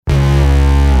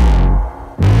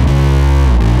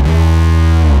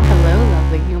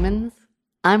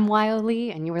I'm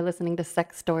Wiley, and you are listening to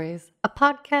Sex Stories, a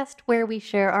podcast where we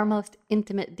share our most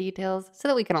intimate details so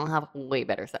that we can all have way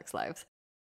better sex lives.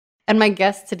 And my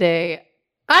guest today,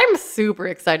 I'm super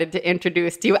excited to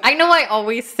introduce to you. I know I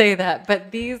always say that,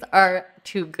 but these are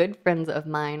two good friends of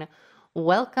mine.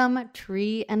 Welcome,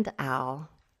 Tree and Al.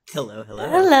 Hello, hello.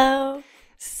 Hello.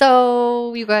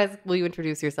 So, you guys, will you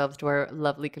introduce yourselves to our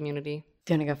lovely community?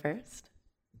 Do you want to go first?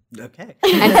 Okay.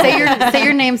 And say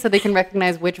your name so they can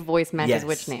recognize which voice matches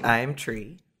which name. I'm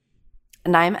Tree,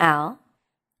 And I'm Al.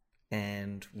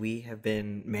 and we have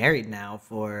been married now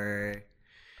for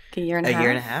A year and a year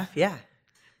and a half. Yeah,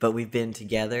 but we've been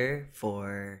together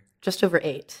for Just over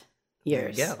 8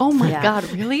 years. There you go. Oh my Yeah.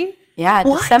 God, really? Yeah,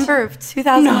 What? December of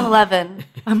 2011.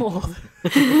 I'm old.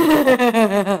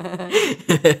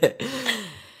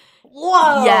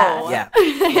 Whoa. yeah.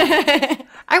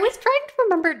 I was trying to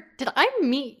remember, did I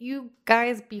meet you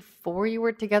guys before you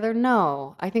were together?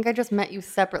 No. I think I just met you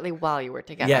separately while you were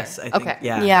together. Yes, I think. Okay.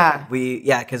 Yeah, Yeah.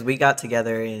 because we got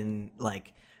together in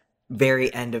like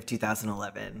very end of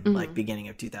 2011, like beginning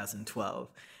of 2012.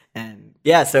 And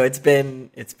yeah, so it's been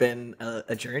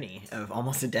a journey of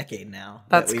almost a decade now.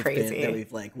 That's that crazy.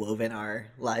 we've like woven our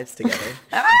lives together.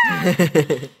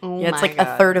 Oh Yeah, it's my like God.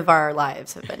 a third of our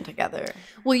lives have been together.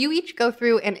 Will you each go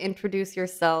through and introduce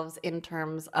yourselves in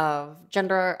terms of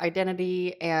gender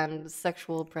identity and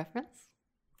sexual preference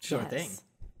Sure Yes. thing.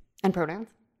 and pronouns?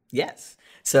 Yes.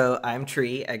 So I'm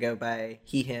Tree. I go by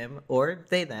he, him, or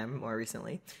they, them more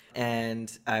recently. And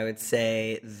I would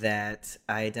say that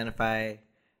I identify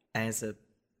as a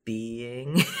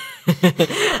being,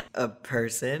 a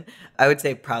person. I would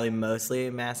say probably mostly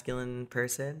a masculine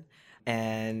person.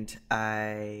 And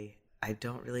I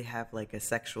don't really have like a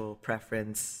sexual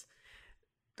preference.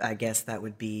 I guess that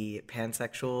would be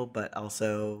pansexual, but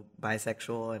also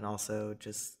bisexual and also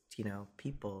just,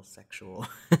 people sexual.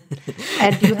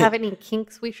 And do you have any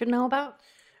kinks we should know about?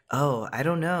 Oh, I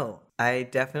don't know. I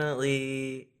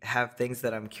definitely have things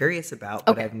that I'm curious about,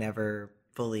 but Okay. I've never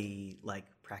fully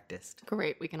practiced.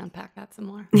 Great, we can unpack that some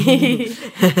more.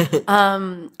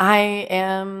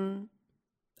 I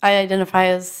identify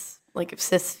as like a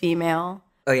cis female.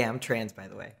 Oh yeah, I'm trans, by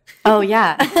the way. Oh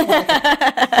yeah.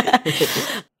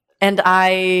 And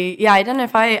I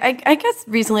identify, I guess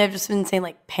recently I've just been saying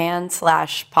like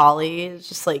pan/poly. It's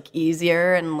just like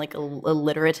easier and like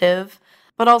alliterative,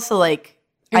 but also like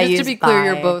And I just use to be clear,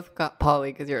 you're bi. both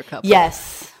poly because you're a couple.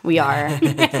 Yes, we are.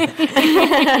 We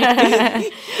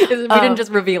didn't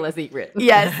just reveal as egret.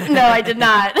 Yes, no, I did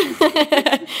not.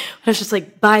 I was just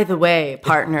like, by the way,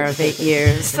 partner of 8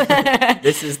 years.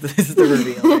 This is the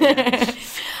reveal. Right now.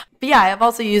 But yeah, I've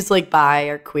also used like bi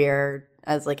or queer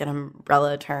as like an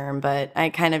umbrella term, but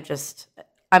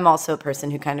I'm also a person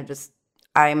who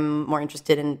I'm more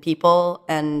interested in people,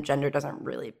 and gender doesn't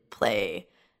really play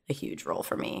a huge role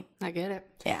for me. I get it.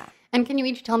 Yeah. And can you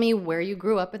each tell me where you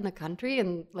grew up in the country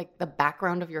and like the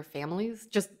background of your families,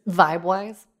 just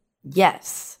vibe-wise?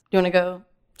 Yes. Do you want to go?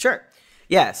 Sure.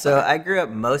 Yeah, so I grew up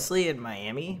mostly in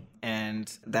Miami,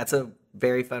 and that's a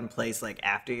very fun place like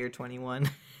after you're 21.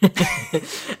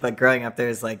 But growing up there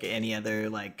is like any other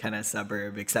like kind of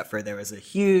suburb, except for there was a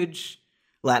huge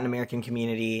Latin American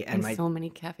community And and so many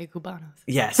Cafe Cubanos.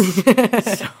 yes,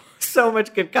 so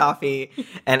much good coffee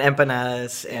and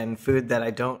empanadas and food that I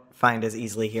don't find as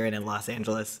easily here in Los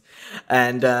Angeles.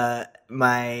 And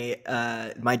my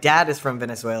dad is from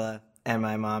Venezuela and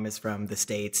my mom is from the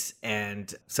States,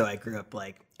 and so I grew up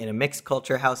like in a mixed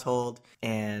culture household.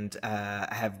 And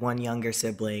I have one younger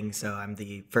sibling, so I'm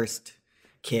the first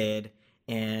kid.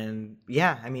 And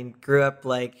yeah, I mean, grew up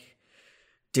like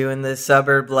doing the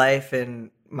suburb life, and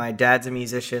my dad's a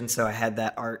musician, so I had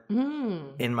that art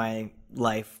in my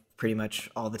life pretty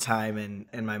much all the time.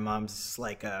 And my mom's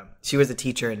like she was a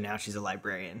teacher and now she's a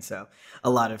librarian, so a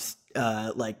lot of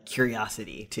like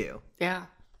curiosity too. Yeah.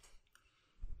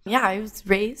 Yeah, I was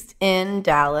raised in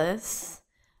Dallas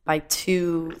by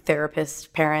 2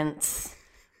 therapist parents,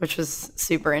 which was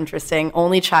super interesting.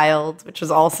 Only child, which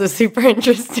was also super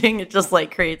interesting. It just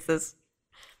like creates this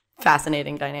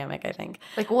fascinating dynamic, I think.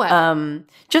 Like what?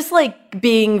 Just like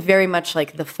being very much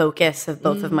like the focus of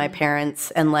both of my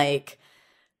parents, and like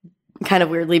kind of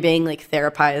weirdly being like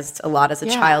therapized a lot as a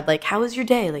Yeah. child. Like, how was your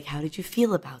day? Like, how did you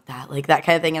feel about that? Like that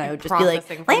kind of thing. And I would just be like,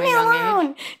 Processing from leave a me young age?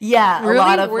 alone. Yeah, Really? a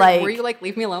lot of were, like, were you like,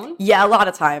 leave me alone? yeah, a lot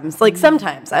of times. Like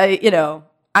sometimes I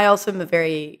also am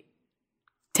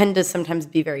tend to sometimes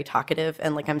be very talkative,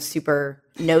 and like I'm super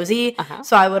nosy. Uh-huh.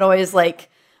 So I would always like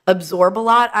absorb a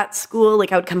lot at school.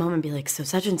 Like I would come home and be like, so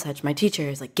such and such, my teacher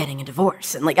is like getting a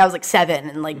divorce. And like I was like 7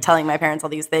 and like telling my parents all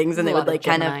these things, and they would like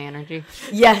kind of energy.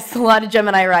 Yes, a lot of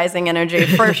Gemini rising energy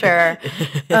for sure.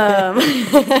 But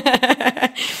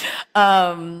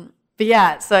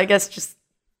yeah, so I guess just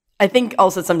I think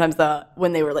also sometimes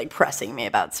when they were like pressing me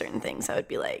about certain things, I would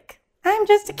be like, I'm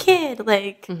just a kid.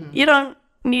 Like you don't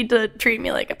need to treat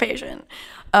me like a patient.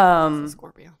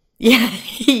 Scorpio. Yeah.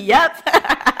 Yep.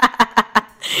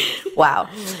 Wow.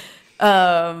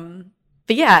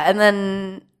 But yeah, and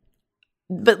then,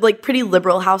 but like pretty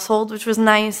liberal household, which was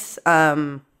nice.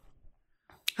 How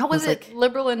was it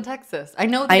liberal in Texas? I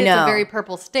know that it's a very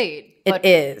purple state. But,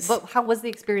 it is. But how was the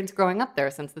experience growing up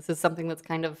there, since this is something that's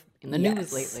kind of in the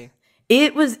news lately?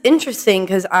 It was interesting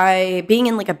because being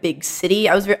in like a big city,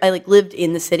 I like lived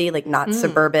in the city, like not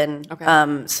suburban.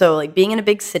 Okay. So like being in a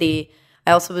big city,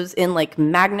 I also was in like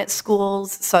magnet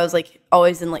schools. So I was like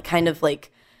always in like kind of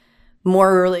like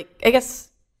more like, I guess,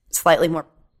 slightly more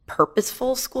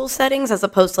purposeful school settings, as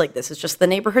opposed to like, this is just the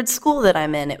neighborhood school that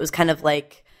I'm in. It was kind of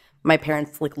like my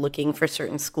parents like looking for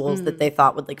certain schools that they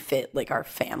thought would like fit like our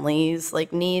family's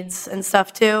like needs and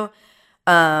stuff too.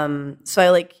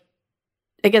 So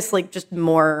I guess like just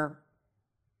more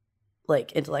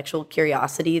like intellectual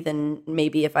curiosity than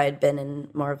maybe if I had been in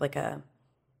more of like a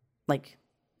like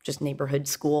just neighborhood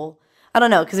school. I don't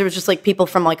know, because there was just like people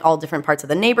from like all different parts of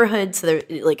the neighborhood, so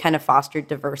it like kind of fostered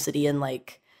diversity and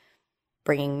like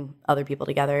bringing other people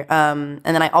together. And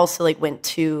then I also like went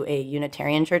to a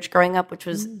Unitarian church growing up, which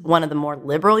was one of the more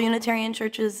liberal Unitarian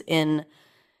churches in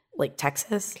like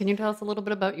Texas. Can you tell us a little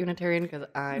bit about Unitarian, because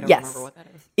I don't Yes. remember what that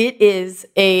is?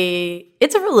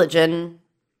 It's a religion,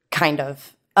 kind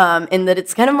of, in that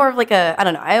it's kind of more of like I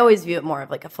don't know, I always view it more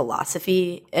of like a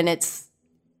philosophy, and its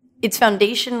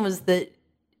foundation was that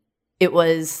it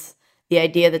was the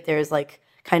idea that there's like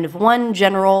kind of one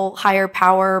general higher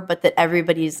power, but that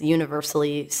everybody's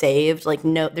universally saved. Like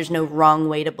there's no wrong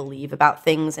way to believe about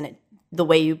things, and the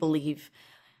way you believe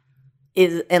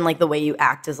is, and like the way you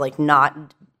act is like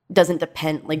doesn't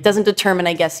determine,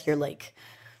 I guess, your like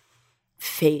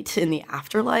fate in the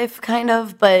afterlife, kind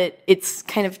of, but it's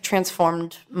kind of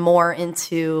transformed more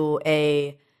into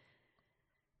a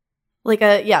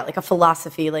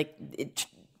philosophy. Like it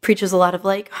preaches a lot of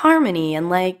like harmony and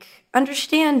like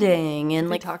understanding and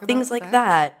like things like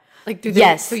that. Like, do they?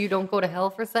 Yes. So you don't go to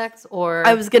hell for sex, or?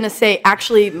 I was gonna say,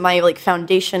 actually, my like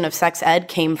foundation of sex ed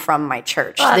came from my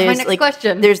church. Oh, that's my next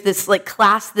question. There's this like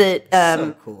class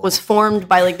that was formed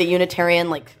by like the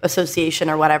Unitarian like association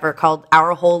or whatever, called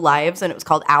Our Whole Lives, and it was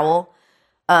called OWL.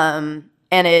 And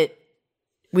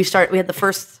we had the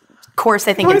first course,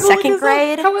 I think, in second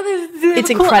grade. How are they?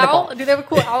 It's incredible. Owl? Do they have a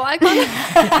cool owl icon?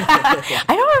 I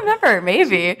don't remember.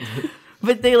 Maybe.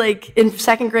 But they like in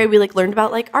second grade we like learned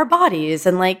about like our bodies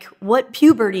and like what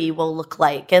puberty will look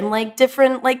like and like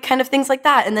different like kind of things like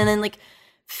that. And then in like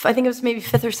I think it was maybe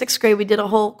 5th or 6th grade we did a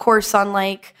whole course on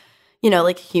like, you know,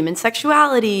 like human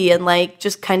sexuality and like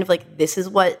just kind of like this is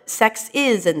what sex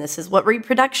is and this is what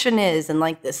reproduction is and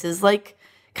like this is like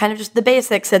kind of just the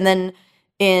basics. And then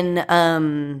in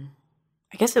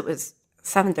I guess it was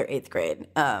 7th or 8th grade,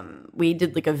 we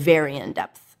did like a very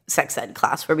in-depth sex ed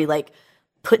class where we like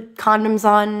put condoms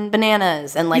on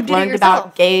bananas and like learned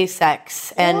about gay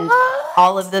sex and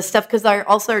all of this stuff, because our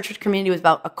church community was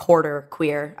about a quarter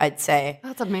queer, I'd say.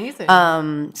 That's amazing.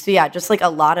 So yeah, just like a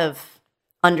lot of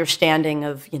understanding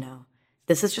of, you know,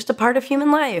 this is just a part of human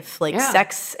life. Like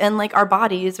sex and like our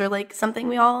bodies are like something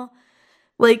we all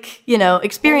like, you know,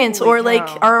 experience like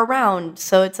are around.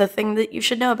 So it's a thing that you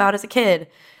should know about as a kid.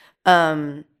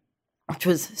 Which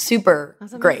was super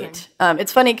great.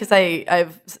 It's funny because I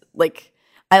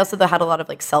also had a lot of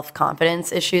like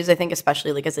self-confidence issues, I think,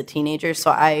 especially like as a teenager.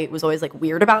 So I was always like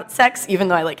weird about sex, even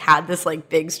though I like had this like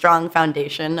big, strong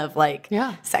foundation of like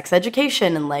sex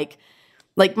education. And like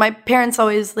my parents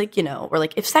always like, you know, were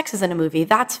like, if sex is in a movie,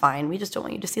 that's fine. We just don't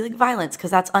want you to see like violence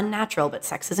because that's unnatural, but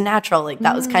sex is natural. Like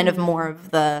that was kind of more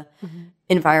of the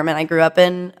environment I grew up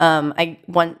in. I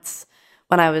once,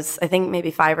 when I was, I think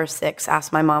maybe 5 or 6,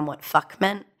 asked my mom what fuck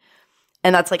meant.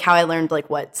 And that's like how I learned like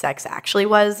what sex actually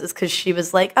was, is because she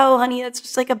was like, oh, honey, that's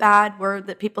just like a bad word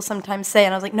that people sometimes say.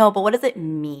 And I was like, no, but what does it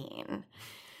mean?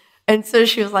 And so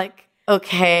she was like,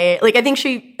 okay. Like, I think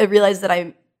she realized that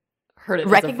I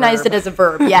recognized it as a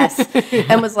verb, yes.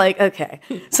 And was like, okay.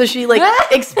 So she like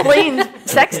explained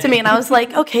sex to me and I was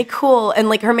like, okay, cool. And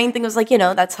like her main thing was like, you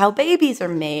know, that's how babies are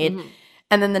made.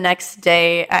 And then the next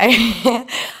day I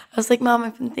was like, Mom,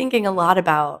 I've been thinking a lot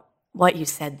about what you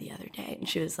said the other day. And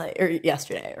she was like, or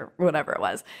yesterday or whatever it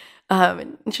was.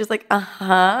 And she was like, and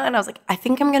I was like, I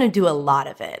think I'm going to do a lot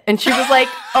of it. And she was like,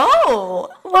 oh,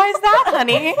 Why is that,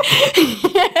 honey?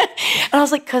 And I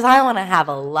was like, because I want to have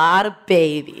a lot of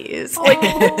babies. Like,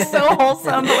 it's so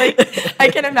wholesome. But, like, I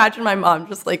can imagine my mom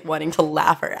just, like, wanting to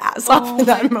laugh her ass off in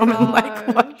that moment. Like,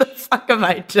 what the fuck have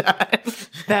I done?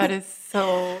 That is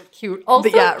so cute. Also,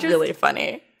 But yeah, really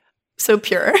funny. So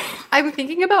pure. I'm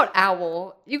thinking about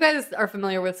Owl. You guys are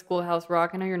familiar with Schoolhouse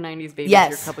Rock. I know you're 90s babies. Yes.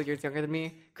 You're a couple years younger than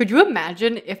me. Could you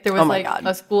imagine if there was Oh my like God.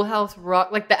 a Schoolhouse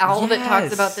Rock, like the owl that talks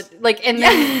Yes. about the like, and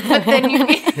then but then you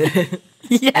be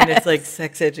Yeah. And it's like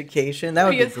sex education. That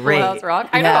would be a Schoolhouse great. Rock.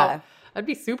 I Yeah. know. That'd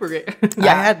be super great. I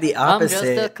had the I'm just a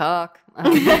opposite. cock.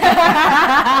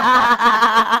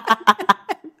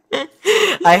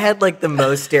 I had like the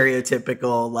most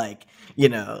stereotypical, like, you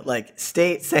know, like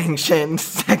state sanctioned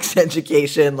sex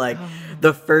education. Like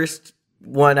the first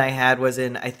one I had was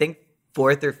in, I think,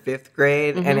 4th or 5th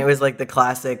grade. And it was like the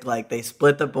classic, like they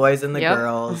split the boys and the Yep.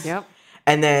 girls. Yep.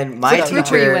 And then my Which group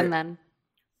teacher, were you in then?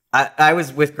 I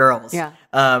was with girls. Yeah.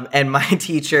 And my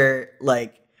teacher,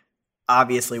 like,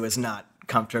 obviously was not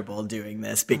comfortable doing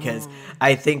this because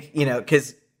I think, you know,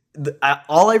 because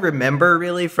all I remember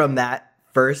really from that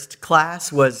first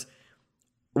class was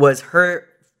her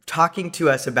talking to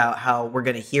us about how we're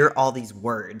going to hear all these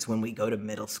words when we go to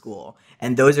middle school,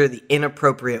 and those are the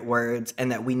inappropriate words,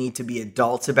 and that we need to be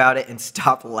adults about it and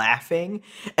stop laughing.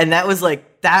 And that was like,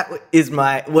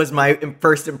 was my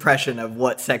first impression of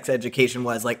what sex education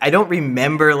was. Like, I don't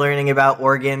remember learning about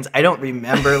organs. I don't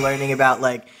remember learning about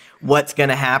like what's going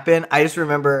to happen. I just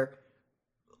remember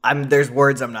there's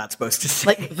words I'm not supposed to say.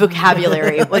 Like,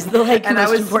 vocabulary was the, like, And most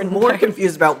I was important more part.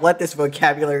 confused about what this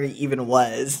vocabulary even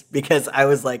was, because I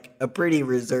was like a pretty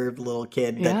reserved little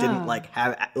kid that Yeah. didn't like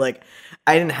have, like,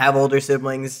 I didn't have older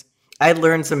siblings. I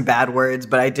learned some bad words,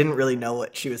 but I didn't really know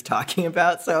what she was talking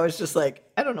about. So I was just like,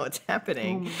 I don't know what's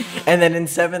happening. And then in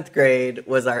 7th grade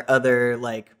was our other,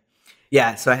 like,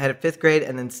 yeah, so I had a 5th grade,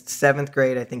 and then 7th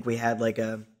grade, I think we had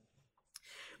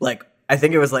I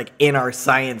think it was like in our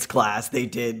science class, they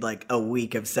did like a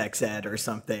week of sex ed or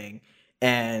something.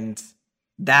 And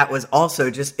that was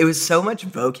also just, it was so much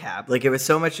vocab. Like, it was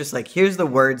so much just like, here's the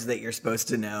words that you're supposed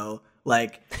to know.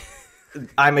 Like,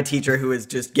 I'm a teacher who is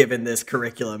just given this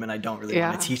curriculum and I don't really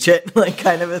want to teach it, like,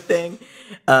 kind of a thing.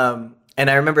 And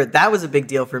I remember that was a big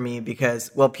deal for me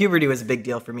because, well, puberty was a big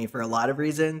deal for me for a lot of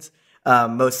reasons.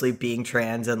 Mostly being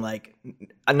trans and like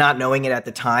not knowing it at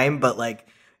the time, but like,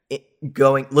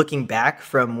 looking back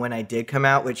from when I did come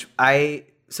out, which I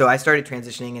started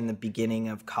transitioning in the beginning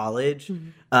of college.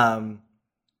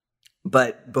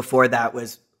 But before that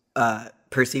was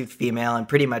perceived female and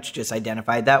pretty much just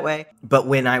identified that way. But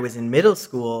when I was in middle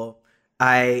school,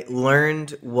 I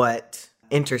learned what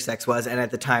intersex was, and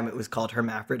at the time it was called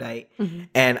hermaphrodite.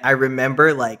 And I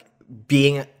remember like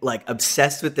being like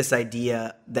obsessed with this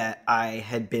idea that I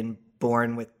had been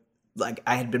born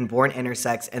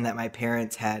intersex, and that my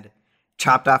parents had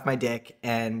chopped off my dick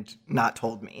and not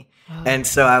told me. And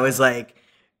so I was like,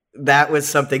 that was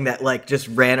something that like just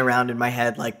ran around in my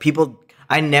head. Like,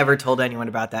 I never told anyone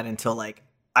about that until like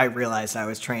I realized I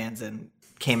was trans and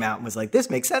came out and was like,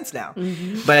 this makes sense now.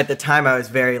 But at the time I was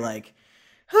very like,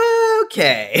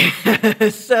 okay,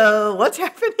 so what's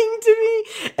happening to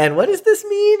me? And what does this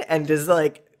mean? And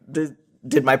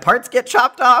did my parts get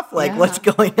chopped off? Like, what's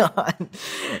going on?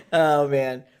 Oh,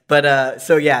 man. But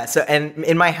so and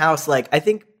in my house, like, I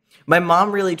think my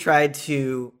mom really tried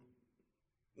to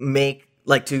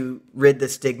to rid the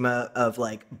stigma of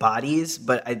like bodies,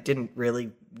 but it didn't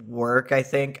really work, I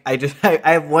think. I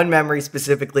have one memory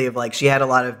specifically of like, she had a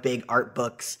lot of big art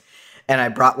books, and I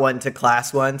brought one to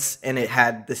class once, and it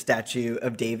had the statue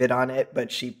of David on it,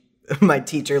 but my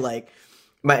teacher, like,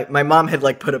 my mom had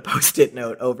like put a Post-it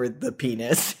note over the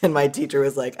penis, and my teacher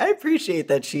was like, I appreciate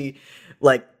that she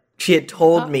had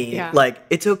told me, like,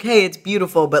 it's okay, it's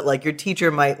beautiful, but like your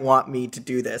teacher might want me to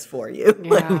do this for you.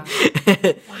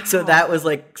 So that was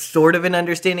like sort of an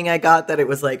understanding I got, that it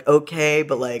was like, okay,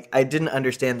 but like I didn't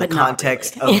understand the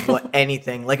context of what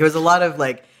anything. Like, it was a lot of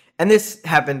like, and this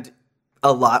happened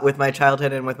a lot with my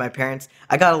childhood and with my parents.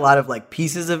 I got a lot of like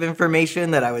pieces of information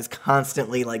that I was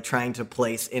constantly like trying to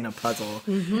place in a puzzle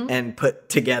and put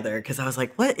together, because I was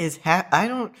like, what is I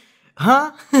don't,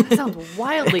 huh? That sounds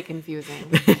wildly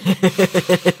confusing.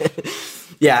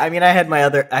 Yeah, I mean, I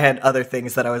had other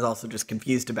things that I was also just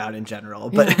confused about in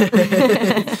general. But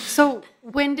So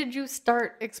when did you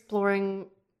start exploring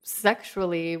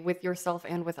sexually with yourself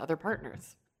and with other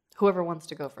partners? Whoever wants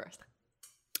to go first.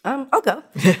 I'll go.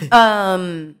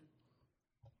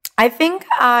 I think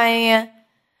I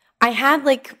had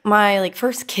like my like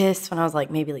first kiss when I was like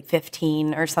maybe like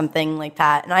 15 or something like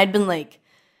that, and I'd been like,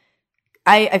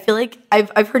 I feel like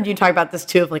I've heard you talk about this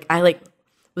too, of like I like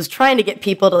was trying to get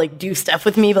people to like do stuff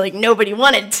with me, but like nobody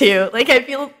wanted to. Like I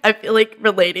feel like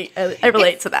relating. I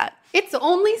relate to that. It's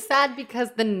only sad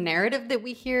because the narrative that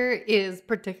we hear is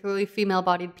particularly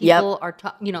female-bodied people are,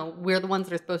 we're the ones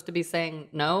that are supposed to be saying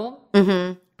no.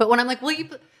 Mm-hmm. But when I'm like, well,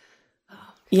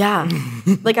 yeah,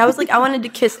 like I was like, I wanted to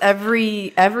kiss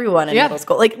everyone in middle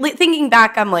school. Like thinking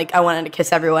back, I'm like, I wanted to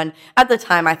kiss everyone. At the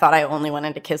time, I thought I only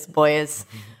wanted to kiss boys.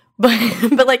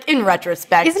 But like in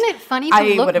retrospect, isn't it funny to I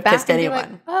look would have back kissed and be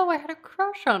anyone. like, oh, I had a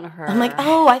crush on her. I'm like,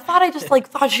 oh, I thought I just like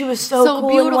thought she was so cool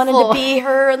beautiful. and wanted to be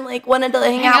her and like wanted to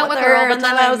hang out with her. all the And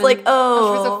then time, I was like, she was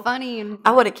oh, so funny. And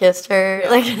I would have kissed her.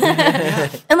 Like,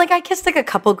 and like I kissed like a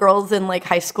couple girls in like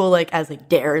high school, like as like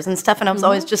dares and stuff. And I was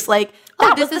always just like,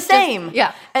 that was the same.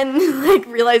 yeah. And like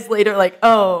realized later, like,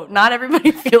 oh, not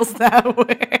everybody feels that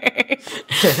way.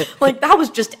 Like that was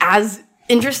just as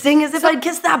interesting as if I'd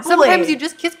kissed that boy. Sometimes you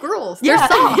just kiss girls. They're Yeah,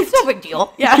 soft. it's no big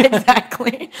deal. Yeah,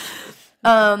 exactly.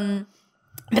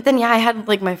 But then I had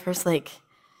like my first like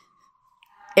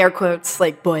air quotes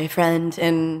like boyfriend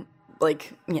in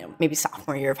like maybe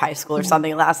sophomore year of high school or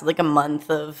something. It lasted like a month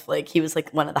of like he was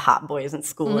like one of the hot boys in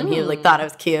school and he like thought I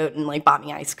was cute and like bought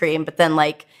me ice cream. But then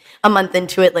like a month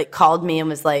into it, like called me and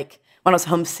was like when I was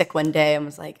homesick one day and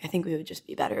was like, I think we would just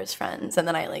be better as friends. And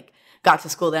then I like got to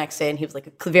school the next day and he was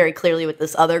like very clearly with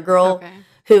this other girl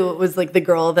who was like the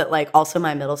girl that like also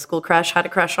my middle school crush had a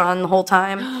crush on the whole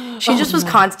time. She just was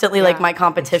constantly like my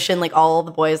competition. Like all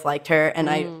the boys liked her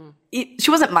and she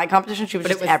wasn't my competition. She was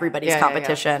just everybody's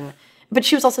competition. But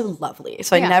she was also lovely.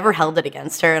 So I never held it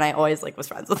against her and I always like was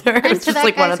friends with her. It was just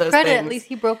like one of those credit, things. At least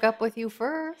he broke up with you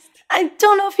first. I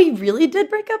don't know if he really did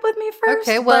break up with me first.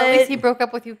 Okay, well, at least he broke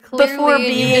up with you clearly before and you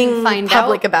being didn't find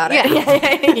public out. about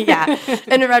it. Yeah.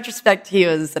 And in retrospect, he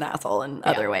was an asshole in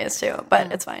other ways too,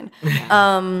 but it's fine.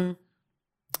 And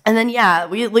then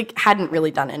we like hadn't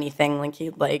really done anything. Like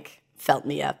he like felt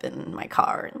me up in my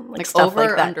car and like stuff over like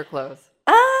or that. underclothes?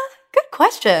 Good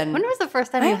question. When was the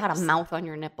first time you had a mouth on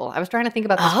your nipple? I was trying to think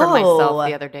about this for myself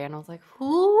the other day, and I was like,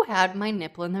 who had my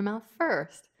nipple in their mouth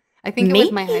first? I think it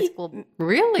was my high school.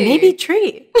 Really? Maybe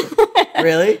Tree.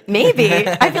 Really? Maybe.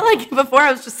 I feel like before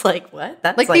I was just like, what?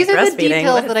 That's like these are the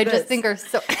details that I just think are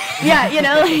so. Yeah,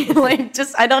 like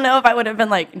just I don't know if I would have been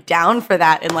like down for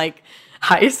that in like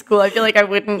high school. I feel like I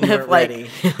wouldn't have like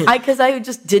because I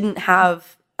just didn't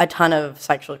have a ton of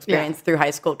sexual experience through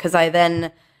high school because I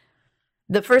then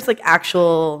the first like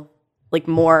actual like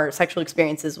more sexual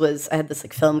experiences was I had this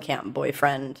like film camp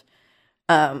boyfriend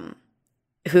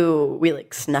who we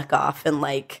like snuck off and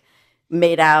like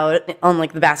made out on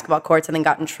like the basketball courts and then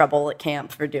got in trouble at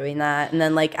camp for doing that. And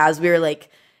then like as we were like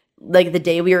the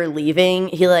day we were leaving,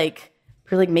 he like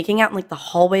we were like making out in like the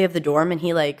hallway of the dorm and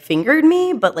he like fingered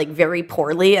me but like very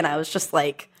poorly and I was just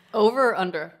like over or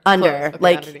under? Under. Okay,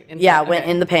 like inside. went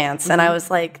in the pants and I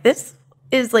was like this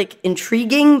is like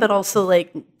intriguing but also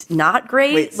like not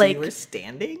great. Wait, so like you were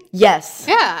standing? Yes.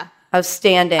 Yeah. I was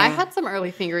standing. I had some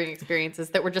early fingering experiences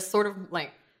that were just sort of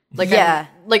like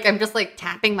I'm just like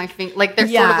tapping my finger, like they're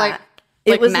sort of like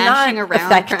it was mashing not around,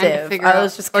 effective. trying to figure I out,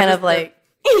 was just kind of like,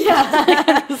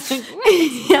 yeah.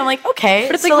 I'm like, okay.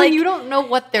 But it's so like when you don't know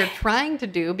what they're trying to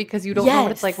do because you don't know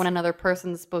what it's like Yes. when another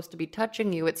person's supposed to be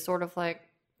touching you. It's sort of like,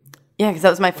 yeah, because that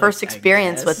was my first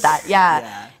experience with that.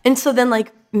 Yeah. And so then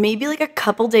like maybe like a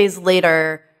couple days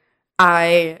later,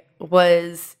 I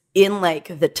was in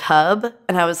like the tub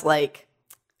and I was like,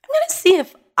 I'm going to see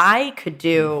if I could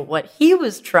do what he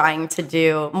was trying to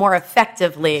do more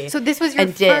effectively. so this was your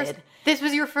and first, did. this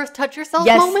was your first touch yourself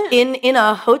Yes, moment? in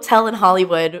a hotel in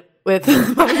Hollywood with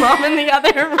my mom in the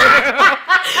other room.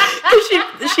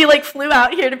 'Cause she like flew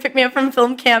out here to pick me up from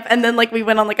film camp, and then like we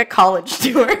went on like a college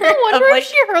tour. I wonder of, if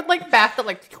she heard like back that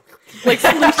like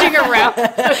slooshing around.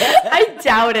 I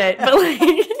doubt it, but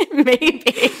like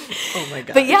maybe. Oh my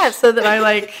god. But yeah, so that I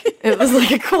like it was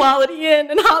like a quality inn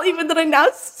in Hollywood that I now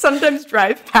sometimes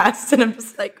drive past, and I'm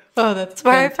just like, Oh, that's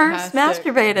where I first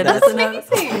masturbated. That's as an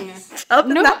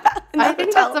amazing. No, I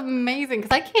think that's amazing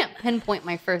because I can't pinpoint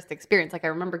my first experience. Like I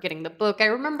remember getting the book. I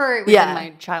remember it was in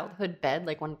my childhood bed,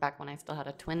 like back when I still had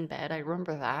a twin bed. I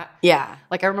remember that. Yeah.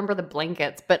 Like I remember the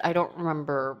blankets, but I don't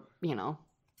remember.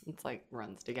 It's like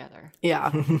runs together. Yeah.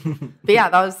 But yeah,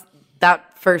 that was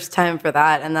that first time for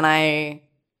that, and then I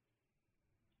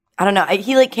don't know.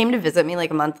 He like came to visit me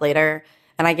like a month later,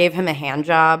 and I gave him a hand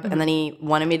job, and then he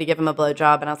wanted me to give him a blow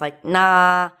job, and I was like,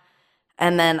 nah.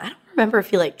 And then I don't remember if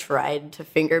he like tried to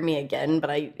finger me again, but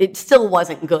it still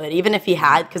wasn't good, even if he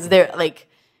had, because they're like,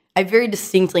 I very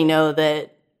distinctly know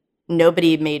that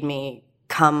nobody made me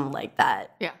come like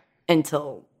that. Yeah.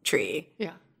 Until Tree.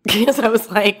 Yeah. Because I was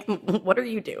like, what are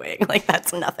you doing? Like,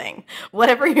 that's nothing.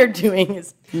 Whatever you're doing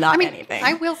is not anything.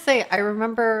 I will say, I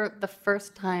remember the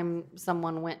first time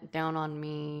someone went down on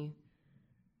me.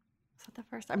 Was that the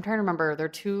first? I'm trying to remember. There are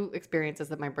two experiences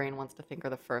that my brain wants to think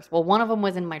are the first. Well, one of them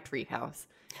was in my treehouse,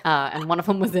 and one of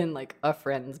them was in like a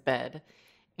friend's bed.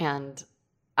 And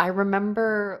I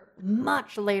remember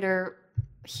much later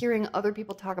hearing other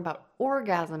people talk about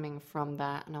orgasming from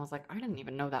that, and I was like, I didn't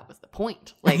even know that was the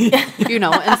point. Like, you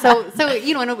know, and so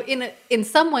you know, in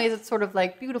some ways, it's sort of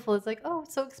like beautiful. It's like, oh,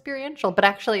 it's so experiential, but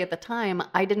actually, at the time,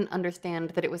 I didn't understand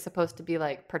that it was supposed to be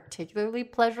like particularly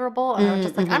pleasurable, and I was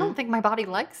just like, I don't think my body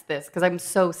likes this because I'm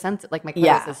so sensitive. Like my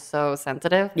clitoris is so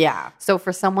sensitive. Yeah. So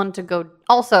for someone to go,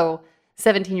 also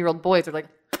 17-year-old boys are like.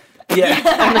 Yeah.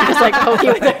 And then just like poke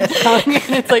you with their tongue.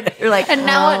 And it's like, You're like, and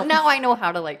now I know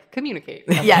how to like communicate.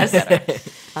 Yes.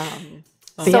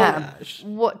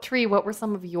 What were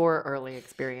some of your early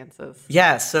experiences?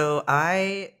 Yeah, so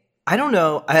I don't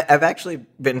know. I've actually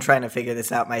been trying to figure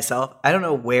this out myself. I don't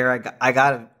know where I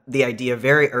got the idea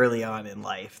very early on in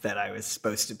life that I was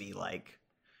supposed to be like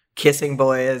kissing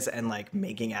boys and like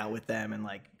making out with them and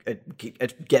like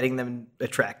getting them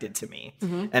attracted to me.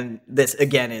 Mm-hmm. And this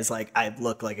again is like I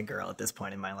look like a girl at this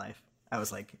point in my life. I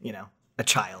was like, you know, a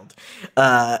child.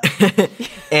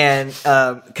 And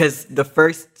because the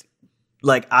first,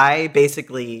 like, I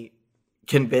basically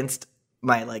convinced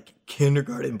my like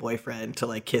kindergarten boyfriend to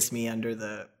like kiss me under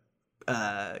the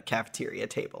cafeteria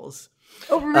tables.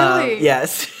 Oh, really?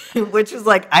 Yes. Which is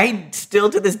like, I still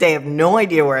to this day have no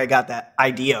idea where I got that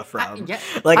idea from.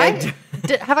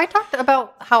 Have I talked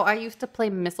about how I used to play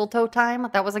Mistletoe Time?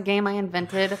 That was a game I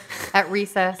invented at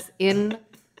recess in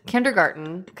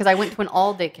kindergarten because I went to an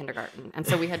all-day kindergarten. And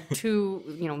so we had two,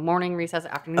 you know, morning recess,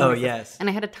 afternoon recess. Yes. And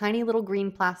I had a tiny little green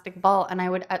plastic ball. And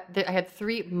I had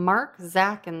three, Mark,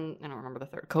 Zach, and I don't remember the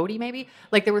third, Cody maybe?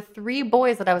 Like there were three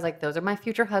boys that I was like, those are my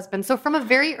future husbands. So from a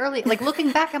very early, like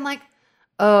looking back, I'm like,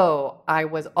 oh, I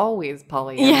was always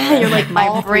polyamorous. Yeah, you're like,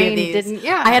 my brain didn't.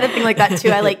 Yeah, I had a thing like that too.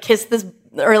 I like kissed this,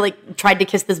 or like tried to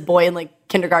kiss this boy in like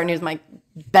kindergarten. He was my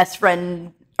best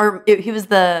friend, he was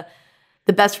the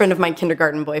best friend of my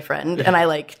kindergarten boyfriend, and I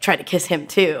like tried to kiss him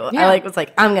too. Yeah. I like was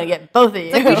like, I'm gonna get both of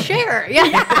you. Like we share,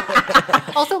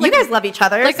 yeah. Also, like, you guys love each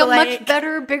other, like so a much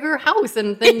better, bigger house,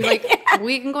 and then like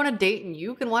we can go on a date, and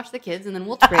you can watch the kids, and then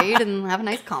we'll trade and have a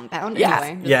nice compound. Yes.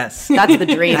 Anyway, yes, that's the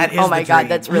dream. Oh my god,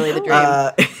 that's really the dream.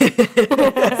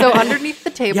 So underneath the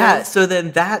table, yeah. So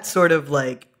then that sort of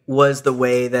like was the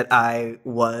way that I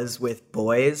was with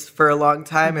boys for a long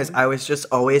time. Is I was just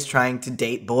always trying to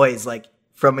date boys, like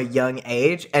from a young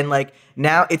age. And like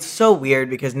now it's so weird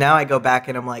because now I go back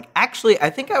and I'm like, actually, I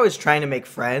think I was trying to make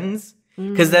friends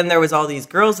because then there was all these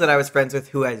girls that I was friends with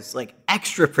who I was like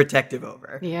extra protective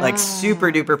over, like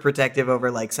super duper protective over.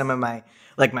 Like some of my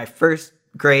first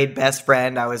grade best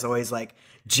friend, I was always like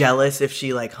jealous if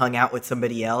she like hung out with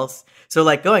somebody else. So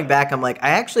like going back, I'm like, I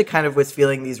actually kind of was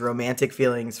feeling these romantic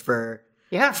feelings for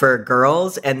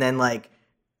girls. And then like,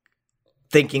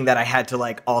 thinking that I had to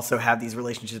like also have these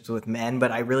relationships with men,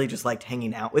 but I really just liked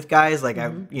hanging out with guys. Like I,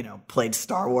 you know, played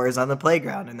Star Wars on the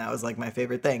playground, and that was like my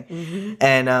favorite thing.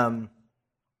 And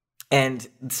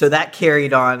so that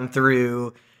carried on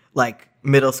through like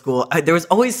middle school. There was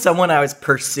always someone I was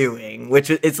pursuing, which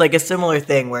it's like a similar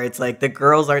thing where it's like the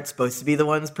girls aren't supposed to be the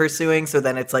ones pursuing, so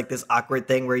then it's like this awkward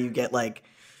thing where you get like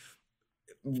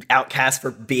outcast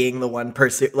for being the one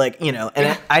like, you know.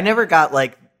 And I never got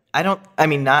like,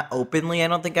 not openly, I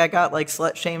don't think I got like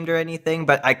slut shamed or anything,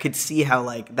 but I could see how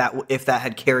like that, if that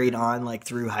had carried on like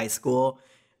through high school,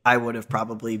 I would have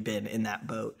probably been in that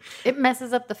boat. It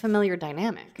messes up the familiar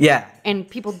dynamic. Yeah. And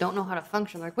people don't know how to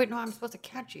function. They're like, wait, no, I'm supposed to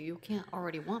catch you. You can't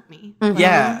already want me. Mm-hmm.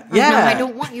 Yeah. No, I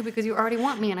don't want you because you already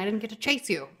want me and I didn't get to chase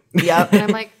you. Yep. And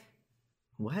I'm like,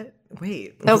 what?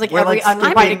 Wait. That was like every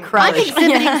unrequited crush. I'm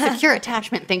exhibiting secure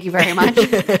attachment. Thank you very much.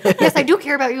 Yes, I do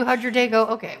care about you. How'd your day go?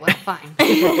 Okay, well, fine.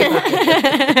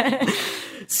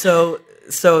 So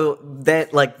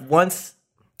that like once,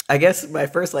 I guess my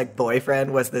first like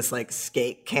boyfriend was this like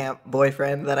skate camp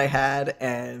boyfriend that I had.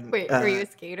 And wait, were you a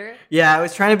skater? Yeah, I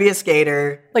was trying to be a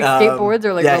skater. Like skateboards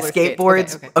or like roller skateboards.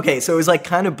 Skates? Okay, so it was like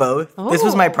kind of both. Oh. This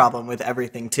was my problem with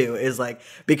everything too, is like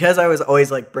because I was always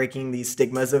like breaking these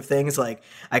stigmas of things. Like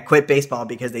I quit baseball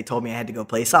because they told me I had to go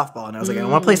play softball, and I was like, I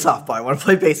don't want to play softball. I want to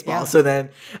play baseball. Yeah. So then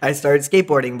I started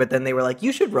skateboarding, but then they were like,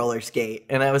 you should roller skate,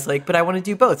 and I was like, but I want to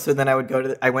do both. So then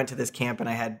I went to this camp and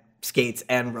I had skates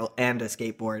and a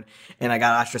skateboard, and I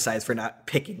got ostracized for not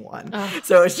picking one.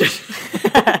 So it's just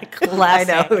I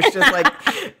know, it was just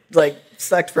like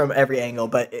sucked from every angle.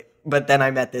 But then I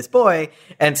met this boy,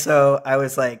 and so I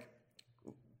was like,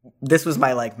 this was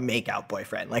my like make out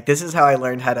boyfriend. Like this is how I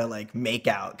learned how to like make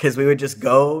out, because we would just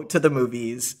go to the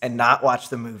movies and not watch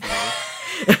the movie.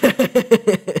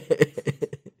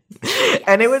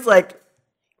 And it was like,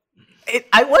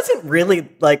 I wasn't really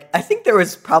like, I think there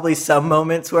was probably some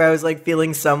moments where I was like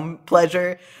feeling some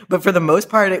pleasure, but for the most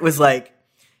part it was like,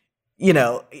 you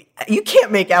know, you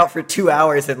can't make out for 2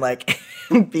 hours and like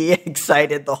be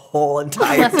excited the whole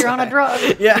entire Unless time. you're on a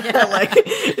drug. Yeah, like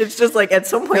it's just like at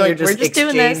some point You're you're like, just, "We're just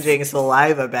doing this." exchanging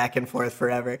saliva back and forth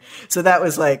forever. So that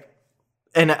was like,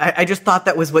 and I just thought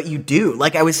that was what you do.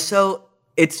 Like I was so,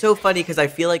 it's so funny because I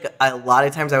feel like a lot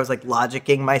of times I was like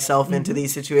logicking myself into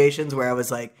these situations where I was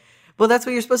like, well, that's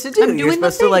what you're supposed to do. I'm You're doing the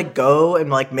supposed to thing. like go and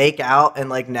like make out, and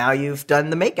like now you've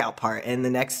done the make out part, and the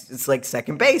next it's like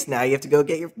second base. Now you have to go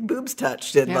get your boobs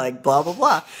touched and Yeah. like blah blah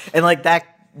blah. And like that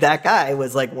guy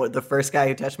was like the first guy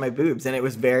who touched my boobs, and it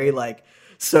was very like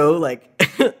so like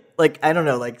like I don't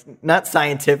know, like not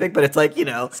scientific, but it's like, you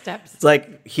know, Steps. It's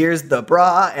like here's the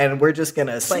bra, and we're just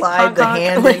gonna slide the honk,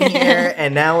 hand honk. in here,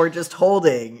 and now we're just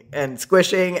holding and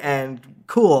squishing and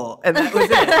cool, and that was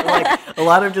it. Like a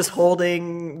lot of just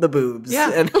holding the boobs.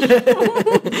 Yeah. And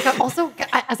But also,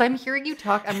 as I'm hearing you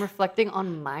talk, I'm reflecting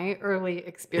on my early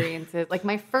experiences. Like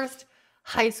my first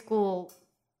high school,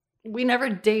 we never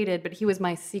dated, but he was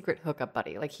my secret hookup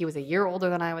buddy. Like he was a year older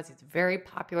than I was. He's very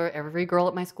popular. Every girl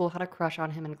at my school had a crush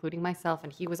on him, including myself.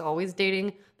 And he was always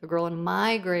dating the girl in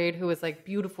my grade who was like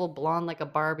beautiful, blonde like a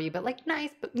Barbie, but like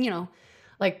nice, but you know,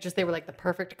 like just they were like the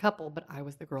perfect couple. But I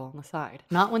was the girl on the side,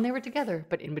 not when they were together,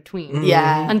 but in between.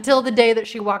 Yeah. Until the day that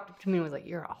she walked up to me and was like,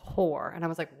 "You're a whore," and I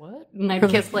was like, "What?" And I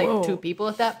kissed like Whoa. 2 people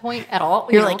at that point at all.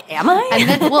 you You're know? like, am I? And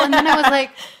then, and then I was like,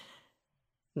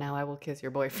 "Now I will kiss your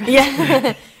boyfriend."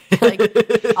 yeah. Like,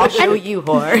 I'll show you,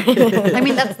 whore. I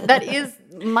mean, that is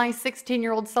my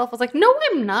 16-year-old self was like, "No,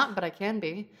 I'm not, but I can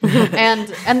be," and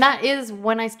that is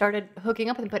when I started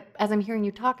hooking up with him. But as I'm hearing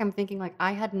you talk, I'm thinking like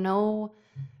I had no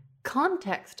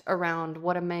context around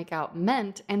what a makeout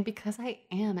meant, and because I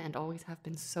am and always have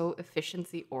been so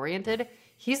efficiency oriented,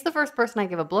 he's the first person I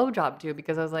give a blowjob to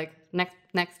because I was like,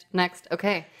 next,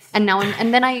 okay, and now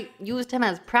and then I used him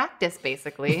as practice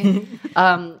basically,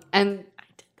 and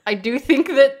I do think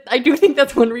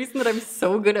that's one reason that I'm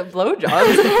so good at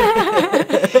blowjobs.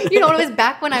 You know, it was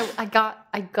back when I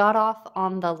got off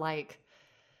on the like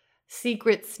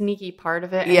secret sneaky part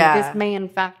of it, and Yeah. this may in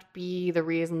fact be the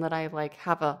reason that I like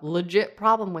have a legit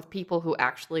problem with people who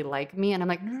actually like me, and I'm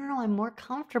like, no, I'm more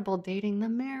comfortable dating the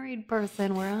married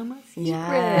person where I'm a secret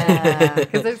Yeah.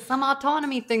 because there's some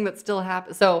autonomy thing that still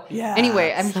happens. So Yeah,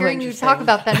 anyway, I'm so hearing you talk interesting.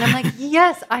 about that, and I'm like,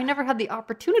 yes, I never had the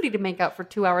opportunity to make out for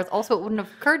 2 hours. Also, it wouldn't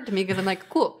have occurred to me because I'm like,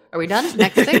 cool, are we done?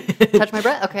 Next thing, touch my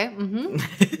breath. Okay,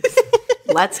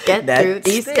 Let's get That through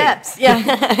these stinks. steps.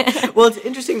 Yeah. well, it's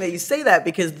interesting that you say that,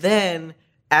 because then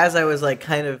as I was like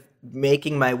kind of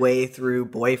making my way through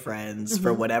boyfriends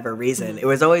for whatever reason, it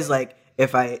was always like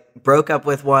if I broke up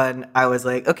with one, I was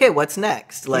like, okay, what's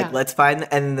next? Like, Yeah. let's find,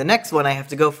 and the next one I have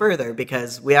to go further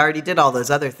because we already did all those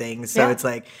other things. So Yeah. it's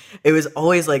like, it was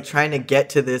always like trying to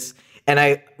get to this. And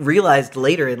I realized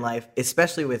later in life,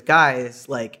 especially with guys,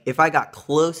 like if I got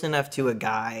close enough to a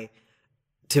guy,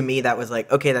 to me that was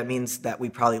like, okay, that means that we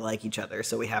probably like each other,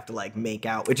 so we have to like make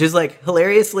out, which is like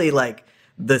hilariously like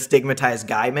the stigmatized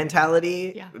guy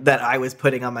mentality Yeah. that I was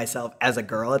putting on myself as a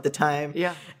girl at the time.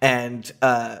 Yeah. And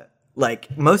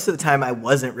like most of the time I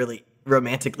wasn't really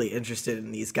romantically interested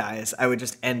in these guys. I would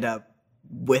just end up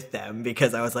with them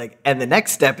because I was like, and the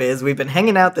next step is we've been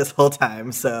hanging out this whole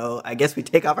time, so I guess we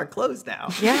take off our clothes now.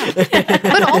 yeah.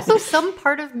 But also, some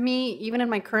part of me, even in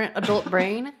my current adult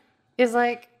brain, is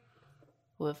like,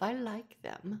 well, if I like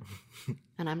them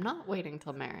and I'm not waiting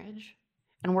till marriage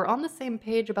and we're on the same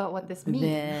page about what this means,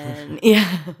 Then,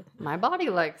 yeah. my body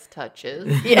likes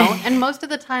touches, you know, and most of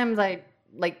the times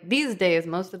these days,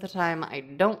 most of the time I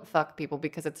don't fuck people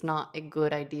because it's not a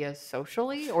good idea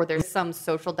socially, or there's some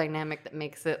social dynamic that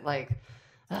makes it like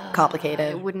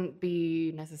Complicated. it wouldn't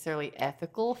be necessarily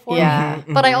ethical for Yeah.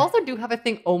 me. But I also do have a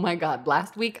thing. Oh my God.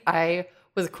 Last week I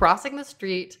was crossing the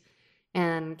street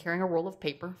and carrying a roll of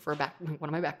paper for one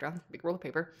of my backgrounds, big roll of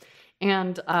paper.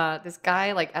 And this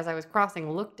guy, like as I was crossing,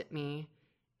 looked at me,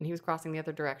 and he was crossing the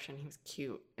other direction. He was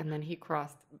cute. And then he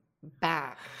crossed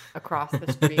back across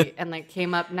the street and like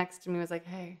came up next to me, was like,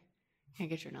 "Hey, can I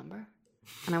get your number?"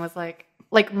 And I was like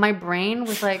my brain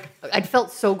was like, I'd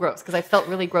felt so gross because I felt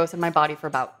really gross in my body for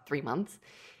about 3 months.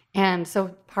 And so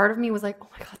part of me was like, oh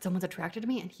my God, someone's attracted to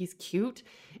me and he's cute.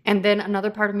 And then another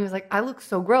part of me was like, I look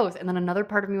so gross. And then another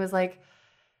part of me was like,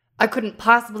 I couldn't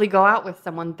possibly go out with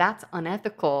someone. That's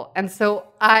unethical. And so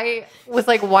I was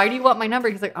like, why do you want my number?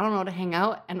 He's like, I don't know, to hang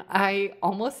out. And I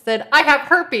almost said, I have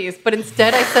herpes. But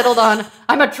instead I settled on,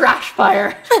 I'm a trash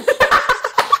fire.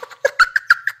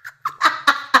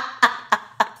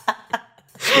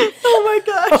 Oh my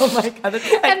gosh. Oh my god, that's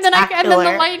And then the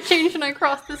spectacular. light changed and I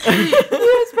crossed the street. He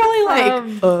was probably like,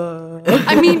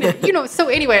 I mean, you know, so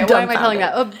anyway, why am I telling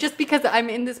that? Dumbfounded. Oh, just because I'm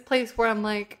in this place where I'm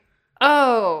like,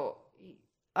 oh,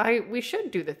 we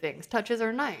should do the things. Touches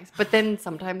are nice. But then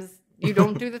sometimes you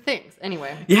don't do the things.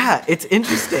 Anyway. Yeah, it's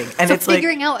interesting. And So it's like,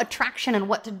 figuring out attraction and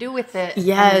what to do with it.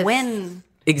 Yes. And when.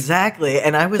 exactly.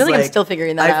 And I was I feel like like, I'm still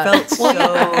figuring that I out. felt so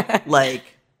like,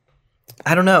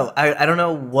 I don't know. I don't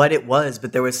know what it was,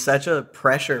 but there was such a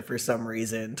pressure for some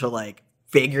reason to like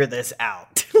figure this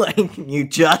out. Like, you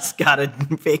just gotta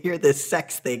figure this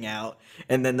sex thing out,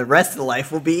 and then the rest of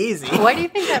life will be easy. Why do you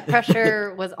think that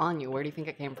pressure was on you? Where do you think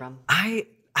it came from? I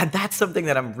that's something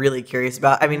that I'm really curious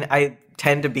about. I mean, I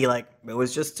tend to be like, it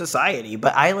was just society,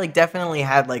 but I like definitely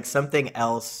had like something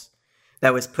else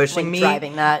that was pushing Like, me,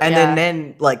 driving that, and yeah.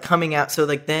 then like coming out. So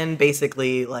like then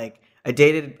basically like I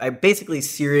basically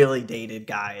serially dated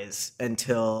guys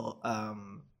until I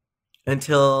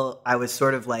was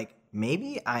sort of like,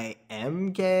 maybe I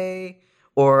am gay,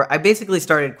 or I basically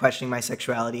started questioning my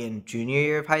sexuality in junior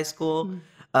year of high school.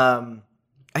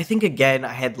 I think, again,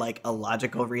 I had like a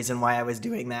logical reason why I was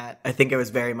doing that. I think it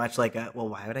was very much like well,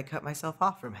 why would I cut myself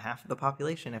off from half of the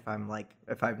population if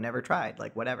I've never tried,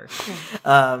 like, whatever.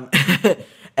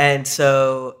 And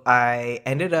so I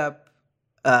ended up,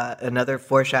 another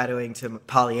foreshadowing to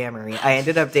polyamory, I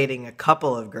ended up dating a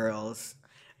couple of girls,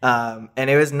 and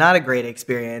it was not a great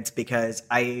experience because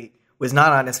I was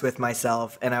not honest with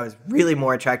myself, and I was really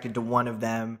more attracted to one of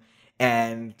them,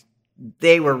 and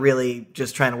they were really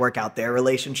just trying to work out their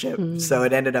relationship. So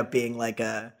it ended up being like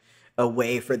a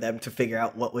way for them to figure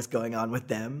out what was going on with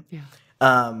them. Yeah.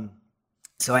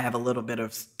 So I have a little bit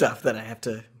of stuff that I have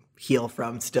to heal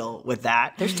from still with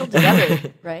that. They're still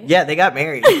together, right? Yeah, they got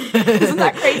married. Isn't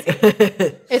that crazy?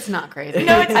 It's not crazy.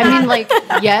 No, it's I not. mean, like,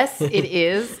 yes, it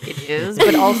is.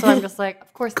 But also I'm just like,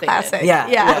 of course they Classic. did.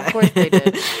 Yeah. Of course they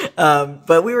did.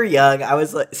 But we were young. I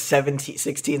was like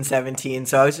 16, 17.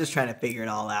 So I was just trying to figure it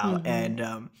all out.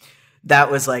 And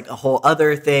that was like a whole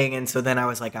other thing. And so then I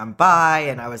was like, I'm bi.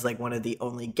 And I was like one of the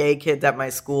only gay kids at my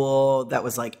school that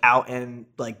was like out and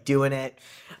like doing it.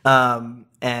 I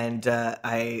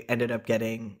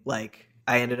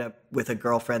ended up with a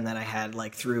girlfriend that I had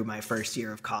like through my first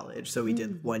year of college. So we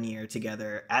did 1 year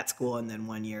together at school and then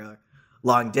 1 year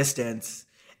long distance.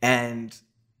 And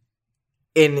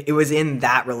it was in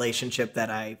that relationship that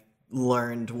I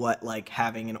learned what like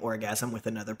having an orgasm with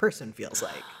another person feels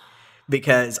like,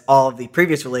 because all of the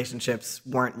previous relationships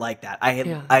weren't like that.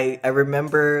 I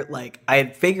remember like I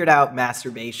had figured out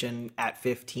masturbation at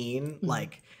 15,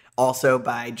 like also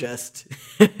by just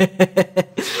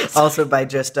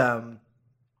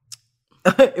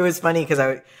it was funny because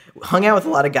I hung out with a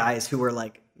lot of guys who were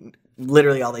like,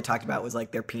 literally all they talked about was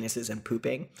like their penises and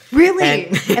pooping. Really?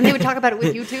 And they would talk about it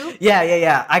with you too?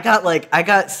 Yeah. I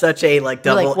got such a like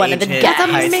You're like double one of the agent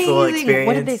That's high school experience.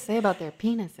 What did they say about their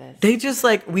penises? They just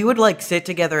like, we would like sit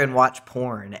together and watch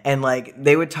porn, and like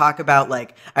they would talk about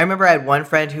like, I remember I had one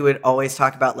friend who would always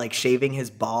talk about like shaving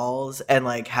his balls and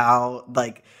like how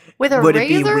like With a would it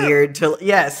be razor? weird to would Or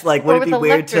it be with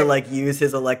weird to electric? like use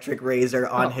his electric razor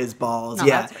on his balls? No,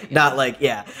 Yeah, that's right, yeah. not like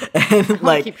and I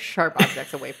like keep sharp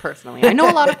objects away personally. I know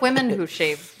a lot of women who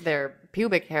shave their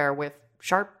pubic hair with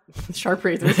sharp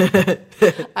razors.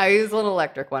 I use an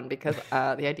electric one because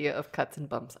the idea of cuts and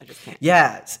bumps, I just can't.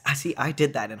 yeah, I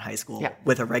did that in high school Yeah.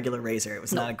 with a regular razor. It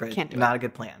was not a can't do not a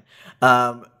good plan.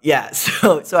 So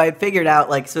I figured out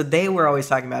like, so they were always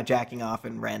talking about jacking off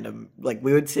and random, like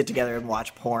we would sit together and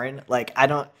watch porn. Like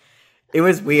it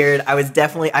was weird.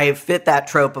 I fit that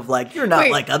trope of like, you're not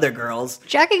Wait. like other girls.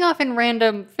 Jacking off in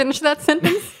random, finish that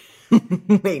sentence.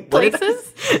 Wait, what did I-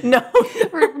 Places? No.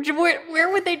 Where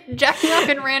would they jacking off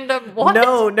in random? What?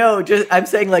 No, just I'm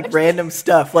saying like random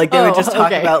stuff. Like they would just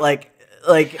talk okay. about like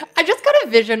I just got a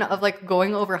vision of like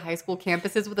going over high school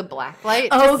campuses with a black light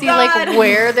Oh, to see God. like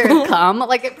where there's cum.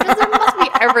 Like it must be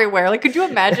everywhere. Like could you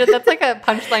imagine? That's like a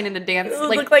punchline in a dance. It would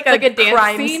Like, look like a dance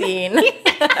crime scene. scene.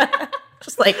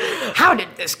 Just like, how did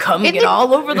this cum In get the-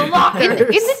 all over the lockers? In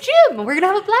the gym, we're gonna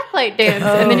have a black light dance,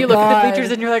 and then you look at the God. bleachers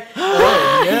and you're like,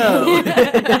 oh no.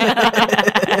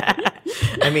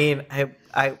 I mean, I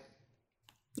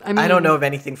don't know of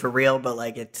anything for real, but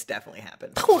like it's definitely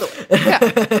happened. Totally.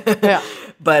 Yeah.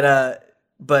 But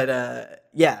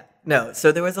yeah, no.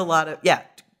 So there was a lot of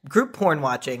group porn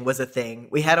watching was a thing.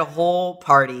 We had a whole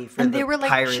party for And the they were like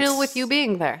pirates. chill with you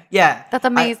being there. Yeah. That's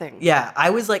amazing.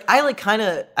 I was like, I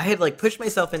had like pushed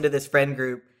myself into this friend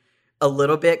group a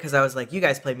little bit because I was like, you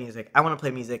guys play music. I want to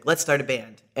play music. Let's start a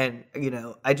band. And,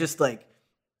 I just like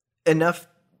enough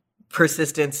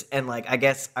persistence and like, I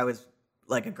guess I was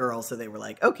like a girl. So they were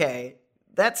like, okay,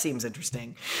 that seems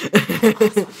interesting.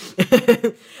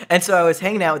 And so I was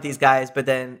hanging out with these guys, but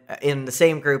then in the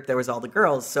same group, there was all the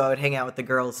girls. So I would hang out with the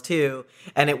girls too.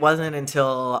 And it wasn't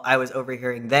until I was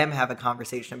overhearing them have a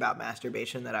conversation about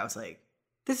masturbation that I was like,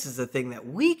 this is a thing that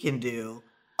we can do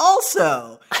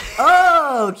also.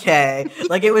 Okay.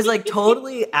 Like it was like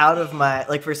totally out of my,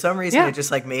 like for some reason, it just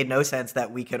like made no sense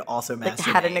that we could also masturbate. It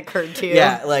hadn't occurred to you.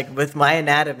 Yeah, like with my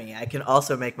anatomy, I can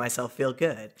also make myself feel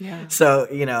good. Yeah. So,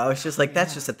 I was just like,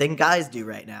 that's just a thing guys do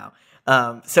right now.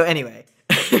 So anyway,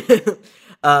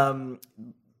 having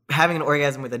an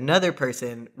orgasm with another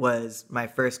person was my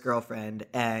first girlfriend.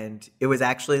 And it was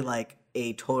actually like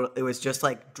it was just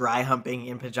like dry humping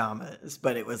in pajamas,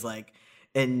 but it was like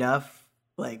enough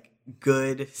like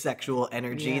good sexual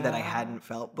energy that I hadn't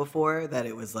felt before that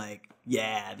it was like,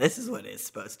 yeah, this is what it's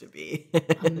supposed to be.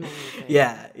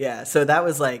 Yeah. So that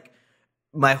was like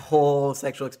my whole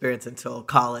sexual experience until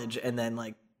college. And then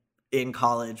like in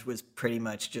college was pretty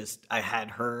much just, I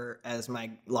had her as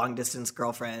my long distance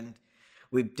girlfriend.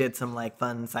 We did some like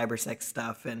fun cyber sex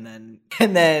stuff and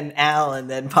then Al and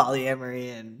then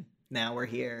polyamory and now we're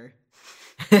here.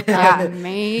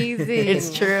 Amazing.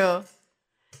 It's true.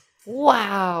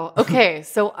 Wow. Okay,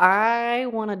 so I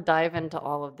want to dive into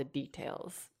all of the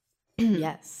details.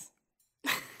 Yes.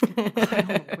 I don't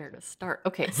know where to start.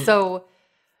 Okay, so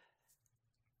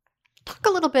talk a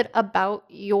little bit about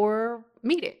your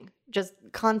meeting. Just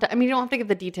content. I mean, you don't have to give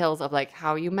the details of like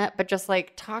how you met, but just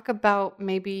like talk about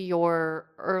maybe your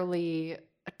early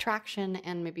attraction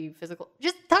and maybe physical.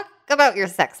 Just talk about your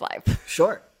sex life.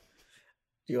 Sure.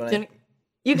 Do you want to?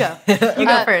 You go. You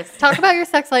go first. Talk about your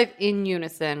sex life in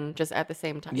unison, just at the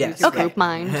same time. Yes. Use your Okay. group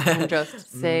mind and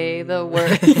just say the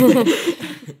word.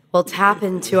 We'll tap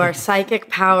into our psychic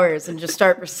powers and just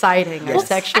start reciting our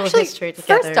sexual Actually, history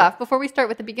together. First off, before we start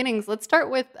with the beginnings, let's start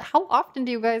with how often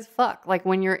do you guys fuck? Like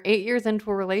when you're 8 years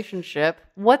into a relationship,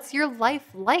 what's your life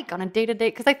like on a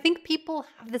day-to-day? Because I think people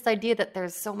have this idea that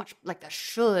there's so much like a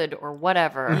should or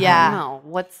whatever. Yeah. I don't know.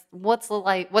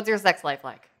 What's your sex life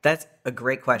like? That's a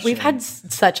great question. We've had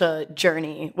such a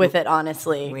journey with it,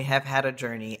 honestly. We have had a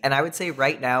journey. And I would say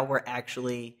right now we're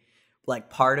actually like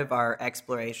part of our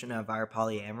exploration of our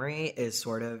polyamory is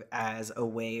sort of as a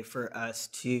way for us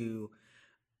to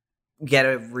get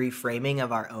a reframing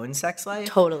of our own sex life.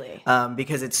 Totally.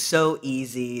 Because it's so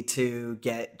easy to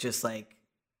get just like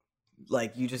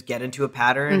you just get into a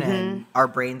pattern and our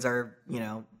brains are,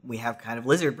 we have kind of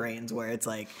lizard brains where it's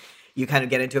like you kind of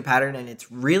get into a pattern and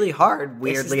it's really hard,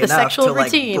 weirdly the enough, sexual to like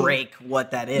routine. break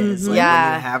what that is. Like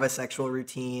Yeah. when you have a sexual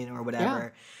routine or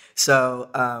whatever. So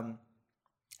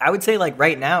I would say like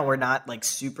right now we're not like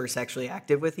super sexually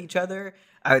active with each other.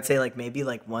 I would say like maybe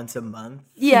like once a month.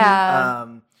 Yeah.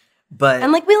 But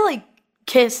And like we like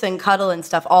kiss and cuddle and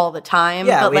stuff all the time.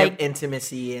 yeah, but we like have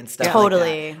intimacy and stuff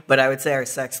Totally. like that. But I would say our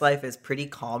sex life is pretty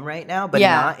calm right now, but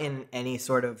Yeah. not in any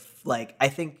sort of like, I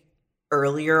think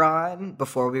earlier on,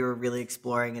 before we were really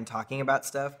exploring and talking about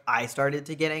stuff, I started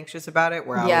to get anxious about it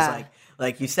where I Yeah. was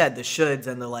like you said, the shoulds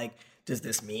and the like, does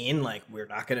this mean like we're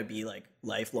not going to be like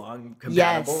lifelong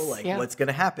compatible? Yes. Like Yeah. what's going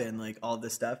to happen? Like all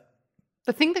this stuff.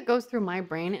 The thing that goes through my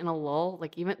brain in a lull,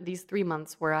 like even these 3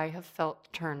 months where I have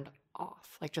felt turned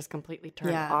off, like just completely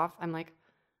turned Yeah. off, I'm like,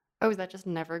 oh, is that just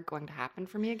never going to happen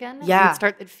for me again? And Yeah.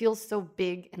 it feels so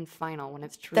big and final when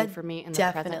it's true That for me in the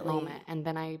present definitely- moment. And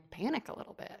then I panic a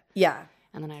little bit. yeah.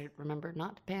 And then I remember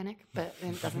not to panic, but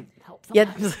it doesn't help Yeah,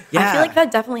 sometimes. I Yeah. feel like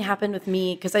that definitely happened with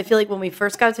me because I feel like when we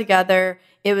first got together,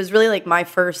 it was really like my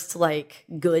first like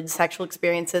good sexual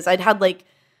experiences. I'd had like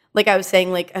I was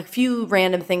saying, like a few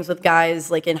random things with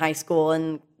guys like in high school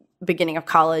and beginning of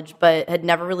college, but had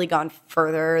never really gone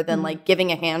further than like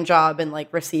giving a hand job and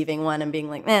like receiving one and being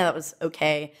like, man, that was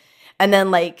okay. And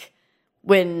then like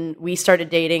when we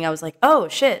started dating, I was like, oh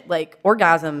shit, like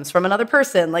orgasms from another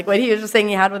person. Like what he was just saying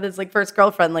he had with his like first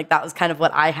girlfriend, like that was kind of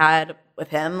what I had with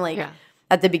him. Like Yeah.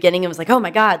 at the beginning, it was like, oh my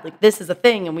God, like this is a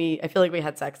thing. And I feel like we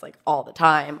had sex like all the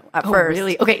time at first.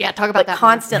 Really? Okay, yeah, talk about Like that more.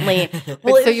 constantly.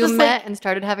 Well, it so was you just, met like, and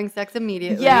started having sex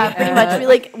immediately. yeah, pretty much. We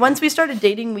like once we started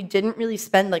dating, we didn't really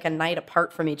spend like a night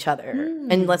apart from each other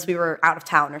unless we were out of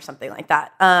town or something like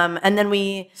that. And then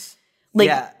we like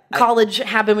Yeah, college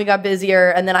happened, we got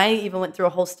busier, and then I even went through a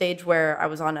whole stage where I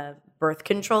was on a birth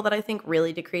control that I think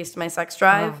really decreased my sex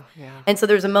drive. Oh, yeah. And so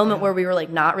there's a moment where we were like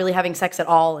not really having sex at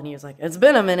all, and he was like, "It's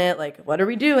been a minute. Like, what are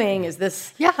we doing? Is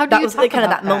this?" Yeah, how do that you was talk like kind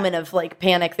of about that moment of like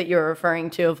panic that you're referring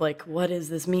to of like, what does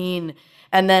this mean?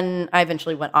 And then I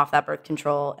eventually went off that birth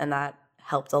control, and that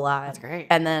helped a lot. That's great.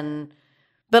 And then,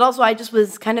 but also I just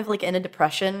was kind of like in a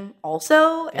depression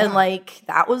also, and like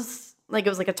that was like it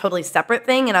was like a totally separate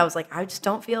thing, and I was like, I just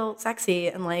don't feel sexy,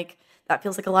 and like that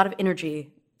feels like a lot of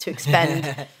energy to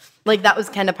expend. Like that was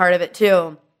kind of part of it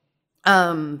too.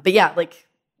 But yeah, like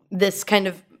this kind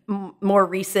of more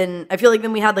recent, I feel like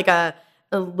then we had like a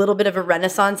little bit of a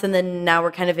renaissance, and then now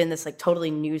we're kind of in this like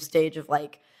totally new stage of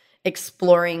like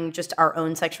exploring just our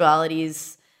own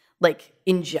sexualities like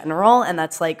in general, and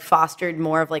that's like fostered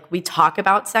more of like we talk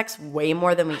about sex way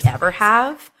more than we ever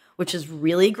have, which is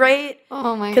really great.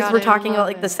 Oh my god. Because we're talking about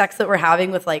like the sex that we're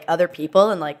having with like other people,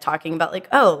 and like talking about like,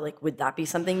 oh, like would that be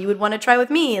something you would want to try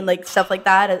with me, and like stuff like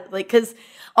that. Like because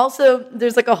also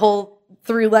there's like a whole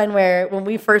through line where when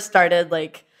we first started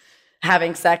like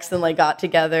having sex and like got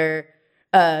together,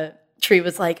 Tree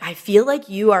was like, I feel like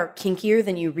you are kinkier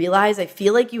than you realize. I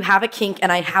feel like you have a kink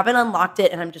and I haven't unlocked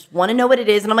it, and I just want to know what it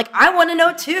is. And I'm like, I want to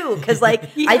know too, because like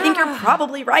I think you're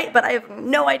probably right, but I have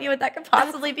no idea what that could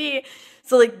possibly be.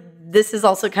 So like this has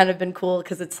also kind of been cool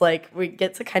because it's like we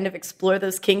get to kind of explore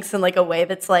those kinks in like a way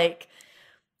that's like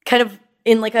kind of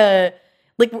in like a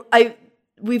like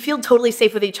we feel totally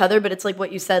safe with each other, but it's like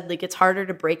what you said, like it's harder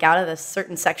to break out of the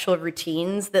certain sexual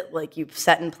routines that like you've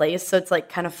set in place. So it's like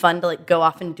kind of fun to like go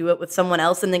off and do it with someone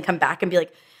else and then come back and be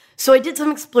like, so I did some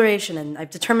exploration and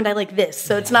I've determined I like this.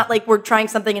 So it's not like we're trying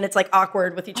something and it's like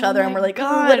awkward with each other and we're like,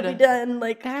 oh, what have we done?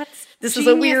 Like this is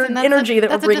a weird energy that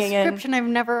we're bringing in. That's a description I've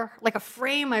never, like a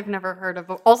frame I've never heard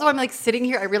of. Also, I'm like sitting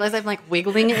here, I realize I'm like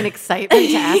wiggling in excitement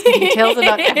to ask details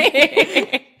about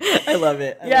everything. I love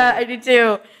it. I do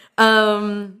too.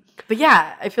 But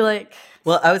yeah, I feel like.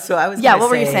 Well, I was Yeah, what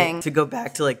were you saying? To go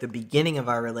back to like the beginning of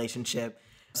our relationship.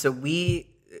 So we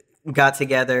got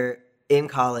together in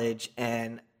college,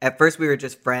 and at first we were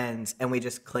just friends, and we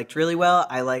just clicked really well.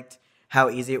 I liked how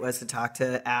easy it was to talk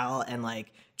to Al, and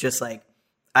like just like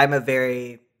I'm a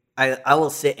very I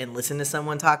will sit and listen to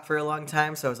someone talk for a long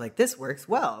time. So I was like, this works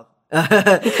well.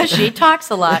 Because she talks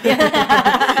a lot.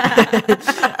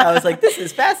 I was like, this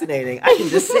is fascinating. I can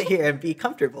just sit here and be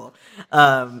comfortable.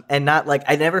 And not like,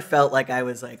 I never felt like I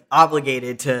was like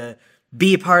obligated to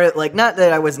be part of, like, not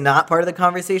that I was not part of the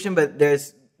conversation, but there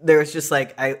was just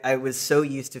like, I was so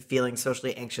used to feeling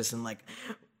socially anxious and like,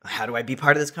 how do I be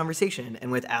part of this conversation?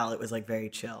 And with Al, it was like very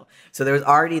chill. So there was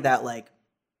already that like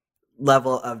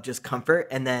level of just comfort.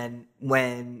 And then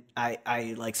when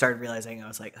I like started realizing, I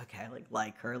was like, okay, I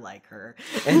like her.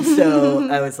 And so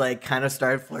I was like kind of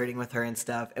started flirting with her and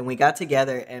stuff. And we got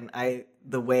together, and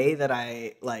the way that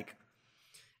I like,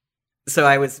 so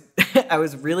I was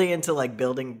really into like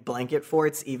building blanket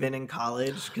forts even in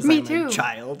college because I'm too. a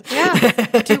child. Yeah.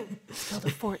 Dude, let's build a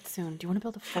fort soon. Do you want to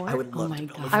build a fort? I would love to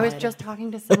build a fort. I was just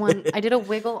talking to someone. I did a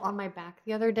wiggle on my back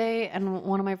the other day, and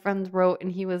one of my friends wrote,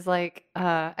 and he was like,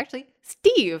 actually,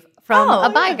 Steve from A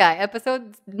Bye Guy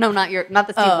episode. No, not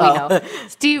the Steve we know.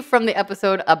 Steve from the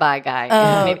episode A Bye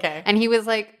Guy. Okay. And he was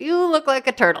like, you look like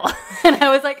a turtle. And I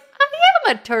was like,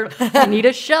 I am a turtle. I need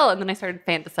a shell. And then I started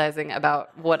fantasizing about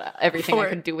everything I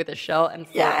could do with a shell, and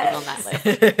fort was on that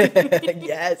list.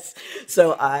 Yes.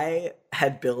 So I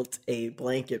had built a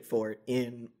blanket fort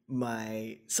in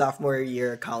my sophomore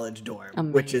year college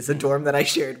dorm, which is a dorm that I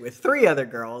shared with 3 other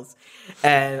girls.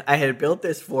 And I had built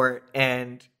this fort,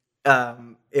 and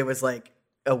it was like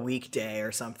a weekday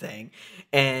or something,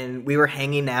 and we were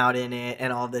hanging out in it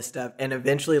and all this stuff. And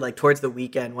eventually, like towards the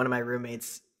weekend, one of my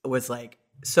roommates was like,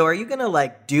 so are you gonna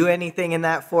like do anything in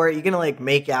that fort? Are you gonna like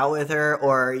make out with her,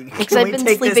 or because I'd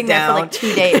been sleeping there for like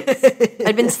 2 days.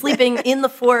 I'd been sleeping in the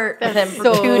fort with him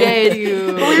for 2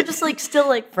 days. But we were just like still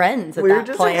like friends at that point. We were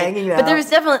just hanging out. But there was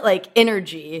definitely like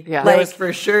energy. Yeah, there was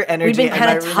for sure energy. We'd been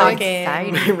kind of talking.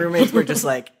 My roommates were just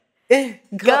like,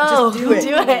 go, just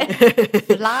do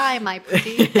it. Fly, my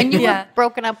pretty. And you were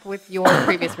broken up with your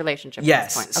previous relationship.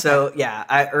 Yes. At this point. So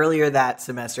yeah, earlier that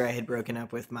semester I had broken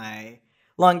up with my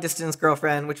long distance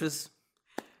girlfriend, which was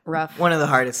rough. One of the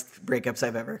hardest breakups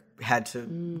I've ever had to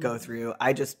go through.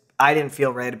 I didn't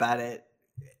feel right about it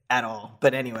at all.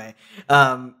 But anyway,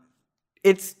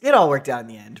 it all worked out in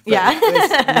the end. But it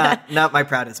was not my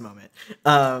proudest moment.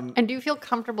 And do you feel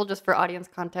comfortable, just for audience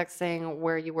context, saying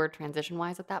where you were transition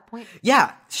wise at that point?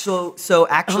 Yeah. So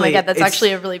actually, oh my God, that's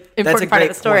actually a really important part of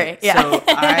the story. Point. Yeah. So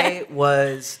I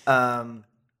was.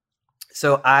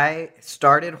 So I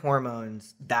started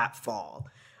hormones that fall.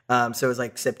 So it was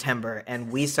like September,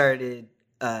 and we started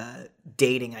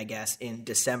dating, I guess, in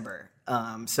December.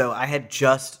 So I had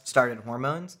just started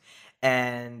hormones,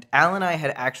 and Al and I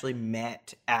had actually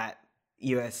met at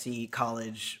USC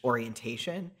college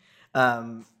orientation,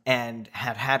 and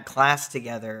had class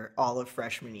together all of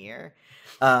freshman year.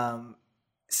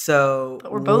 So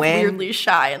But we're both weirdly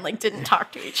shy and like didn't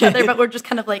talk to each other, but we're just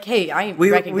kind of like, hey, I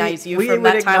recognize you from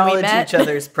that time we met. We would acknowledge each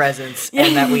other's presence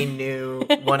and that we knew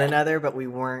one another, but we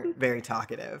weren't very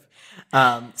talkative.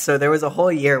 So there was a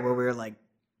whole year where we were like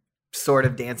sort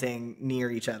of dancing near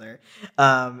each other.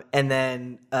 And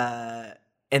then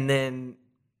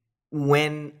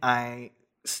when I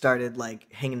started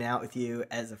like hanging out with you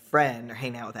as a friend, or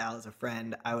hanging out with Al as a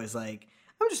friend, I was like,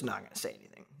 I'm just not going to say anything.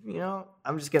 You know,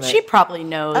 I'm just going to... She probably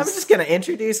knows. I'm just going to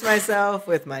introduce myself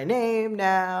with my name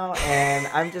now, and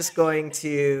I'm just going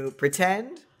to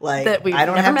pretend like that I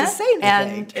don't have to say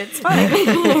anything. And it's fine.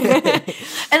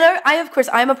 And of course,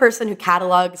 I'm a person who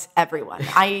catalogs everyone.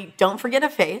 I don't forget a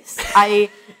face.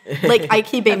 I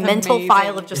keep a mental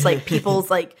file of just like people's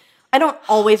like... I don't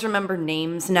always remember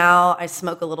names now. I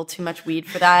smoke a little too much weed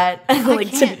for that.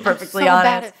 Like, to be perfectly honest.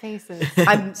 Bad at faces.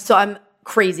 I'm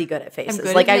crazy good at faces.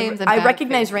 Good like at names and I bad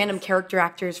recognize faces. random character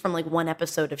actors from like one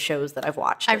episode of shows that I've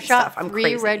watched. I've and shot stuff. I'm 3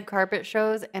 crazy. red carpet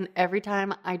shows, and every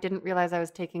time I didn't realize I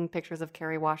was taking pictures of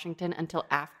Kerry Washington until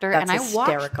after, That's and I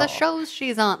watched hysterical. the shows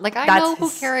she's on. Like, I That's know who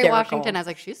Kerry hysterical. Washington. I was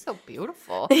like, she's so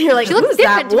beautiful. You're like, she looks who's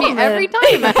that different to me woman? every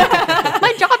time.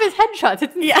 My job is headshots.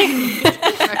 It's insane.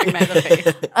 Recognize a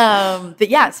face. But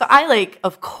yeah, so I like,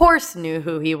 of course, knew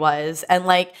who he was, and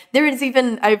like there is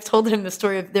even I've told him the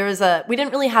story of we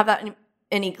didn't really have that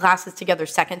any classes together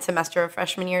second semester of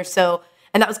freshman year, so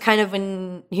and that was kind of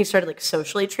when he started like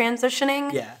socially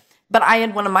transitioning. Yeah. But I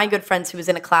had one of my good friends who was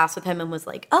in a class with him and was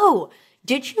like, "Oh,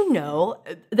 did you know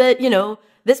that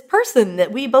this person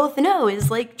that we both know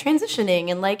is like transitioning,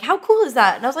 and like how cool is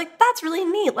that?" And I was like, "That's really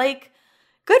neat. Like,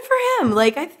 good for him.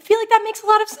 Like, I feel like that makes a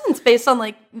lot of sense based on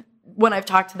like when I've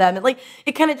talked to them, and like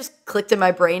it kind of just clicked in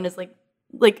my brain as like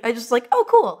I just like, oh,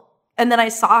 cool." And then I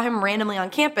saw him randomly on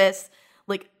campus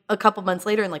like a couple months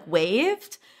later and like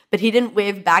waved, but he didn't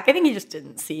wave back. I think he just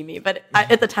didn't see me. But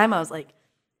at the time I was like,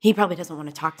 he probably doesn't want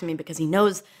to talk to me because he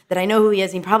knows that I know who he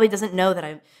is. He probably doesn't know that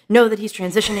I know that he's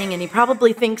transitioning, and he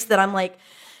probably thinks that I'm like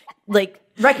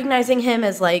recognizing him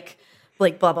as like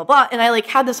blah blah blah. And I like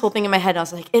had this whole thing in my head. And I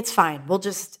was like, it's fine.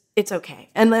 It's okay.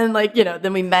 And then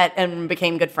then we met and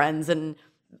became good friends and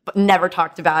never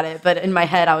talked about it. But in my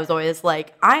head, I was always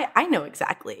like, I know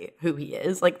exactly who he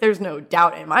is. Like, there's no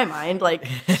doubt in my mind. Like,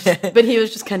 but he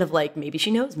was just kind of like, maybe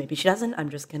she knows, maybe she doesn't. I'm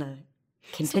just gonna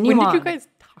continue When on. did you guys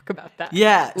talk about that?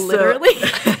 Yeah, Literally.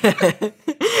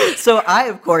 So I,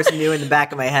 of course, knew in the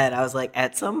back of my head, I was like,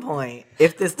 at some point,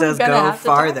 if this does gonna go have to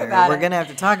talk farther, about we're it. going to have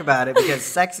to talk about it because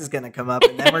sex is going to come up,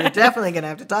 and then we're definitely going to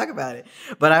have to talk about it.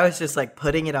 But I was just like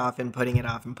putting it off and putting it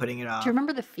off and putting it off. Do you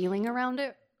remember the feeling around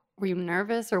it? Were you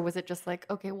nervous, or was it just like,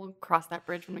 okay, we'll cross that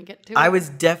bridge when we get to it? I was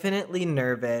definitely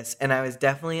nervous, and I was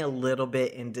definitely a little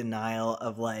bit in denial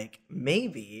of like,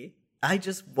 maybe I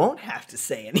just won't have to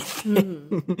say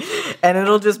anything. And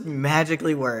it'll just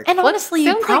magically work. And honestly,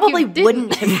 you sounds like probably you didn't.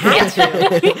 wouldn't have had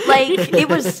to. Like, it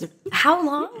was how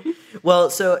long?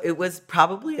 Well, so it was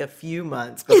probably a few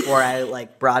months before I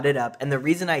like brought it up. And the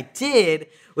reason I did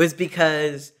was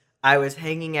because I was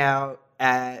hanging out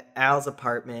at Al's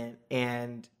apartment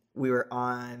and we were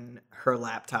on her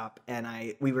laptop and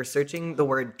we were searching the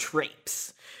word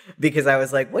trapes because I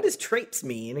was like, what does trapes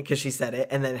mean? Because she said it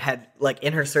and then had like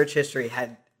in her search history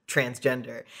had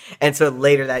transgender. And so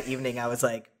later that evening I was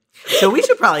like, so we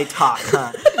should probably talk,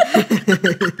 huh?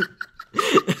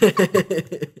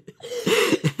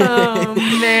 Oh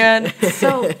man,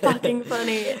 so fucking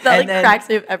funny. That And like then- cracks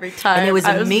me up every time. and it was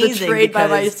I was amazing betrayed by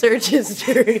my because- search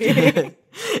history.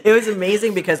 It was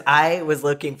amazing because I was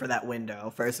looking for that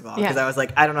window, first of all, because Yeah. I was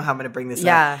like, I don't know how I'm going to bring this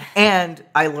Yeah. up. And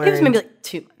I learned, It was maybe like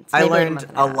 2 months. I maybe like learned month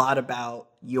and a half. lot about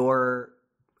your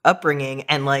upbringing.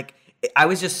 And like, I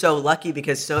was just so lucky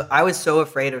because I was so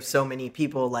afraid of so many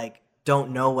people like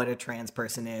don't know what a trans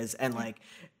person is. And like,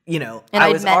 you know, And I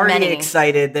I'd was met already many.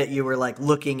 excited that you were like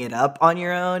looking it up on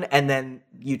your own. And then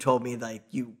you told me like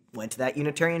you went to that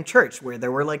Unitarian church where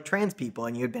there were like trans people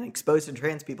and you had been exposed to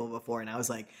trans people before. And I was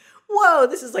like, whoa,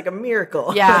 this is like a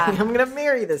miracle. Yeah. I'm going to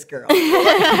marry this girl.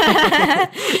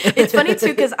 It's funny too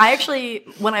because I actually,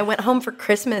 when I went home for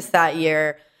Christmas that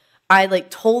year, I like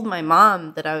told my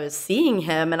mom that I was seeing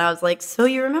him, and I was like, "So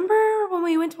you remember when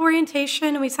we went to orientation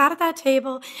and we sat at that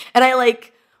table?" And I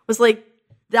like was like,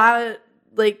 "That's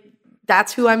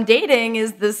that's who I'm dating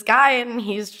is this guy, and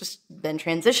he's just been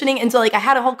transitioning. And so like I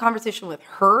had a whole conversation with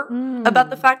her about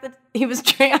the fact that he was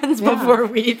trans before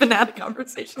we even had a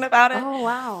conversation about it. Oh,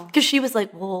 wow. Because she was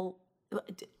like, well,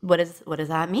 what does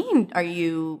that mean?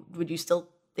 Would you still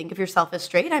think of yourself as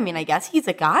straight? I mean, I guess he's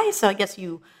a guy, so I guess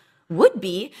you would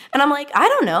be. And I'm like, I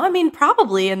don't know. I mean,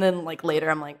 probably. And then like later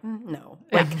I'm like, no.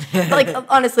 Like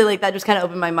honestly, like that just kind of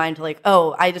opened my mind to like,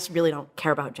 oh, I just really don't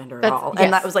care about gender at all.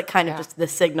 And that was like kind of just the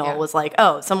signal was like,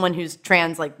 oh, someone who's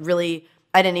trans, like really,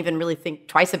 I didn't even really think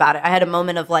twice about it. I had a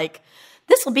moment of like,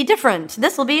 this will be different.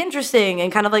 This will be interesting.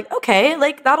 And kind of like, okay,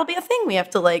 like that'll be a thing we have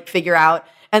to like figure out.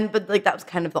 But like that was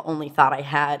kind of the only thought I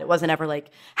had. It wasn't ever like,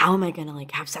 how am I gonna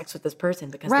like have sex with this person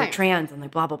because they're trans and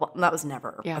like blah blah blah. And that was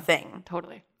never a thing.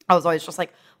 Totally. I was always just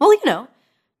like, well, you know,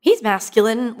 he's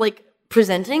masculine, like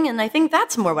presenting, and I think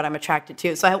that's more what I'm attracted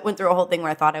to. So I went through a whole thing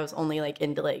where I thought I was only like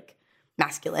into like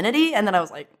masculinity, and then I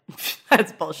was like,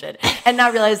 that's bullshit. And now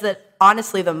I realize that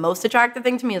honestly, the most attractive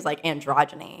thing to me is like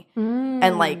androgyny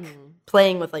and like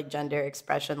playing with like gender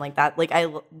expression like that. Like I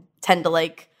tend to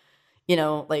like, you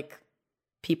know, like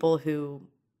people who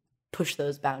push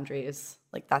those boundaries.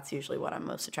 Like that's usually what I'm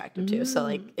most attracted to. So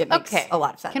like it makes a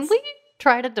lot of sense. Can we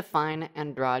try to define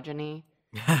androgyny?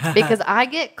 Because I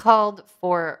get called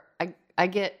for I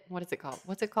get what is it called?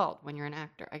 What's it called when you're an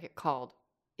actor? I get called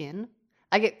in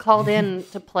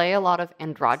to play a lot of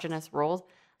androgynous roles.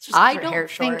 I don't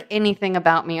think anything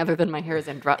about me other than my hair is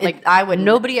androgynous. Like I would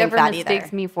nobody ever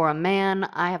mistakes me for a man.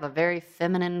 I have a very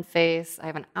feminine face. I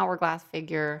have an hourglass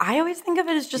figure. I always think of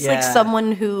it as just like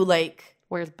someone who like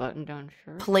wears button-down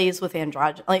shirts, plays with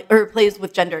androgyny, like or plays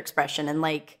with gender expression and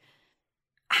like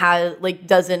has like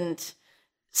doesn't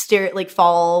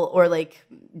fall or like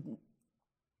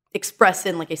express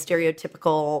in like a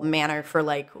stereotypical manner for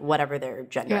like whatever their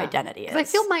gender identity is. I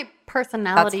feel my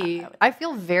personality. I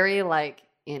feel very like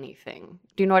anything.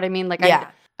 Do you know what I mean? Like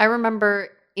I remember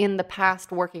in the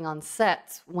past working on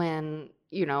sets when,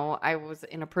 you know, I was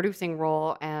in a producing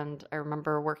role, and I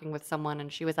remember working with someone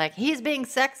and she was like, he's being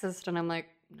sexist, and I'm like,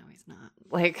 no, he's not.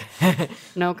 Like,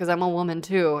 no, because I'm a woman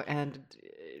too, and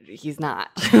he's not.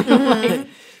 Like,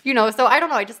 you know, so I don't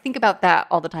know. I just think about that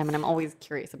all the time, and I'm always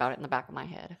curious about it in the back of my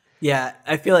head. Yeah,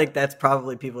 I feel like that's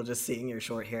probably people just seeing your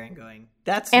short hair and going,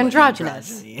 that's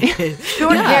androgynous.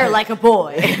 Short Yeah. hair like a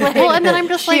boy. Like, Well, and then I'm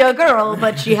just she like, a girl,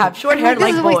 but she have short hair this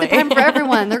like is a boy. waste of time for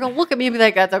everyone. They're going to look at me and be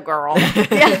like, that's a girl.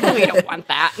 Yeah, we don't want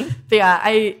that.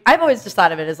 Yeah, I've always just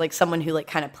thought of it as like someone who like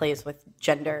kind of plays with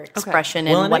gender expression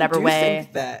in whatever way. I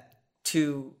think that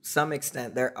to some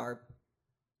extent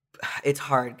it's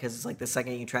hard because it's like the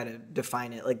second you try to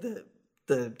define it, like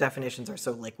the definitions are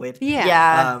so liquid.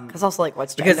 Yeah. Because also like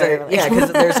what's gender?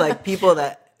 Because there's like people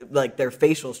that like their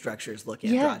facial structures look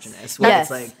androgynous. Where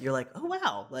it's like you're like, oh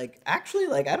wow, like actually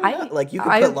like I don't know, like you could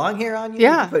put long hair on you,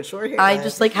 you could put short hair. I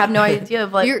just like have no idea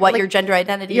of like what your gender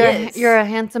identity is. You're a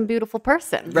handsome, beautiful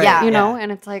person. Right. Yeah. You know,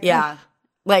 and it's like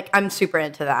like I'm super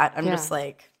into that. I'm just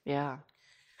like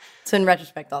So in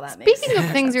retrospect, all that makes Speaking of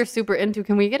things you're super into,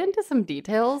 can we get into some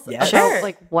details about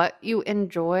like what you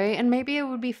enjoy? And maybe it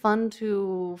would be fun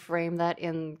to frame that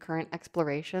in current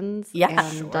explorations. Yeah,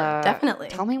 and, definitely.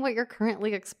 Tell me what you're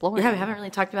currently exploring. Yeah, we haven't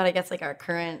really talked about, I guess, like our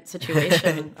current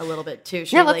situation a little bit too.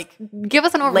 Should we, let's give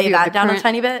us an overview. Lay that down a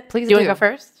tiny bit? Please do. You want to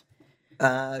go first?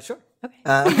 Sure. Okay.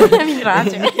 I mean, you don't have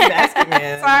to. You keep asking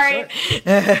me.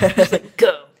 Sorry. Just like,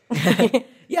 go.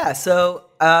 Yeah, so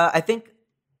I think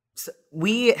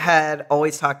we had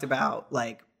always talked about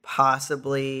like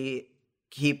possibly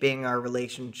keeping our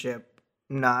relationship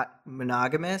not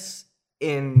monogamous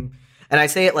and I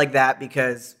say it like that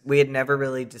because we had never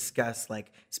really discussed like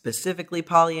specifically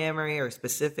polyamory or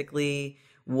specifically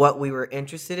what we were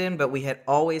interested in, but we had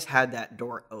always had that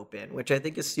door open, which I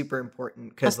think is super important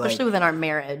because especially within our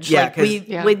marriage. Yeah, like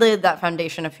we laid that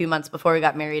foundation a few months before we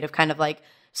got married of kind of like,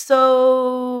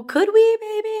 so could we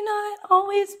maybe not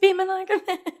always be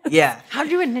monogamous? Yeah. How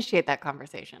did you initiate that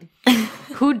conversation?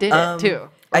 Who did it too?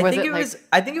 I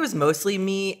think it was mostly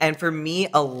me, and for me,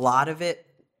 a lot of it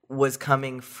was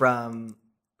coming from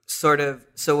sort of.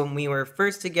 So when we were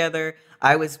first together,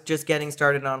 I was just getting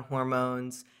started on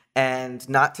hormones, and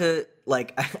not to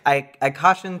like. I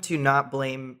caution to not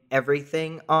blame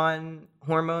everything on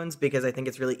hormones because I think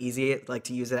it's really easy like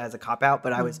to use it as a cop out.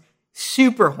 But I was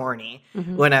super horny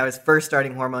when I was first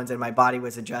starting hormones and my body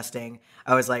was adjusting.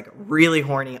 I was like really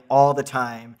horny all the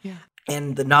time. Yeah.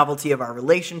 And the novelty of our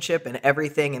relationship and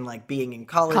everything and like being in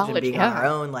college and being on our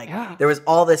own, like there was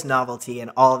all this novelty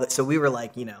and all that. So we were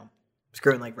like, you know,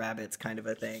 screwing like rabbits kind of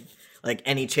a thing. Like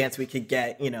any chance we could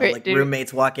get, Right, like dude.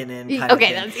 roommates walking in kind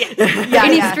Okay, of thing. that's Yeah,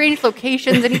 Any yeah. strange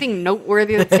locations? Anything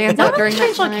noteworthy that stands out Not during that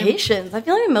strange time? locations. I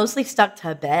feel like we mostly stuck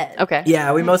to bed. Okay.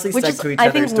 Yeah, we mostly Which stuck is, to each I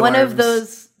other's think, one of dorms.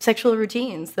 those sexual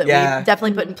routines that Yeah. we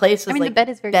definitely put in place. Was I mean, the like bed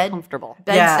is very bed, comfortable.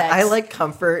 Bed Yeah, sex. I like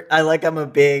comfort. I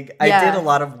Yeah. did a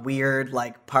lot of weird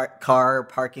like car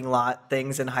parking lot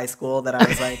things in high school that I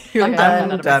was like, You're like, I'm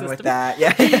 "None of my done with system." that.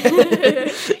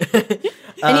 Yeah.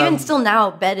 And even still now,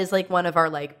 bed is like one of our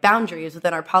like boundaries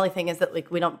within our poly thing is that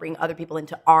like we don't bring other people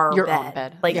into our Your bed. own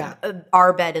bed. Like Yeah.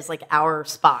 our bed is like our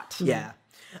spot. Yeah.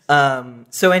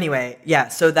 So anyway, yeah.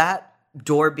 So that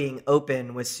door being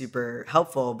open was super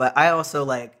helpful, but I also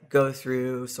like go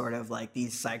through sort of like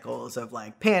these cycles of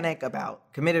like panic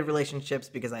about committed relationships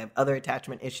because I have other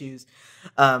attachment issues.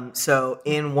 So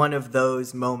in one of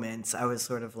those moments, I was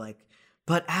sort of like,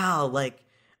 but Al, like,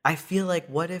 I feel like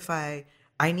what if I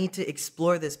need to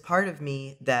explore this part of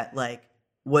me that like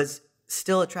was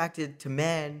still attracted to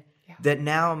men that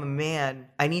now I'm a man.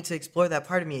 I need to explore that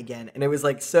part of me again. And it was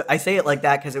like, so I say it like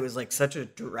that because it was like such a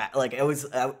like it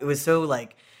was so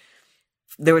like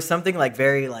there was something like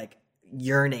very like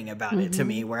yearning about it to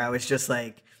me where I was just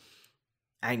like,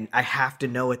 I have to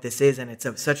know what this is, and it's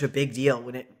such a big deal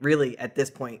when it really at this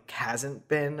point hasn't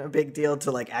been a big deal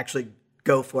to like actually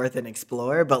go forth and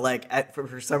explore, but like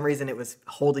for some reason it was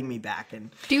holding me back. And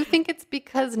Do you think it's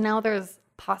because now there's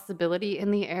possibility in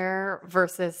the air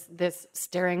versus this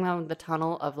staring down the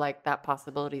tunnel of like that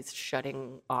possibility's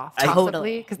shutting off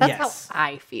Totally. because that's Yes. how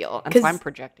I feel, and 'Cause- so I'm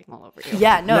projecting all over you.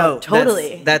 Yeah, no,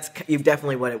 totally. That's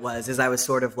definitely what it was. Is I was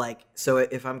sort of like, so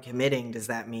if I'm committing, does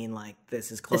that mean like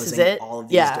this is closing it? all of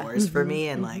these Yeah. doors for me?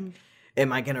 And like,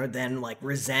 am I gonna then like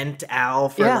resent Al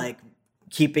for Yeah. like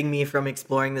keeping me from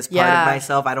exploring this part Yeah. of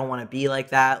myself? I don't want to be like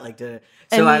that. Like And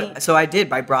I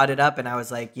did. I brought it up, and I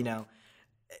was like,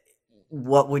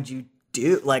 what would you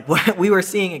do? Like, we were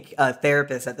seeing a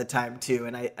therapist at the time too,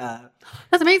 and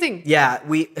That's amazing. yeah,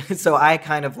 so I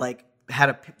kind of like had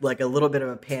a little bit of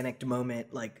a panicked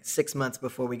moment like 6 months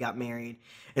before we got married,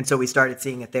 and so we started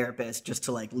seeing a therapist just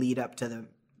to like lead up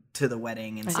to the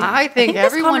wedding and stuff. I think this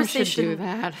everyone should conversation- do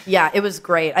that. Yeah, it was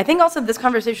great. I think also this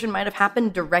conversation might have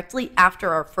happened directly after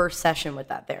our first session with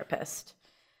that therapist,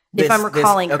 if I'm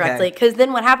recalling okay. correctly. Because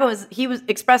then what happened was he was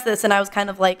expressed this, and I was kind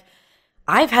of like,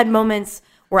 I've had moments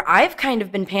where I've kind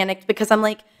of been panicked because I'm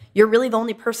like, you're really the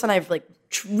only person I've like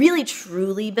really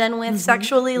truly been with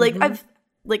sexually. Like I've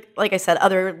like I said,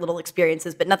 other little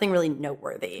experiences, but nothing really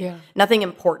noteworthy, Yeah. nothing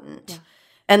important,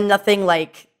 and nothing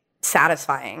like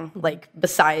satisfying, like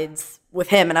besides with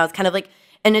him. And I was kind of like,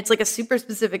 and it's like a super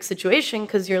specific situation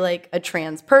because you're like a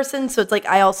trans person. So it's like,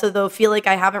 I also though feel like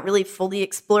I haven't really fully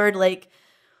explored like,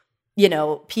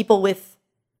 people with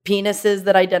penises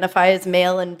that identify as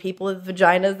male and people with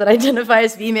vaginas that identify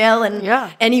as female and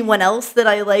Yeah. anyone else that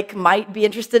I like might be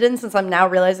interested in, since I'm now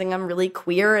realizing I'm really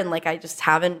queer and like I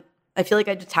feel like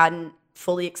I just hadn't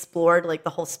fully explored like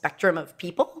the whole spectrum of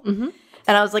people.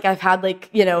 And I was like, I've had like,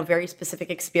 very specific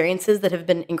experiences that have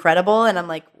been incredible. And I'm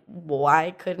like,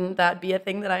 why couldn't that be a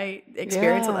thing that I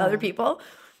experience with Yeah. other people?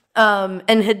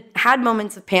 And had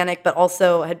moments of panic, but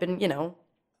also had been,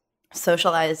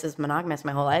 socialized as monogamous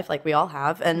my whole life, like we all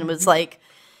have. And was like,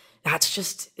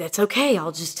 it's okay.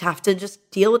 I'll just have to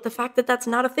just deal with the fact that that's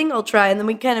not a thing I'll try. And then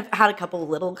we kind of had a couple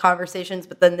little conversations,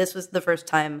 but then this was the first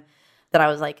time that I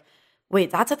was like,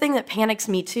 wait, that's a thing that panics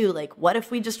me too. Like, what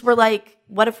if we just were like,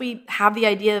 what if we have the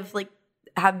idea of like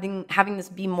having this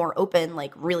be more open,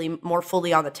 like really more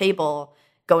fully on the table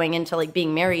going into like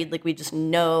being married? Like we just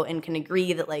know and can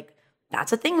agree that like,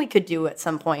 that's a thing we could do at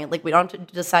some point. Like we don't have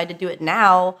to decide to do it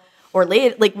now or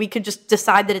later. Like we could just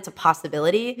decide that it's a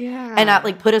possibility and not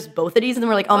like put us both at ease. And then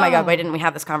we're like, oh my God, why didn't we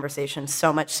have this conversation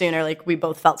so much sooner? Like we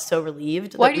both felt so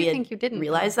relieved Why that do we you had think you didn't,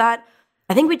 realized that.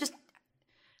 I think we just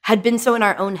had been so in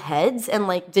our own heads and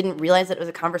like didn't realize that it was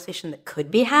a conversation that could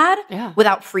be had Yeah.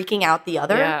 without freaking out the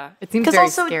other. Yeah, it seems 'Cause very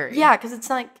also, scary. Yeah, because it's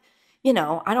like, I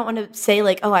don't want to say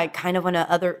like, oh, I kind of want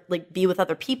to be with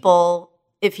other people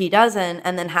if he doesn't,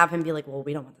 and then have him be like, well,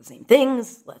 we don't want the same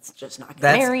things. Let's just not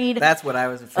get married. That's what I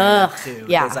was afraid of too.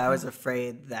 yeah. Because I was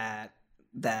afraid that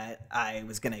I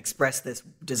was going to express this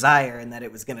desire and that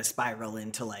it was going to spiral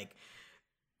into like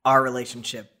our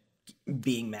relationship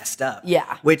being messed up.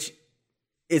 Yeah. Which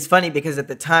is funny because at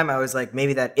the time I was like,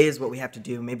 maybe that is what we have to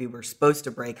do. Maybe we're supposed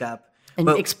to break up. And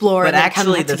explore But and then come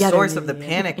actually, back the together. source of the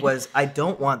panic was I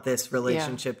don't want this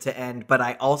relationship to end, but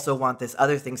I also want this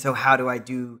other thing. So how do I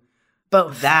do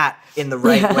Both. that in the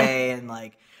right way? And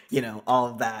like, all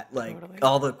of that, like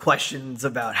all the questions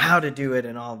about how to do it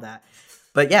and all of that.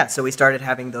 But yeah, so we started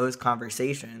having those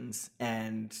conversations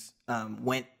and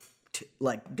went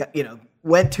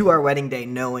went to our wedding day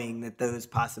knowing that those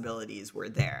possibilities were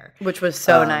there, which was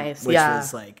so nice. Which yeah,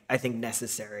 was like, I think,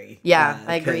 necessary. Yeah,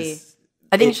 I agree.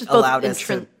 I think it's just allowed both us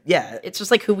to, yeah. It's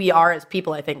just like who we are as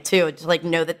people, I think, too. Just like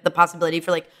know that the possibility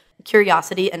for like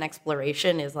curiosity and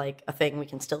exploration is like a thing we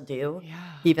can still do. Yeah.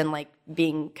 Even like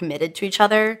being committed to each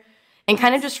other and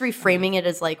kind of just reframing it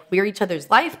as like we're each other's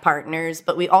life partners,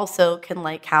 but we also can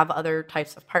like have other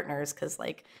types of partners because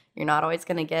like you're not always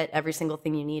going to get every single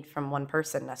thing you need from one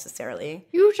person necessarily.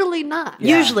 Usually not.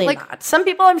 Yeah. Usually Like- not. Some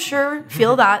people I'm sure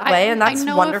feel that way, and that's I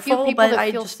know wonderful, a few people but that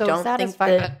I feel just so don't think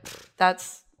satisfied, that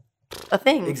that's a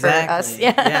thing Exactly. for us.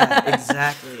 Yeah,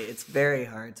 exactly. It's very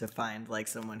hard to find like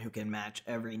someone who can match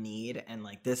every need, and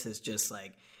like this is just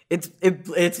like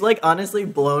it's like honestly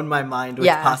blown my mind with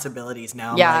Yeah. possibilities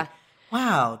now. I'm Yeah. like,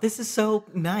 wow, this is so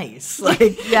nice.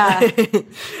 Like, Yeah.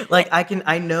 like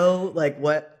I know like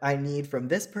what I need from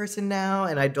this person now,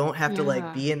 and I don't have to like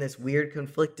Yeah. be in this weird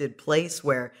conflicted place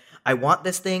where I want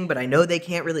this thing, but I know they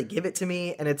can't really give it to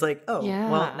me, and it's like, oh,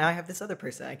 Yeah. well, now I have this other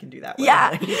person I can do that with.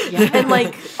 Yeah. Yeah. And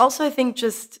like also I think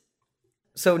just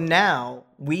So now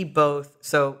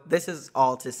so this is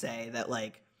all to say that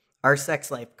like our sex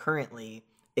life currently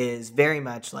is very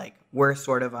much like we're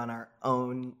sort of on our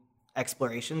own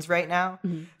explorations right now.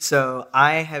 So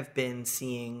I have been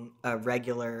seeing a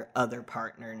regular other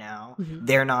partner now.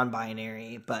 They're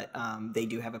non-binary, but they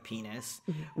do have a penis,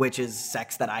 which is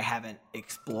sex that I haven't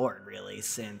explored really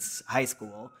since high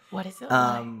school. What is it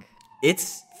Um,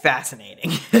 It's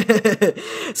fascinating.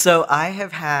 So I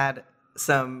have had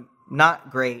some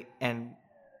not great and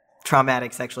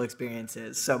traumatic sexual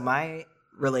experiences. So my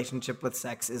relationship with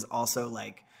sex is also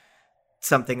like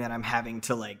something that I'm having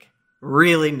to like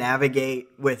really navigate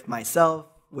with myself,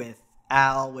 with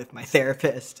Al, with my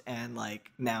therapist, and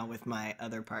like now with my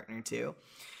other partner too.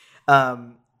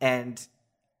 And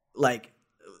like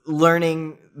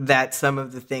learning that some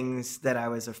of the things that I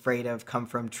was afraid of come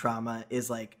from trauma is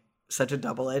like such a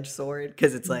double-edged sword,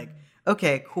 because it's like,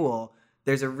 okay, cool,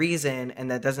 there's a reason,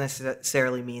 and that doesn't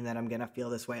necessarily mean that I'm gonna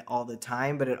feel this way all the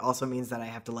time, but it also means that I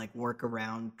have to like work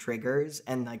around triggers,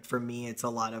 and like for me it's a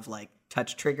lot of like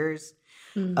touch triggers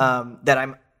that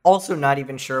I'm also not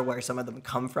even sure where some of them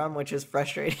come from, which is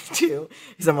frustrating too,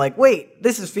 because I'm like, wait,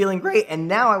 this is feeling great and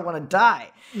now I want to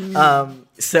die.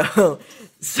 So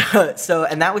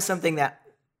and that was something that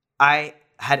I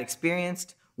had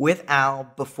experienced with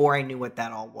Al before I knew what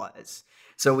that all was.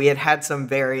 So we had some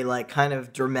very like kind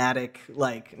of dramatic,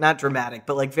 like not dramatic,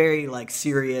 but like very like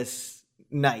serious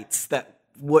nights that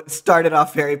started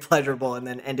off very pleasurable and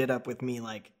then ended up with me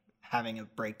like having a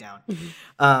breakdown.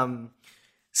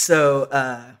 So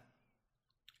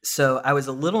I was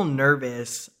a little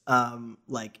nervous,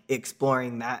 like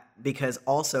exploring that, because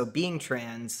also being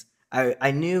trans,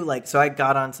 I knew like, so I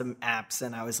got on some apps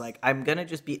and I was like, I'm going to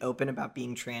just be open about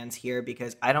being trans here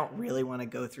because I don't really want to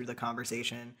go through the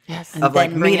conversation Yes. And of like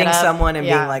then bring it meeting up. someone and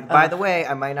Yeah. being like, by the way,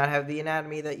 I might not have the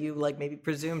anatomy that you like maybe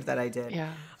presumed that I did.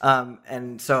 Yeah.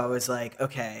 And so I was like,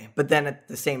 okay. But then at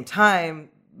the same time,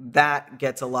 that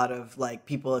gets a lot of like,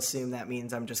 people assume that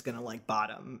means I'm just going to like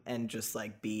bottom and just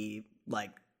like be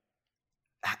like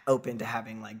open to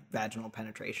having like vaginal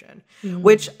penetration,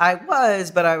 which I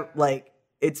was, but I like,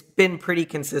 it's been pretty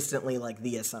consistently like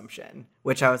the assumption,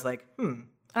 which I was like,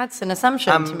 that's an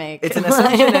assumption to make. It's an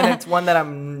assumption, and it's one that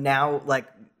I'm now like,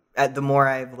 the more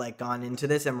I've like gone into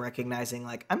this, I'm recognizing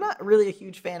like I'm not really a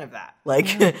huge fan of that.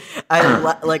 Like,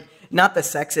 like not the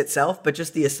sex itself, but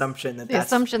just the assumption that The that's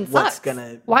assumption what's sucks.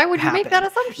 gonna. Why would you make happen.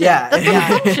 that assumption? Yeah, That's an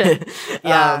assumption.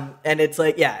 Yeah. And it's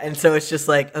like, yeah, and so it's just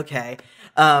like, okay,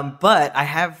 but I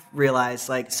have realized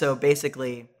like, so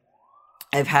basically,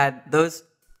 I've had those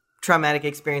traumatic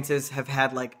experiences, have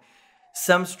had like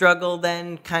some struggle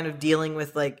then kind of dealing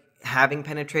with like having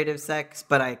penetrative sex,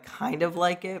 but I kind of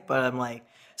like it. But I'm like,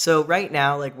 so right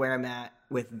now, like where I'm at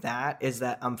with that is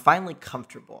that I'm finally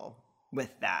comfortable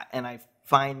with that. And I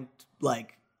find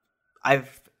like, I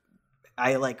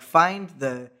like find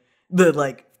the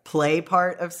like play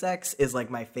part of sex is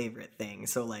like my favorite thing.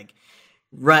 So like,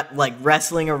 like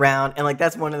wrestling around, and like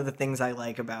that's one of the things I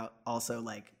like about also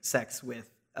like sex with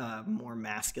a more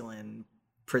masculine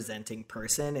presenting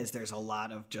person, is there's a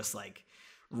lot of just like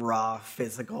raw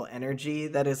physical energy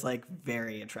that is like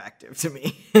very attractive to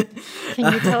me.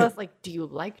 Can you tell us, like, do you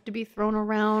like to be thrown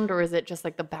around, or is it just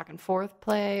like the back and forth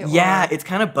play? Or... Yeah, it's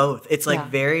kind of both. It's like Yeah.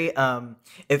 very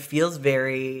it feels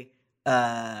very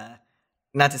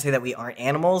not to say that we aren't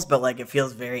animals, but like it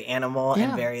feels very animal Yeah.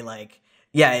 and very like,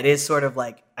 yeah, it is sort of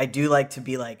like, I do like to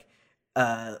be like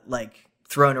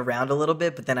thrown around a little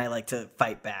bit, but then I like to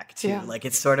fight back too. Yeah. Like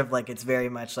it's sort of like, it's very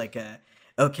much like a,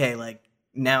 okay, like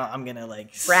now I'm gonna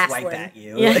like Wrestling. swipe at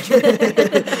you. Yeah.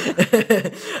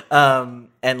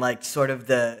 And like sort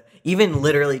of even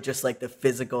literally just like the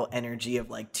physical energy of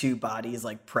like two bodies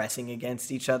like pressing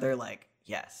against each other, like,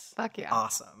 yes. Fuck yeah.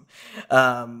 Awesome.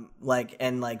 Like,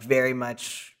 and like very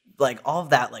much like all of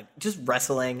that, like just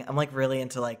wrestling. I'm like really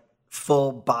into like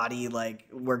full body, like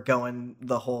we're going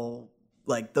the whole,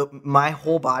 like my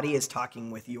whole body is talking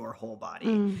with your whole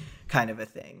body kind of a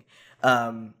thing.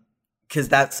 Because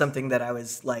that's something that I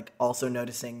was like also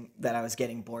noticing that I was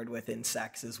getting bored with in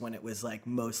sex is when it was like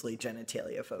mostly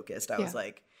genitalia focused. I was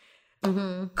like,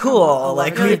 cool,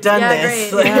 like we've done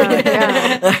this. Like,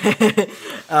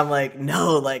 I'm like,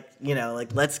 no, like, you know,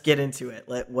 like let's get into it.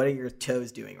 What are your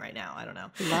toes doing right now? I don't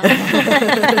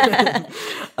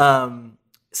know.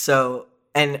 So,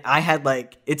 and I had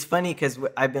like, it's funny because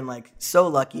I've been like so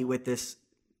lucky with this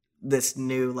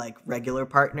new like regular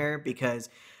partner because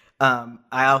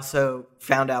I also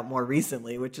found out more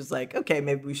recently, which is like, okay,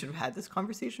 maybe we should have had this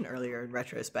conversation earlier in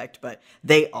retrospect, but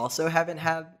they also haven't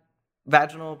had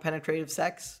vaginal penetrative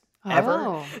sex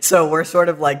ever. So we're sort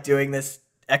of like doing this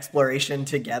exploration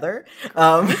together,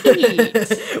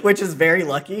 which is very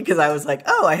lucky because I was like,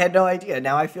 oh, I had no idea.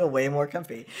 Now I feel way more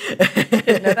comfy.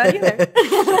 Didn't know that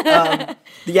either.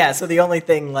 Yeah, so the only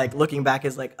thing like looking back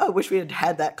is like, oh, wish we had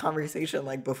had that conversation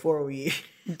like before we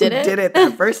did it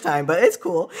that first time, but it's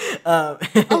cool. A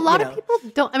lot of people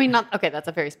don't, I mean, not, okay, that's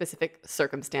a very specific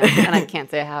circumstance, and I can't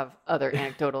say I have other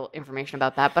anecdotal information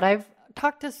about that, but I've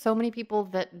talked to so many people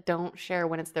that don't share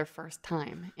when it's their first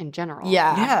time in general.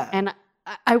 Yeah. And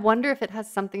I wonder if it has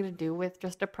something to do with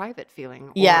just a private feeling.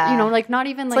 Or, Yeah. you know, like not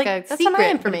even like a that's secret not my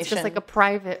information. It's just information. like a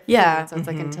private Yeah. feeling. So it's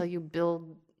like until you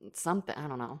build something, I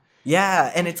don't know.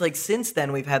 Yeah, and it's like since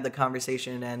then we've had the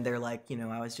conversation and they're like, you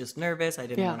know, I was just nervous, I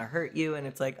didn't Yeah. want to hurt you, and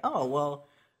it's like, oh, well,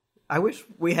 I wish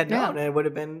we had Yeah. known and it would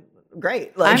have been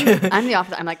great. Like I'm the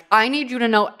opposite. I'm like, I need you to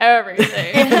know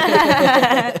everything.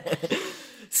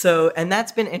 So, and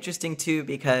that's been interesting too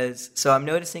because so I'm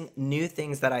noticing new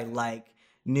things that I like,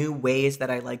 new ways that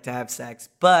I like to have sex,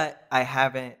 but I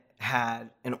haven't had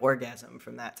an orgasm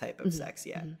from that type of sex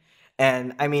yet.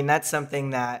 And I mean, that's something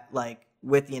that like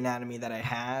with the anatomy that I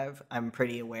have, I'm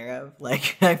pretty aware of.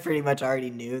 Like I pretty much already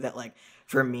knew that like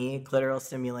for me, clitoral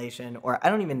stimulation, or I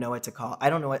don't even know what to call. I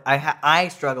don't know what I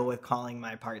struggle with calling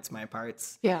my parts.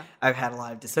 Yeah. I've had a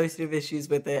lot of dissociative issues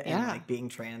with it, and Yeah. like being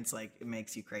trans, like it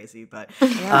makes you crazy. But,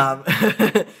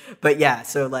 Yeah. but yeah.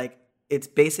 So like it's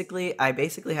basically, I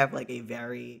basically have like a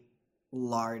very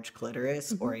large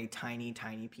clitoris or a tiny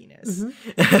penis,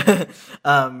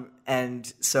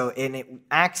 and so it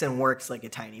acts and works like a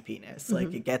tiny penis.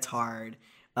 Like it gets hard,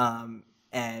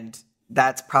 and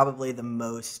that's probably the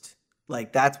most.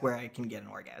 Like, that's where I can get an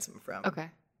orgasm from. Okay.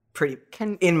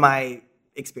 In my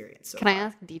experience. So Can I far.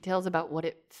 ask details about what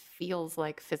it feels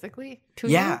like physically to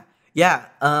you? Yeah. Yeah.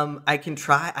 I can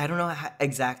try. I don't know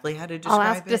exactly how to describe I'll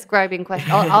ask it. describing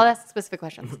questions. I'll ask specific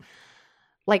questions.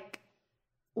 Like,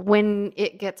 when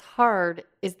it gets hard,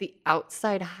 is the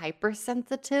outside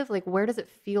hypersensitive? Like, where does it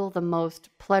feel the most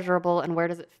pleasurable, and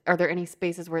are there any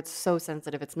spaces where it's so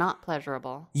sensitive it's not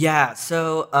pleasurable? Yeah.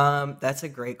 So that's a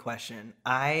great question.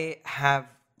 I have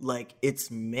like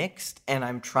it's mixed, and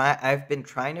I've been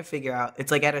trying to figure out. It's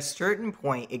like at a certain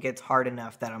point, it gets hard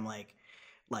enough that I'm like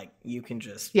you can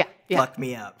just fuck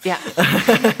me up. Yeah.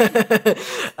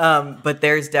 But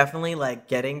there's definitely like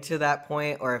getting to that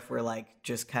point, or if we're like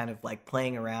just kind of like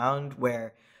playing around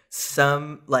where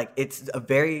some like it's a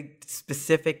very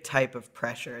specific type of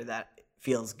pressure that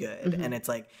feels good. And it's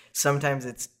like sometimes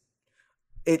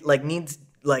it like needs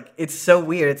like it's so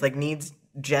weird. It's like needs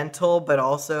gentle but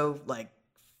also like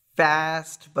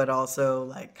fast, but also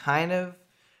like kind of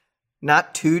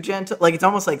not too gentle. Like it's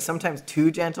almost like sometimes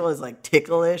too gentle is like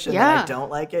ticklish, and then I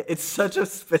don't like it. It's such a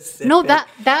specific. No, that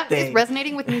is thing.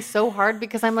 resonating with me so hard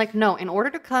because I'm like, no, in order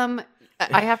to come,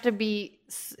 it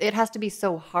has to be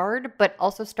so hard, but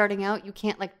also starting out, you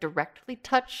can't like directly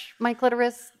touch my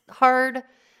clitoris hard,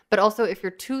 but also if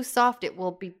you're too soft, it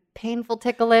will be painful,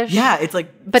 ticklish. Yeah, it's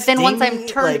like. But then once I'm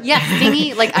stingy, turned,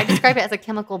 stingy. Like I describe it as a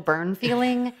chemical burn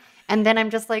feeling, and then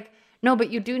I'm just like, no,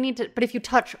 but you do need to. But if you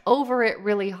touch over it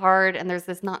really hard, and there's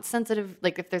this not sensitive,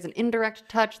 like if there's an indirect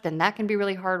touch, then that can be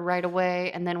really hard right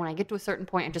away. And then when I get to a certain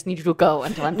point, I just need you to go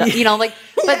until I'm done. You know, like.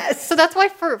 But so that's why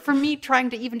for me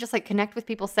trying to even just like connect with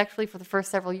people sexually for the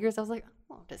first several years, I was like, I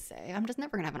don't know what to say. I'm just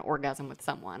never gonna have an orgasm with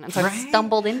someone, and so I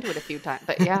stumbled into it a few times.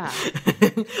 But yeah,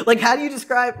 like how do you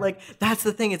describe? Like that's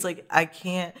the thing. It's like I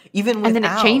can't even. and then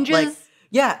it changes. Like,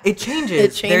 yeah, it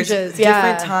changes. changes, There's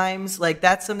different times. Like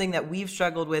that's something that we've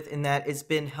struggled with, in that it's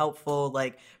been helpful,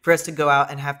 like for us to go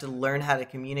out and have to learn how to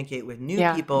communicate with new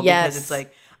people, because it's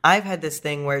like I've had this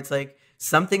thing where it's like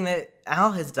something that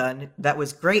Al has done that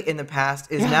was great in the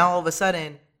past is now all of a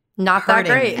sudden not that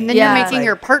hurting great. me. And then Yeah. you're making Like-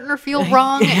 your partner feel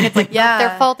wrong, and it's like not their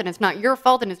Yeah. fault, and it's not your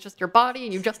fault, and it's just your body,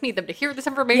 and you just need them to hear this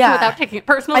information Yeah. without taking it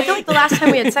personally. I feel like the last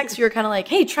time we had sex, you were kind of like,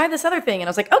 "Hey, try this other thing," and I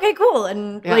was like, "Okay, cool,"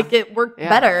 and Yeah. like it worked Yeah.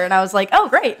 better, and I was like, "Oh,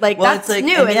 great! Like Well, that's it's like,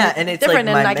 new and it's different,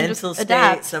 like my and I can just mental state.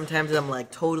 adapt." Sometimes I'm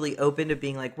like totally open to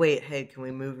being like, wait, hey, can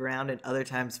we move around? And other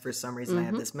times, for some reason, I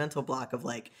have this mental block of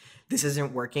like, this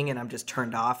isn't working, and I'm just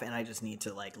turned off, and I just need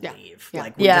to like leave. Yeah.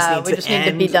 Like we just need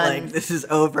to be done. Like this is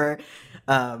over.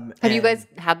 Have you guys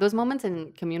had those moments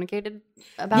and communicated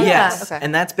about Yes, it? Okay.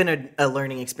 and that's been a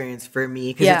learning experience for me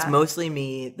because Yeah. it's mostly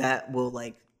me that will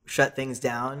like shut things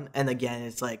down. And again,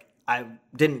 it's like I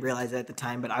didn't realize it at the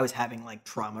time, but I was having like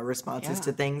trauma responses Yeah.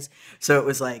 to things. So it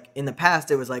was like in the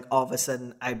past, it was like all of a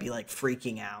sudden I'd be like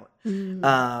freaking out,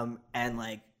 and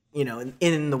like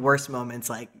in the worst moments,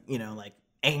 like like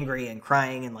angry and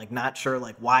crying and like not sure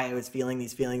like why I was feeling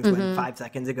these feelings when 5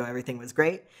 seconds ago everything was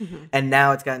great, and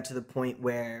now it's gotten to the point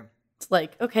where It's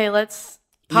like, okay, let's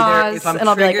either pause, if I'm and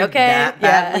I'll be like, triggered okay, that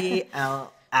yeah. badly,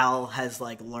 Al has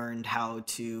like learned how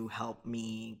to help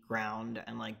me ground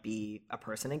and like be a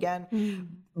person again.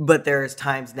 But there's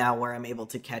times now where I'm able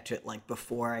to catch it like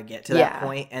before I get to that Yeah.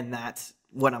 point, and that's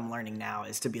what I'm learning now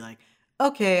is to be like,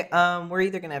 okay, we're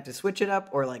either gonna have to switch it up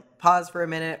or like pause for a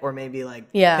minute or maybe like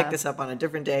Yeah. pick this up on a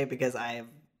different day because I have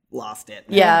lost it.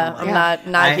 now. Yeah, Like,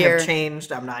 I'm not I here. have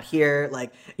changed. I'm not here.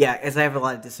 Like, yeah, because I have a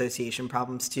lot of dissociation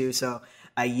problems too. So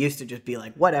I used to just be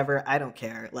like, whatever, I don't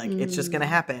care. Like, it's just gonna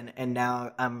happen. And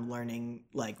now I'm learning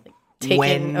like Taking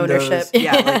when ownership.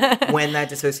 like when that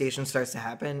dissociation starts to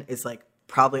happen, it's like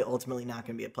probably ultimately not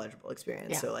gonna be a pleasurable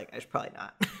experience. Yeah. So like I should probably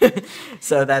not.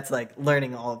 So that's like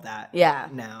learning all of that. Yeah.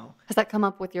 Now. Has that come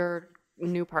up with your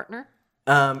new partner?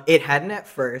 It hadn't at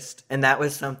first, and that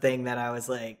was something that I was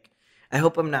like, I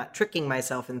hope I'm not tricking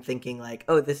myself and thinking like,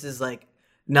 oh, this is like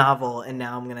novel, and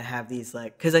now I'm gonna have these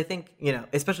like, because I think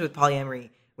especially with polyamory,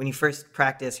 when you first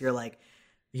practice,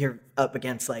 you're up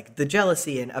against like the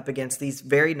jealousy and up against these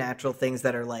very natural things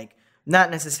that are like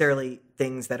not necessarily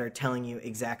things that are telling you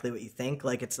exactly what you think.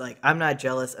 Like it's like I'm not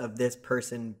jealous of this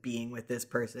person being with this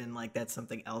person. Like that's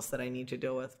something else that I need to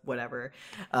deal with. Whatever.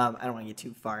 I don't want to get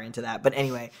too far into that, but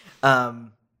anyway,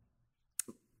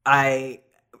 I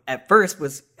at first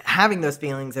was having those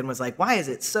feelings and was like, why is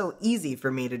it so easy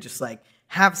for me to just like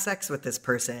have sex with this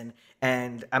person?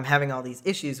 And I'm having all these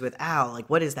issues with Al. Like,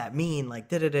 what does that mean? Like,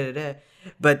 da da da da.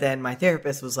 But then my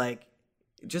therapist was like,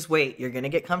 just wait, you're going to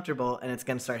get comfortable and it's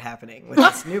going to start happening with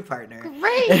this new partner.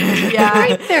 Great. Yeah.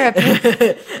 Great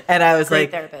therapist. And I was Great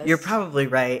like, therapist. you're probably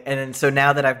right. And then so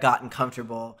now that I've gotten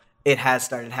comfortable, it has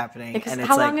started happening. Because And it's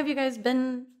how like, long have you guys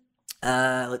been?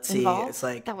 let's see, involved? it's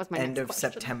like That was my end next of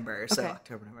question. September. So Okay.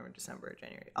 October, November, December,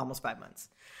 January, almost 5 months.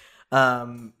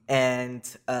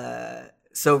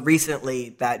 So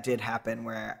recently that did happen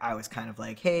where I was kind of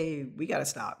like, hey, we got to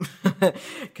stop.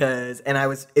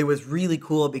 It was really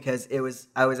cool because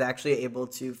I was actually able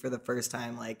to, for the first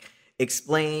time, like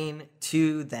explain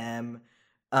to them,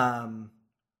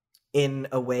 in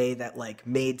a way that like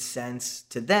made sense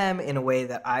to them, in a way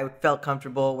that I felt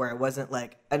comfortable, where I wasn't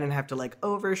like, I didn't have to like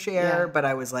overshare, Yeah. but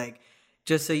I was like,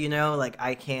 just so you know, like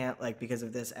I can't like because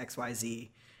of this XYZ,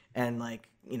 and like,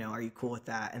 are you cool with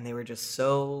that? And they were just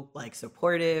so like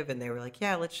supportive, and they were like,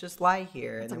 yeah, let's just lie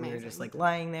here. And then we were just amazing. like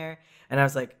lying there, and I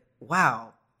was like,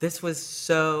 wow, this was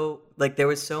so like there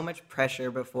was so much pressure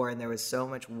before, and there was so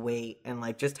much weight, and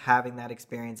like just having that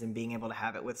experience and being able to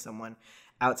have it with someone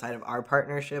outside of our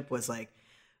partnership was like,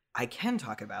 I can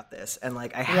talk about this, and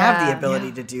like I have the Yeah.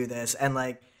 ability to do this, and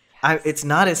like it's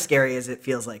not as scary as it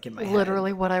feels like in my head.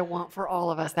 Literally what I want for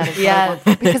all of us. That is Yeah. what I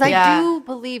want. Because I Yeah. do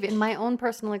believe in my own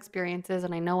personal experiences,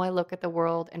 and I know I look at the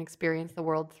world and experience the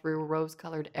world through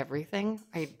rose-colored everything.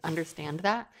 I understand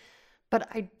that. But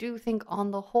I do think on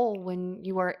the whole, when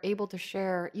you are able to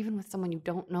share, even with someone you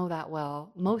don't know that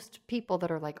well, most people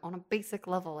that are like on a basic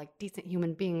level, like decent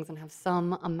human beings and have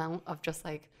some amount of just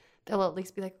like, they'll at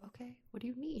least be like, okay, what do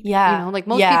you need? Yeah. Like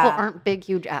most Yeah. people aren't big,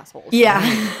 huge assholes. Yeah.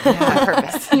 On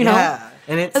purpose, Yeah,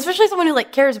 and it's Especially someone who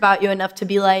like cares about you enough to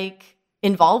be like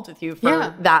involved with you for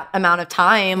Yeah. that amount of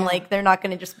time. Like they're not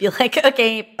going to just be like,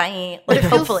 okay, bye. But it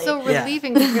feels Hopefully. so Yeah.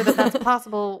 relieving to hear that that's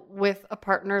possible with a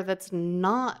partner that's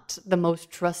not the most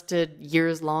trusted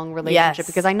years-long relationship. Yes.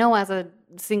 Because I know as a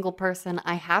single person,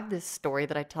 I have this story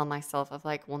that I tell myself of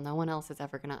like, well, no one else is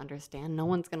ever going to understand. No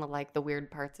one's going to like the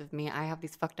weird parts of me. I have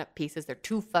these fucked up pieces. They're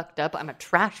too fucked up. I'm a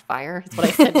trash fire. Is what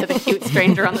I said to the cute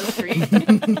stranger on the street.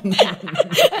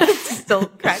 Still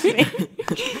cracks me.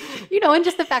 You know, and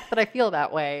just the fact that I feel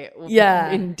that way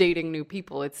in dating new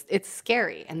people, it's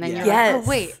scary. And then you're like, oh,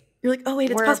 wait. You're like, oh, wait,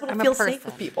 it's possible to feel safe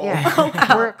with people. Yeah. Oh,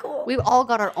 wow, cool. We've all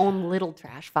got our own little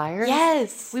trash fires.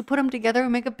 Yes. We put them together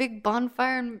and make a big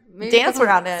bonfire and maybe dance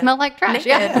around it. Smell like trash.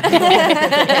 Yeah.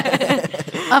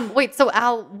 Wait, so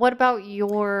Al, what about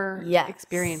your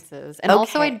experiences? And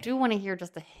also, I do want to hear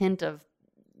just a hint of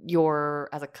your,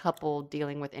 as a couple,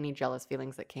 dealing with any jealous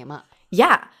feelings that came up.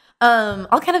 Yeah.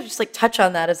 I'll kind of just like touch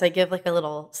on that as I give like a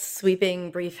little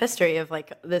sweeping brief history of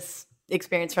like this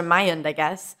experience from my end, I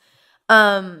guess.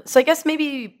 So I guess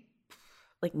maybe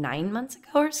like 9 months ago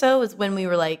or so was when we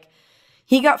were like,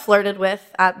 he got flirted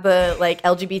with at the like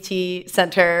LGBT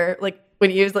center, like when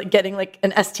he was like getting like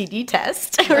an STD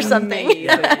test or something.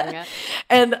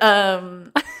 And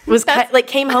was like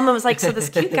came home and was like, so this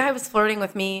cute guy was flirting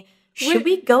with me. Should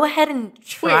we go ahead and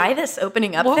try this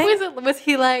opening up thing? What was it? Was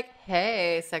he like,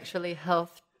 hey, sexually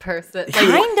health person? Like,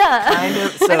 kind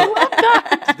of. So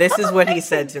this is what he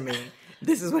said to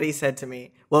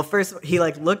me. Well, first he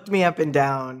like looked me up and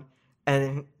down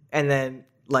and then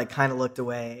like kind of looked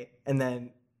away. And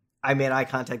then I made eye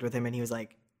contact with him and he was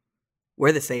like,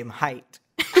 we're the same height.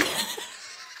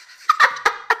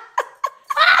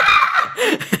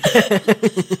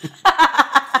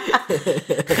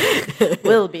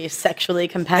 We'll be sexually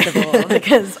compatible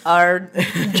because our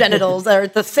genitals are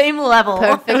at the same level.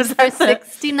 Perfect for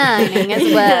 69ing as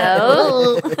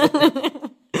well.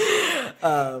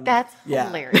 That's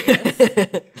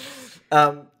hilarious.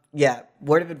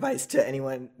 Word of advice to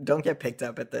anyone: don't get picked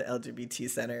up at the LGBT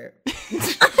center.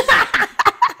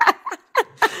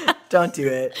 Don't do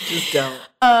it. Just don't.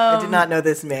 I did not know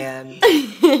this man.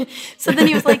 So then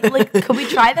he was like, could we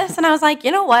try this? And I was like,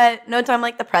 you know what? No time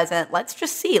like the present. Let's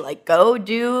just see. Like, go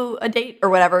do a date or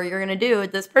whatever you're gonna do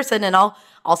with this person, and I'll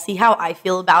see how I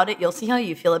feel about it. You'll see how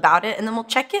you feel about it, and then we'll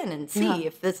check in and see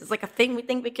if this is like a thing we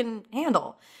think we can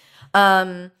handle.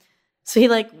 So he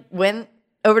like went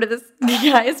over to this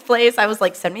guy's place. I was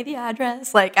like, send me the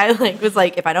address. Like, I like was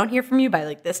like, if I don't hear from you by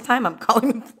like this time, I'm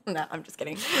calling. No, I'm just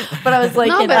kidding. But I was like,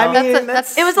 no, you know,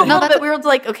 it was a little bit weird.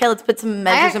 Like, okay, let's put some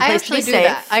measures in place to be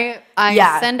safe.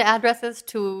 I send addresses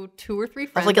to 2 or 3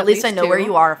 friends. Like, at least I know where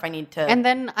you are if I need to. And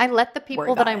then I let the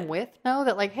people that I'm with know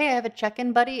that, like, hey, I have a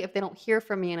check-in buddy. If they don't hear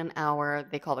from me in an hour,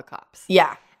 they call the cops.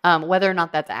 Yeah. Whether or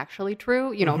not that's actually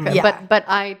true, you know, but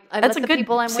I that's let a the good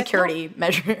people I'm security with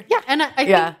measure. Yeah, and I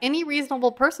think any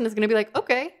reasonable person is going to be like,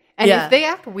 okay, and if they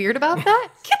act weird about that,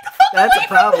 get the fuck That's away a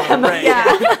problem, from them.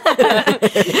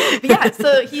 right? Yeah.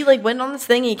 So he like went on this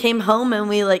thing. He came home and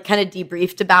we like kind of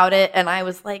debriefed about it, and I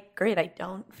was like, great, I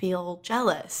don't feel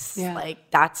jealous. Yeah.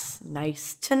 Like, that's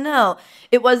nice to know.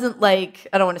 It wasn't like,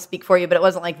 I don't want to speak for you, but it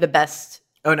wasn't like the best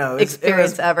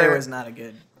experience ever. It was not a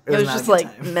good. It was just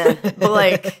like meh, but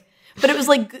like. But it was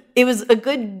like, it was a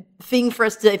good thing for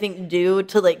us to, I think, do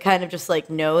to like kind of just like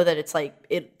know that it's like,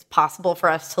 it's possible for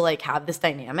us to like have this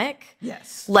dynamic.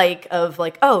 Yes. Like of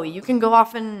like, oh, you can go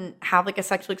off and have like a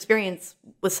sexual experience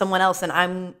with someone else and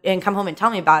come home and tell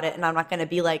me about it. And I'm not going to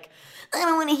be like, I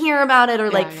don't want to hear about it or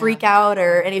like freak out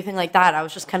or anything like that. I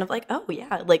was just kind of like, oh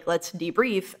yeah, like let's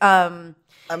debrief. I'm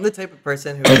the type of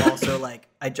person who also like,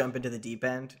 I jump into the deep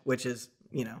end, which is,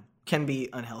 you know, can be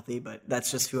unhealthy, but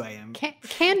that's just who I am.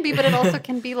 Can be, but it also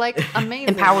can be like amazing,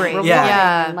 empowering. Rewarding,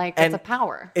 yeah, like it's a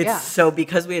power. It's so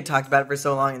because we had talked about it for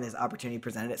so long and this opportunity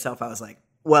presented itself, I was like,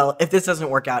 well, if this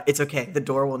doesn't work out, it's okay. The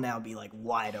door will now be like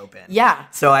wide open. Yeah.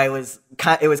 So it was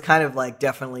kind of like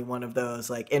definitely one of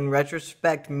those, like in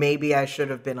retrospect, maybe I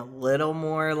should have been a little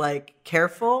more like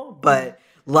careful, but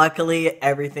luckily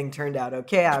everything turned out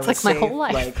okay. I was like safe. My whole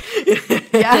life.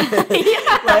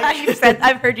 Like,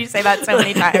 I've heard you say that so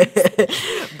many times.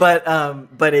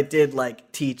 But it did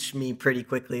like teach me pretty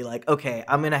quickly, like, okay,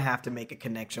 I'm gonna have to make a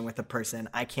connection with a person.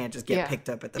 I can't just get picked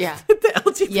up at the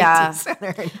LGBT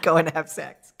center and go and have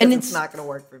sex. And it's not gonna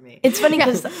work for me. It's funny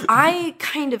because I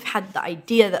kind of had the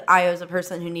idea that I was a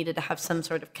person who needed to have some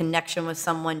sort of connection with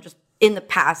someone just in the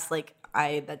past. Like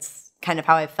that's kind of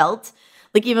how I felt.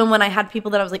 Like even when I had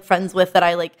people that I was like friends with that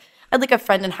I had like a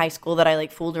friend in high school that I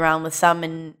like fooled around with some,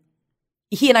 and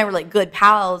he and I were like good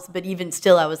pals, but even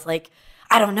still I was like,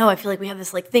 I don't know, I feel like we have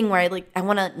this like thing where I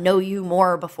want to know you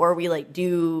more before we like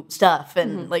do stuff.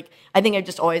 And like, I think I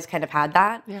just always kind of had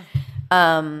that. Yeah.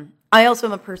 I also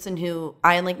am a person who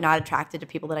I am like not attracted to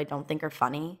people that I don't think are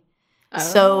funny.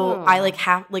 So I Oh. like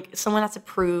have like someone has to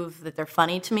prove that they're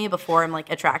funny to me before I'm like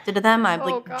attracted to them. I've Oh,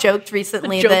 like gosh. joked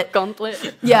recently Joke that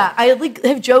gauntlet. yeah, I like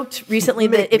have joked recently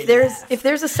Make that me if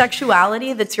there's a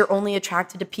sexuality that's you're only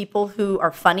attracted to people who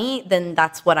are funny, then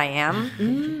that's what I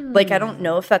am. Like I don't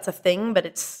know if that's a thing, but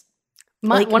it's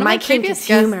like, One of my my kink previous is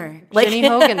guests, humor. Like- Jenny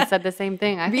Hogan said the same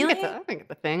thing. I Really? think it's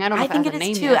a thing. I don't know I if think it it has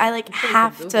a is name too. yet. I like I'm sure we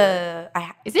have can Google it.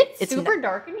 to. Is it it's super not-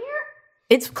 dark in here?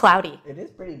 It's cloudy. It is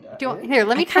pretty dark. Do you want, here,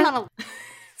 let me turn on a.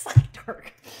 It's like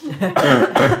dark.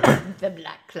 The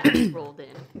black clouds rolled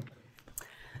in.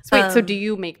 So wait, so do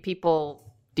you make people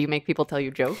tell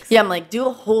you jokes? Yeah, I'm like, do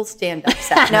a whole stand-up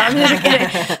set. No, I'm just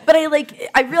kidding. But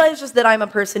I realize just that I'm a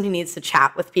person who needs to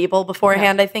chat with people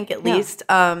beforehand, I think at least.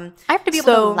 I have to be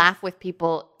able to laugh with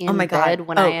people in my God. bed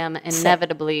when I am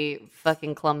inevitably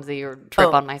fucking clumsy or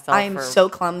trip on myself. I'm so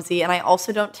clumsy, and I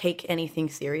also don't take anything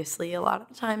seriously a lot of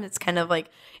the time. It's kind of like,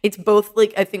 it's both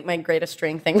like, I think my greatest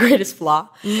strength and greatest flaw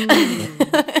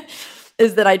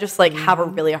is that I just like have a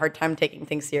really hard time taking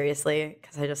things seriously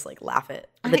because I just like laugh at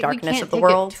the darkness of the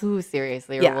world. It too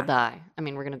seriously or Yeah. we'll die. I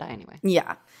mean, we're going to die anyway.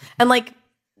 Yeah. And like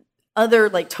other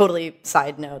like totally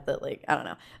side note that like, I don't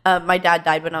know. My dad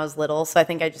died when I was little. So I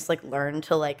think I just like learned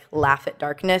to like laugh at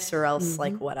darkness or else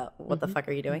like what the fuck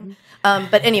are you doing?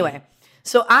 But anyway,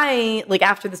 so I like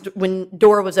after this, when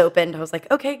door was opened, I was like,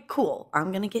 okay, cool. I'm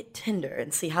going to get Tinder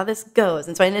and see how this goes.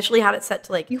 And so I initially had it set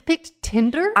to like, You picked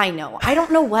Tinder? I know. I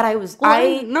don't know what I was. Well,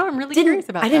 I'm really curious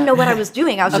about I didn't that. know what I was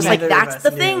doing. I was just like, Neither of that's us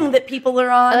the knew. thing that people are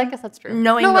on. I guess that's true.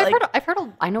 Knowing no, that,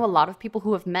 I know a lot of people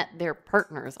who have met their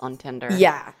partners on Tinder.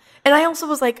 Yeah. And I also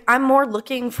was like, I'm more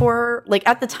looking for, like,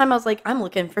 at the time I was like, I'm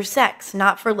looking for sex,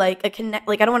 not for like a connect.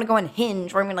 Like, I don't want to go on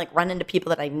Hinge where I'm going to like run into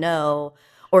people that I know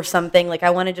or something. Like, I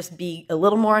want to just be a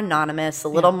little more anonymous, a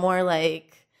little more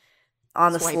like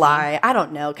on the Swipey. sly. I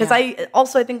don't know. Because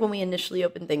I think when we initially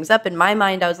opened things up, in my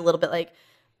mind, I was a little bit like,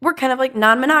 we're kind of like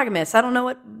non-monogamous. I don't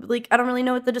really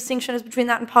know what the distinction is between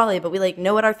that and poly, but we like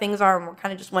know what our things are and we're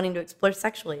kind of just wanting to explore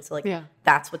sexually. So like,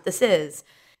 that's what this is.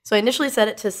 So I initially set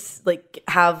it to like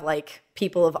have like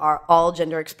people of all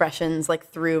gender expressions like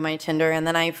through my Tinder, and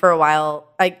then for a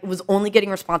while I was only getting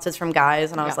responses from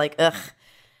guys, and I was like, ugh.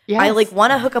 Yes. I like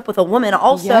want to hook up with a woman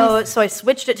also, so I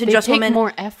switched it to They just take women.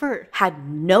 more effort. Had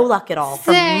no luck at all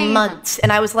for Same. months,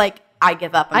 and I was like, I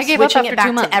give up. I'm I gave up switching after it back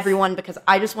 2 months. to everyone because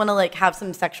I just want to like have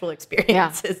some sexual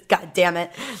experiences. God damn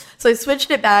it! So I switched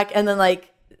it back, and then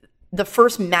like the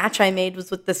first match I made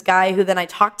was with this guy who then I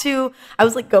talked to. I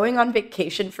was like going on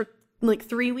vacation for like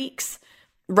 3 weeks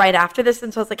right after this,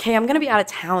 and so I was like, hey, I'm gonna be out of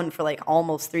town for like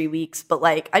almost 3 weeks, but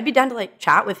like I'd be down to like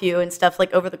chat with you and stuff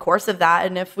like over the course of that,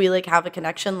 and if we like have a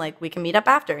connection, like we can meet up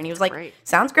after. And he was like, great.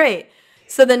 sounds great.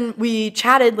 So then we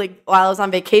chatted like while I was on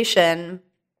vacation,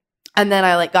 and then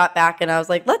I like got back and I was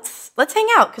like, let's hang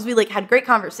out, because we like had great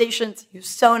conversations. He was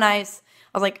so nice.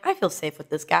 I was like, I feel safe with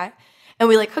this guy. And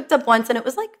we like hooked up once, and it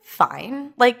was like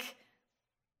fine. Like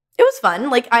it was fun.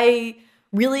 Like I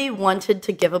really wanted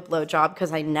to give a blowjob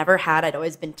because I never had. I'd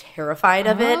always been terrified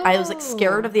of it. I was like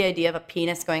scared of the idea of a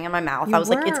penis going in my mouth. I was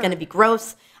like, it's going to be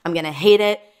gross. I'm going to hate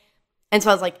it. And so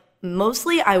I was like,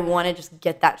 mostly I want to just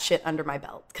get that shit under my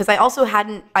belt, because I also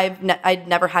I'd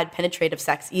never had penetrative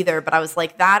sex either. But I was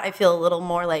like, that I feel a little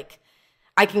more like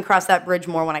I can cross that bridge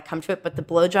more when I come to it. But the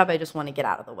blowjob, I just want to get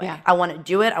out of the way. Yeah. I want to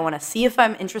do it. I want to see if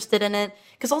I'm interested in it.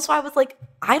 Because also I was like,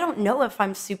 I don't know if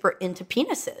I'm super into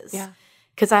penises. Yeah.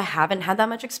 Because I haven't had that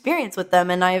much experience with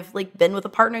them, and I've like been with a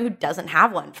partner who doesn't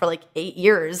have one for like 8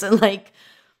 years, and like,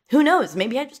 who knows?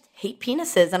 Maybe I just hate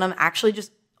penises, and I'm actually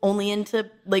just only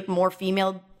into like more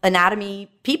female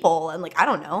anatomy people, and like I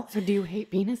don't know. So do you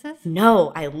hate penises?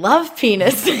 No, I love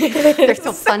penis. They're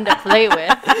so fun to play with.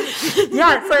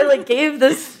 Yeah, so I like gave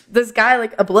this guy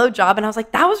like a blowjob, and I was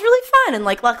like, that was really fun, and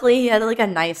like luckily he had like a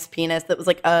nice penis that was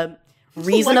like a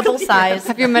reasonable Luckily, size.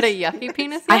 Have you met a yucky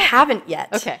penis I yet? haven't yet.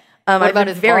 Okay. I've about been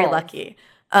his very balls? lucky.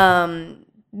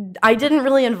 I didn't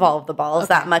really involve the balls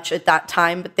that much at that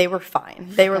time, but they were fine.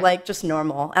 They were like just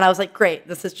normal. And I was like, great,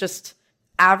 this is just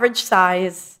average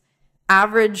size,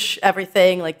 average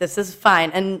everything. Like, this is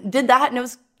fine. And did that, and it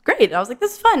was great. I was like,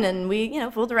 this is fun. And we,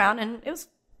 fooled around, and it was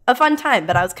a fun time.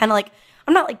 But I was kind of like,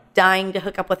 I'm not like dying to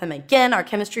hook up with him again. Our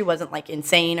chemistry wasn't like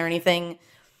insane or anything.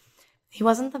 He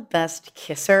wasn't the best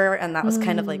kisser, and that was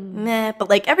kind of like meh. But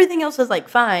like everything else was like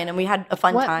fine, and we had a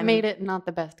fun What time. made it not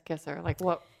the best kisser? Like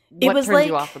what was turns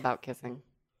you like- off about kissing?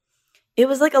 It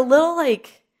was like a little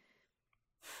like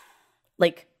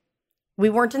we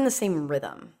weren't in the same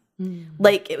rhythm.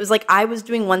 Like it was like I was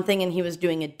doing one thing and he was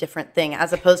doing a different thing,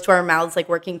 as opposed to our mouths like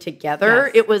working together.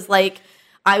 Yes. It was like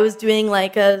I was doing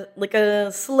like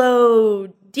a slow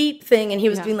deep thing, and he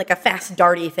was Yeah. doing like a fast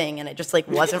darty thing, and it just like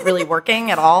wasn't really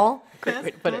working at all. Great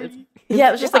way to put it. Yeah,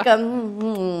 it was just like a,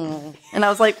 and I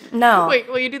was like, no. Wait,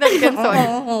 will you do that again?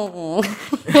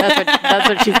 That's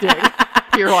what she's doing.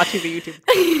 You're watching the YouTube.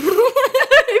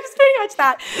 It was pretty much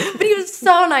that. But he was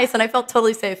so nice, and I felt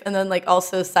totally safe. And then, like,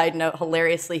 also, side note,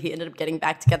 hilariously, he ended up getting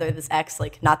back together with his ex,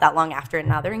 like, not that long after, and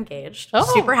now they're engaged. Oh.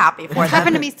 Super happy for It's them.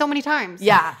 happened to me so many times.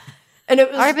 Yeah. And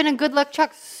it was... I've been in Good Luck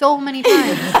Chuck so many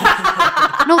times.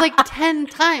 No, like 10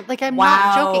 times. Like, I'm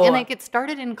not Wow. joking. And like, it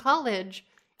started in college.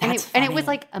 And That's it was funny.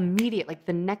 like immediate. Like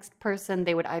the next person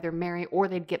they would either marry or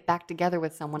they'd get back together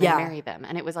with someone Yeah. and marry them.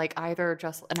 And it was like either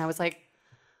just, and I was like,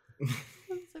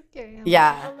 it's okay.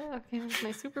 Yeah. Okay, that's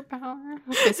my superpower.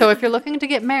 Okay, so if you're looking to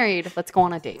get married, let's go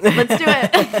on a date. Let's do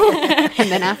it. And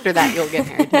then after that, you'll get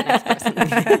married to the next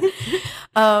person.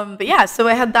 But yeah, so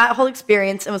I had that whole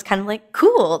experience and was kind of like,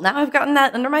 cool. Now I've gotten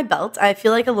that under my belt. I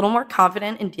feel like a little more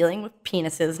confident in dealing with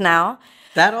penises now.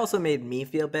 That also made me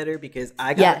feel better because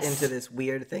I got into this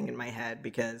weird thing in my head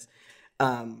because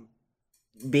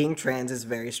being trans is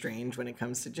very strange when it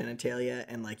comes to genitalia,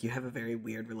 and like you have a very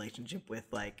weird relationship with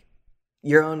like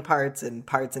your own parts and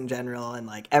parts in general, and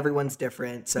like everyone's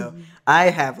different. So I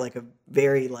have like a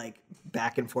very like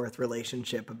back and forth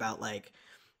relationship about like,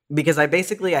 because I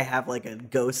have like a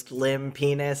ghost limb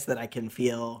penis that I can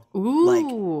feel like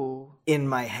Ooh. in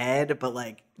my head, but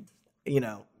like, you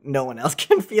know, no one else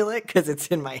can feel it because it's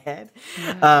in my head.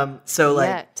 So like,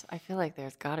 Yet, I feel like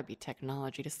there's got to be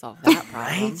technology to solve that problem.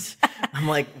 right? I'm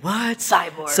like, what?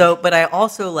 Cyborg. So, but I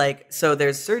also like, so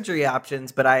there's surgery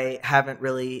options, but I haven't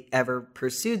really ever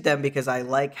pursued them because I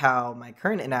like how my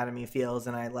current anatomy feels,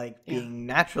 and I like being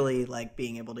naturally like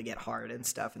being able to get hard and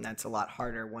stuff, and that's a lot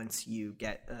harder once you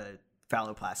get a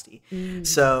phalloplasty.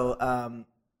 So,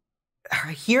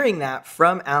 hearing that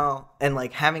from Al and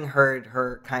like having heard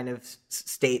her kind of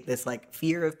state this like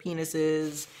fear of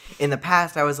penises in the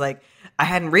past, I was like, I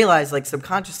hadn't realized, like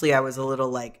subconsciously I was a little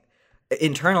like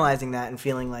internalizing that and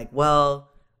feeling like, well,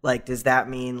 like does that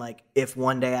mean like if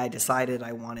one day I decided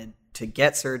I wanted to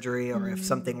get surgery, or if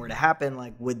something were to happen,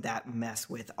 like would that mess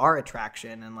with our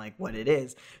attraction and like what it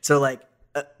is? So like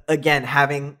again,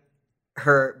 having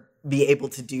her be able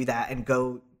to do that and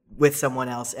go with someone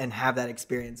else and have that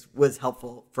experience was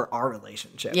helpful for our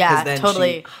relationship. Yeah, 'Cause then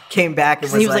totally. She came back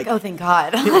and he was like, oh, thank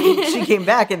God. she came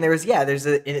back and there's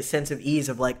a sense of ease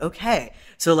of like, okay,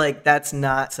 so like that's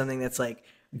not something that's like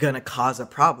gonna cause a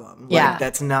problem. Like, Yeah.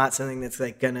 that's not something that's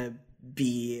like gonna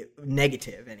be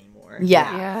negative anymore.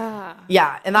 Yeah. Yeah.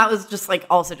 Yeah, and that was just like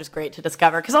also just great to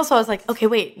discover, because also I was like, okay,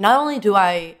 wait, not only do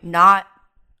I not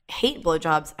hate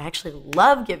blowjobs, I actually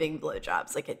love giving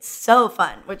blowjobs. Like it's so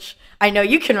fun, which I know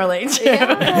you can relate to.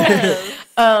 Yes.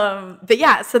 But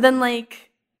yeah, so then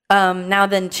like now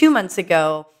then 2 months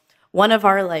ago, one of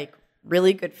our like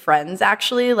really good friends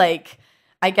actually like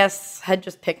I guess had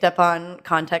just picked up on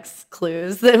context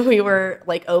clues that we were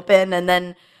like open, and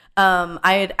then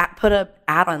I had put a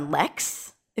ad on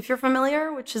Lex, if you're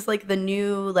familiar, which is like the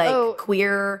new like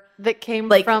queer That came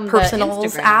like from personals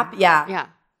the Instagram app. Yeah. Yeah.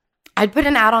 I'd put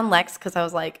an ad on Lex because I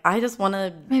was like, I just want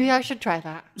to. Maybe I should try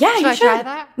that. Yeah, should you I should. try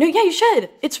that? No, yeah, you should.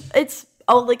 It's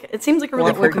oh, like it seems like a really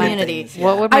I've cool heard good community. things,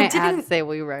 What would I my didn't- ad say?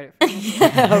 Will you write it for me?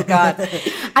 Oh God,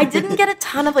 I didn't get a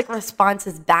ton of like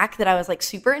responses back that I was like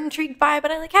super intrigued by, but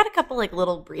I like had a couple like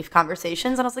little brief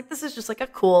conversations, and I was like, this is just like a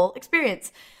cool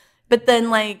experience. But then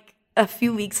like a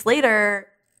few weeks later,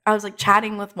 I was like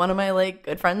chatting with one of my like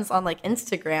good friends on like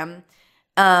Instagram,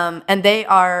 and they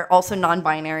are also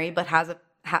non-binary but has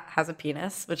a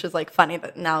penis, which is like funny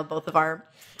that now both of our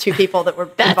two people that were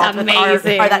involved with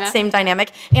amazing. are that same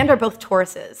dynamic, and are both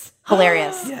Tauruses.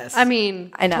 Hilarious. Yes. I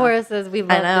mean, I know. Tauruses, we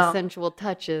love know. the sensual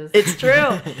touches. It's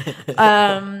true.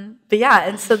 But yeah,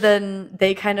 and so then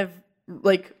they kind of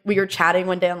like we were chatting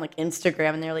one day on like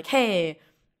Instagram, and they're like, "Hey,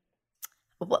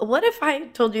 what if I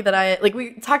told you that I like?"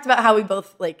 We talked about how we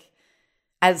both like,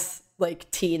 as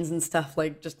like teens and stuff,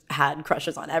 like just had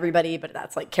crushes on everybody, but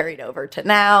that's like carried over to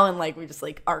now, and like we just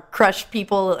like are crush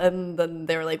people. And then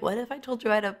they were like, "What if I told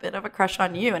you I had a bit of a crush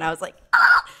on you?" And I was like,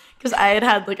 "Ah." Because I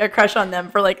had like a crush on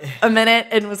them for like a minute,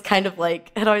 and was kind of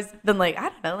like had always been like, I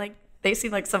don't know, like they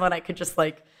seem like someone I could just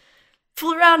like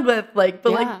fool around with, like,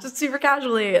 but Yeah. like just super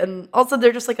casually. And also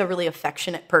they're just like a really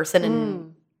affectionate person,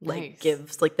 and like nice.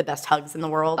 gives like the best hugs in the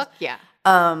world. Fuck yeah.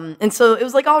 And so it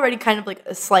was like already kind of like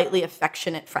a slightly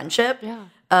affectionate friendship. Yeah.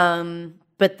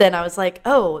 But then I was like,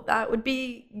 oh, that would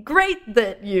be great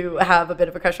that you have a bit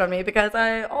of a crush on me, because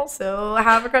I also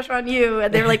have a crush on you.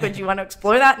 And they were like, would you want to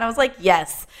explore that? And I was like,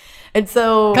 yes. And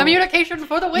so Communication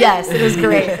for the win. yes, it was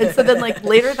great. And so then like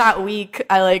later that week,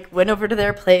 I like went over to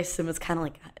their place and was kind of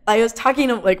like I was talking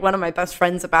to like one of my best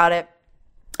friends about it,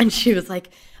 and she was like,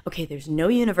 okay, there's no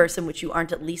universe in which you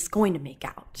aren't at least going to make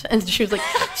out. And she was like,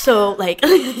 so like,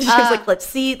 she was like, let's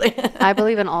see. I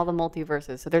believe in all the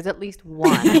multiverses, so there's at least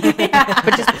one,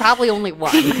 but just probably only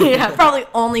one. Yeah, probably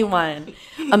only one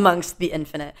amongst the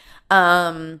infinite.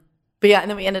 But yeah, and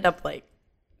then we ended up like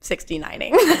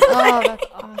 69ing. Oh, that's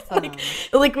awesome.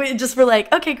 Like we just were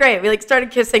like, okay, great. We like started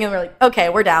kissing and we're like, okay,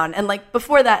 we're down. And like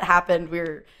before that happened,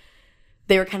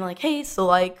 they were kind of like, hey, so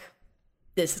like,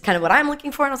 this is kind of what I'm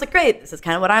looking for. And I was like, great, this is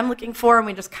kind of what I'm looking for. And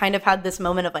we just kind of had this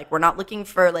moment of like, we're not looking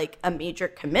for like a major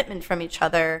commitment from each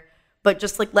other, but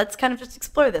just like, let's kind of just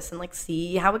explore this and like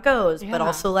see how it goes. But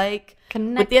also like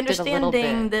with the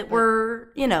understanding that we're,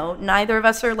 you know, neither of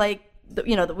us are like,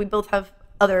 you know, that we both have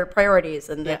other priorities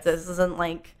and that this isn't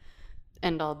like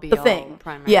end all be the all thing.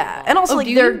 Primary. Yeah. And also like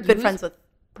they're good friends with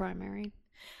primary.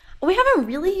 We haven't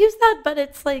really used that, but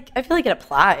it's like, I feel like it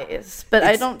applies. But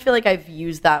I don't feel like I've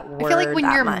used that word. I feel like when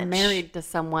you're much. Married to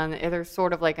someone, there's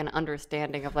sort of like an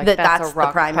understanding of like that's a rock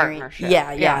the primary partnership.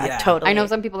 Yeah, totally. I know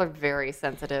some people are very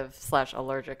sensitive /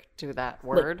 allergic to that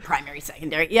word. Like primary,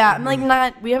 secondary. Yeah, I'm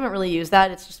like we haven't really used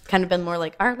that. It's just kind of been more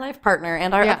like our life partner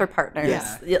and our other partners.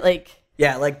 Yeah. Like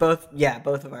like both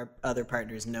of our other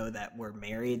partners know that we're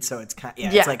married, so it's kind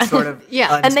it's like sort of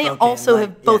and they also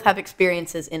like, both have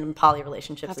experiences in poly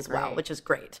relationships as well, which is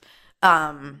great.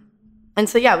 And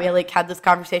so we like had this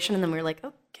conversation, and then we were like,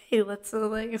 okay, let's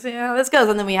like see how this goes.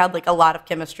 And then we had like a lot of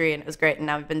chemistry, and it was great. And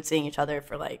now we've been seeing each other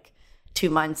for like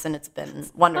 2 months, and it's been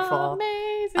wonderful.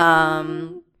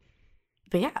 Amazing.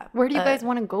 But yeah, where do you guys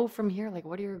want to go from here? Like,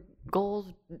 what are your goals,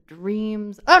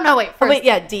 dreams? Oh no, wait. First.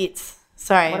 Deets.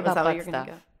 Sorry, what about that butt what you're stuff?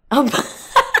 Gonna go?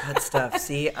 That stuff.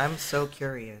 See, I'm so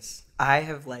curious. I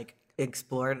have like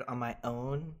explored on my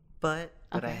own butt,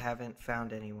 but I haven't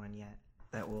found anyone yet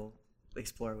that will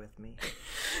explore with me.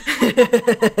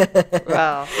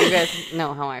 Well, you guys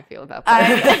know how I feel about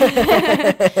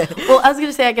that. Well, I was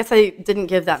gonna say, I guess I didn't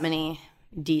give that many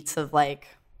deets of like.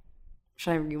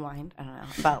 Should I rewind? I don't know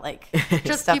about like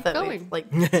just stuff keep that going. we've like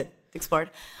explored.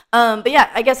 But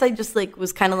yeah, I guess I just like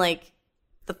was kind of like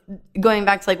going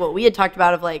back to like what we had talked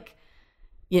about of like,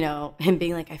 you know, him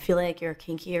being like, I feel like you're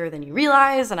kinkier than you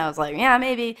realize, and I was like, yeah,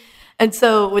 maybe. And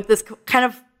so with this kind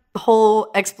of whole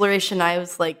exploration, I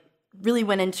was like really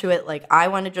went into it like I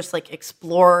want to just like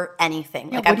explore anything.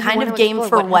 Like I'm kind of game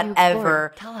for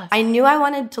whatever. Tell us. I knew I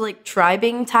wanted to like try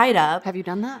being tied up. Have you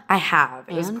done that? I have.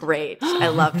 It was great. I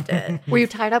loved it. Were you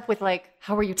tied up with like?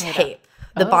 How were you tied Tape.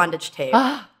 The bondage tape.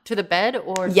 To the bed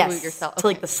or to yourself? To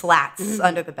like the slats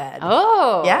under the bed.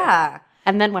 Oh, yeah.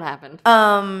 And then what happened?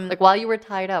 Like while you were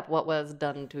tied up, what was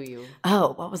done to you?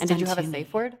 Oh, what was and done did you have to a me?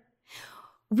 safe word?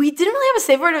 We didn't really have a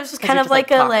safe word. It was just kind of just,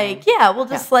 like like, a talking. like, yeah, we'll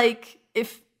just like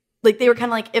if like they were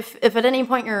kind of like if at any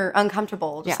point you're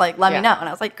uncomfortable, just like let me know. And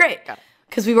I was like, great.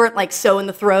 Because we weren't like so in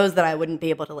the throes that I wouldn't be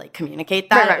able to like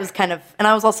communicate that. It was kind of, and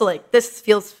I was also like, this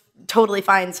feels totally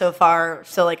fine so far.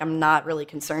 So like I'm not really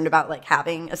concerned about like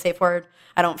having a safe word.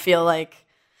 I don't feel like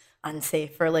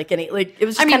unsafe or like any like it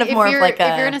was just kind of more of like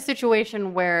if you're in a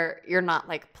situation where you're not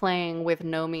like playing with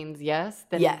no means yes,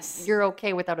 then you're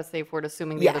okay without a safe word,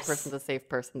 assuming the other person's a safe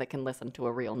person that can listen to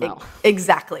a real no.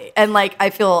 Exactly. And like I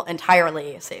feel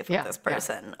entirely safe with this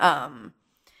person. But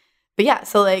yeah,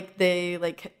 so like they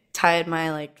like tied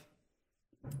my like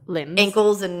limbs,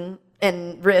 ankles and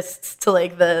wrists to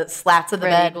like the slats of the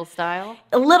bed. Eagle style?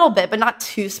 A little bit, but not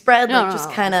too spread. No, like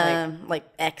just kind of like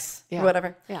X or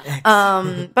whatever. Yeah.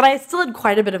 But I still had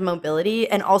quite a bit of mobility,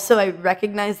 and also I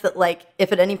recognized that like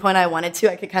if at any point I wanted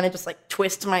to, I could kind of just like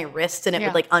twist my wrist and it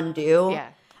would like undo.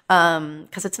 Yeah.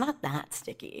 Because it's not that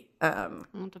sticky. Well,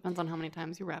 it depends on how many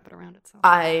times you wrap it around itself.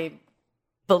 I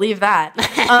believe that.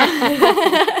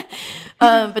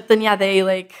 But then they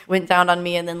like went down on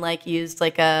me and then like used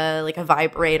like a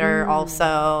vibrator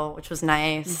also, which was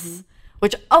nice.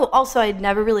 Which also I'd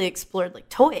never really explored like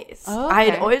toys. I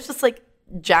had always just like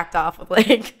jacked off with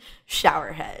like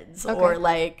shower heads or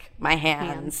like my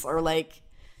hands or like.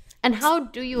 And how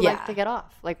do you like to get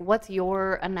off? Like, what's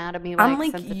your anatomy like, I'm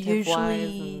like sensitive wise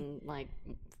and like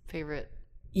favorite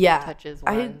touches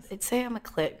wise? I'd say I'm a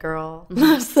clit girl.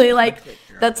 Mostly like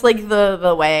that's like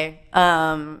the way.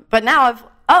 But now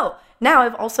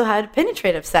I've also had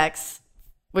penetrative sex,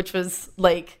 which was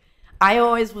like I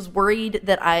always was worried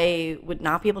that I would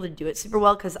not be able to do it super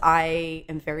well because I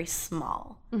am very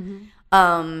small.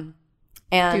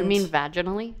 And do you mean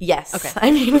vaginally? Yes. Okay.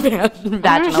 I mean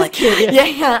vaginally.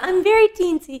 Yeah. I'm very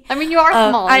teensy. I mean, you are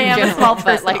small. I am general, a small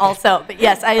person like, also. But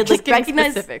yes, I just like getting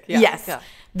recognize specific.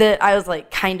 that I was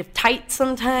like kind of tight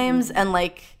sometimes and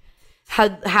like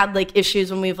had like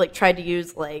issues when we've like tried to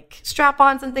use like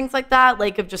strap-ons and things like that,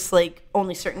 like of just like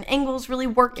only certain angles really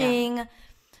working. Yeah.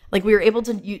 Like we were able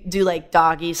to do like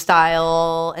doggy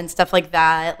style and stuff like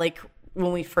that, like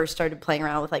when we first started playing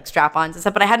around with like strap-ons and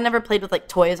stuff. But I had never played with like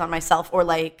toys on myself, or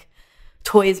like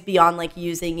toys beyond like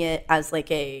using it as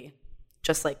like a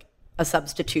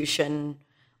substitution.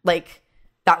 Like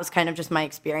that was kind of just my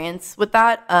experience with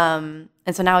that. And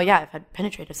so now, yeah, I've had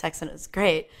penetrative sex and it's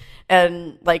great.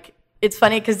 And like, it's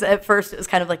funny because at first it was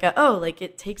kind of like like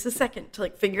it takes a second to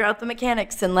like figure out the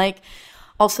mechanics. And like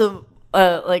also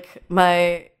like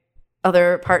my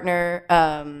other partner,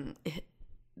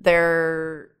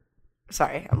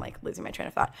 sorry, I'm like losing my train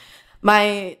of thought.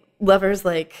 My lover's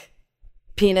like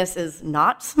penis is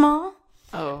not small.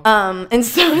 Oh. And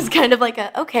so it's kind of like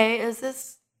okay, is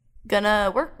this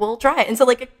gonna work? We'll try it. And so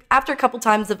like after a couple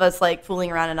times of us like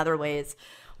fooling around in other ways,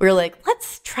 we were like,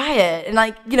 let's try it. And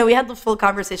like, we had the full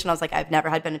conversation. I was like, I've never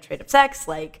had penetrative sex,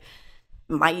 like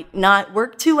might not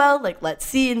work too well, like let's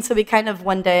see. And so we kind of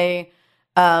one day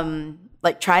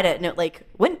like tried it, and it like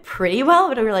went pretty well,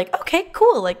 but we were like, okay,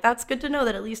 cool, like that's good to know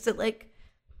that at least it like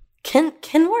can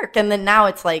work. And then now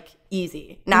it's like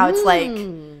easy. Now it's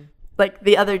like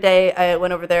the other day I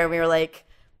went over there and we were like,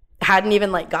 hadn't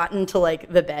even like gotten to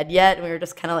like the bed yet, and we were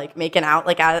just kind of like making out,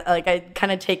 like I'd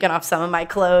kind of taken off some of my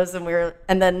clothes,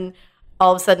 and then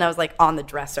all of a sudden I was like on the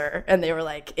dresser and they were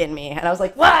like in me, and I was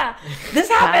like, wow, this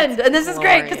happened. And this is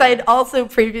great because I had also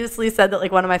previously said that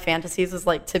like one of my fantasies was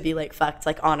like to be like fucked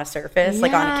like on a surface,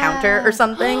 like on a counter or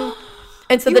something.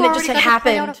 And so then it just like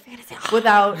happened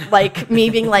without like me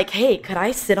being like, hey, could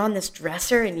I sit on this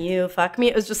dresser and you fuck me?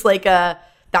 It was just like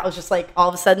that was just like all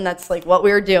of a sudden that's like what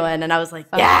we were doing, and I was like,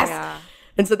 yes. Yeah.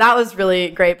 And so that was really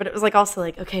great, but it was like also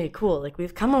like, okay, cool, like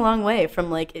we've come a long way from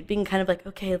like it being kind of like,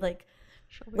 okay, like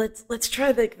let's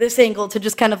try like this angle to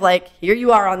just kind of like, here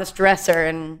you are on this dresser,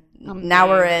 and now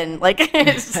we're in, like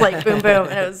it's just like boom boom,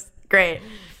 and it was great.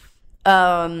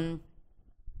 But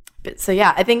so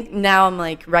yeah, I think now I'm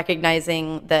like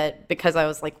recognizing that because I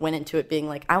was like went into it being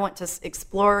like I want to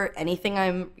explore anything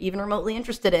I'm even remotely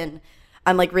interested in.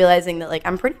 I'm like realizing that like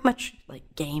I'm pretty much like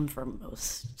game for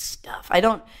most stuff. I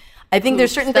think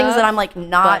there's certain things that I'm like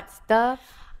not butt stuff,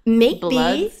 maybe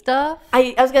blood stuff.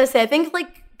 I was gonna say I think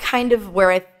like kind of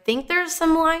where I think there's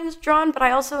some lines drawn, but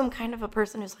I also am kind of a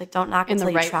person who's like don't knock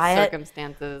until you try it. In the right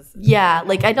circumstances. Yeah,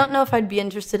 like I don't know if I'd be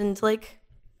interested in like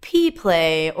pee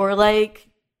play or like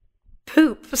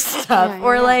poop stuff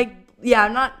or like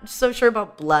I'm not so sure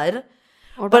about blood.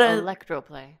 Or about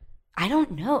electroplay. I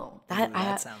don't know.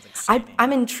 That sounds exciting.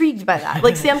 I'm intrigued by that.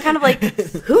 Like, see, I'm kind of like,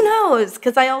 who knows?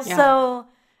 Because I also,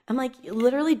 I'm like,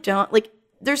 literally don't, like,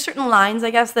 there's certain lines,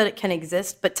 I guess, that it can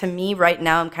exist. But to me, right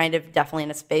now, I'm kind of definitely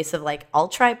in a space of, like, I'll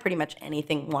try pretty much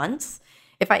anything once.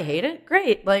 If I hate it,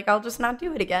 great. Like, I'll just not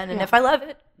do it again. And if I love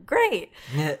it, great.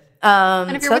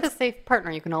 And if you're with a safe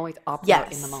partner, you can always opt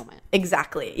out in the moment.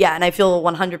 Exactly. Yeah, and I feel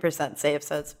 100% safe,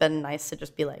 so it's been nice to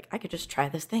just be like, I could just try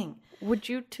this thing. Would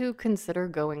you two consider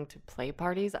going to play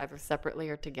parties, either separately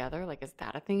or together? Like, is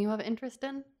that a thing you have interest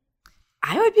in?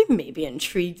 I would be maybe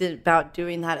intrigued about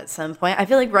doing that at some point. I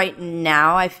feel like right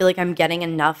now, I feel like I'm getting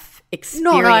enough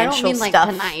experiential I don't mean stuff. Like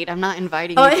tonight. I'm not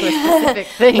inviting you to a specific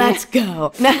thing. Let's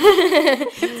go.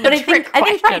 But I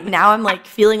think right now I'm like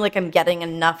feeling like I'm getting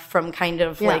enough from kind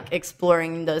of like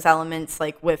exploring those elements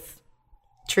like with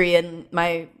Tree and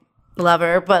my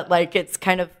lover. But like it's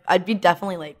kind of I'd be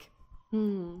definitely like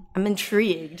I'm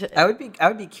intrigued. I would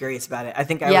be curious about it. I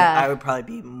think I would probably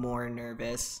be more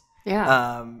nervous.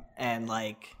 Yeah. And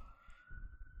like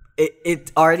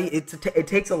it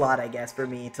takes a lot, I guess, for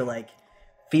me to like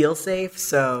feel safe.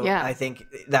 So I think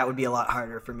that would be a lot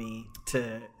harder for me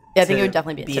to I think it would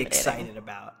definitely be excited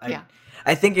about.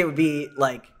 I think it would be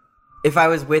like if I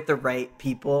was with the right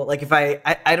people, like if I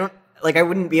don't like I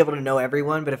wouldn't be able to know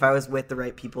everyone, but if I was with the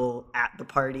right people at the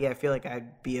party, I feel like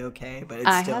I'd be okay. But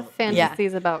I have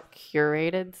fantasies about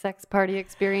curated sex party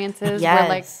experiences where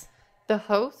like the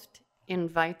host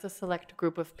invites a select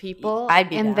group of people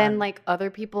then like other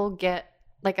people get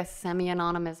like a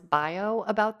semi-anonymous bio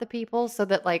about the people so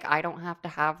that like I don't have to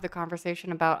have the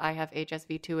conversation about I have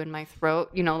HSV2 in my throat,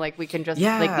 like we can just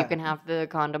like you can have the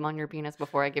condom on your penis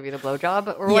before I give you the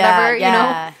blowjob or whatever,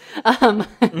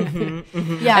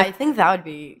 I think that would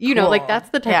be cool. Like that's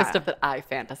the type of stuff that I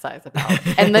fantasize about.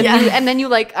 And then and then you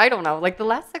like I don't know, like the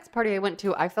last sex party I went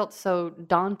to, I felt so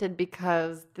daunted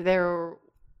because there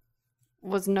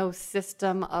was no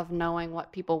system of knowing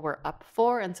what people were up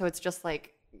for, and so it's just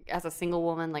like as a single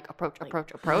woman, like approach.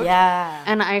 Yeah.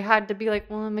 And I had to be like,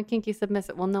 well, I'm a kinky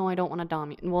submissive. Well, no, I don't want to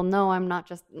dom you. Well, no, I'm not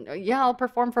just, yeah, I'll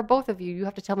perform for both of you. You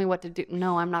have to tell me what to do.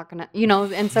 No, I'm not going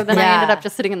to, and so then I ended up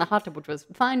just sitting in the hot tub, which was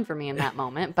fine for me in that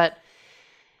moment. But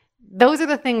those are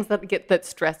the things that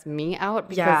stress me out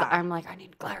because I'm like, I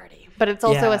need clarity. But it's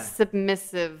also a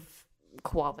submissive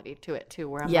quality to it too,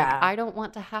 where I'm like, I don't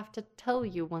want to have to tell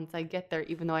you once I get there,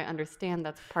 even though I understand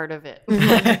that's part of it.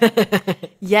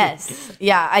 Yes.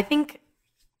 Yeah. I think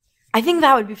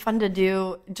that would be fun to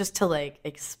do, just to like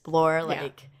explore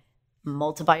like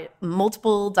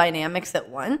multiple dynamics at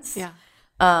once. Yeah.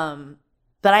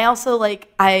 But I also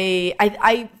like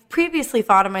I previously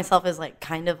thought of myself as like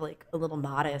kind of like a little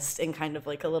modest and kind of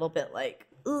like a little bit like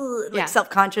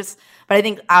self-conscious. But I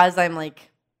think as I'm like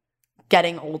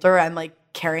getting older, I'm like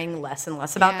caring less and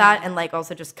less about that, and like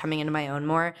also just coming into my own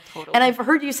more. Totally. And I've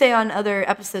heard you say on other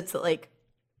episodes that like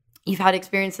you've had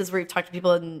experiences where you've talked to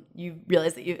people and you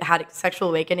realize that you've had sexual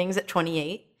awakenings at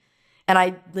 28. And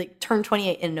I like turned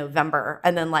 28 in November,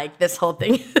 and then like this whole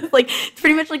thing, like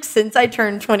pretty much like since I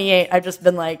turned 28, I've just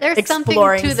been like there's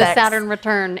exploring something to sex. The Saturn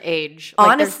return age. Like,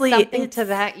 Honestly, there's something to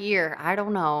that year. I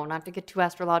don't know, not to get too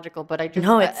astrological, but I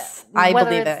just I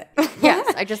believe it.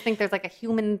 Yes, I just think there's like a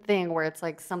human thing where it's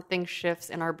like something shifts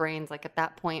in our brains. Like at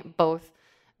that point, both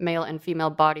male and female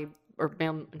body or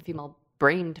male and female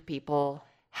brained people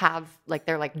have like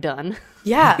they're like done.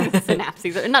 Yeah.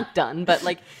 Synapses are not done, but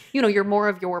like you're more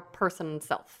of your person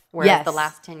self, whereas the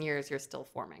last 10 years you're still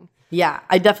forming. Yeah,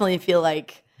 I definitely feel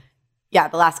like the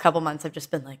last couple months I've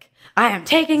just been like, I am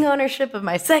taking ownership of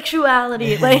my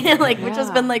sexuality, like which has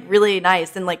been like really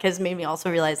nice, and like has made me also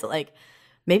realize that like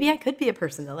maybe I could be a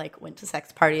person that like went to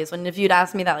sex parties, when if you'd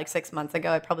asked me that like 6 months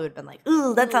ago, I probably would have been like,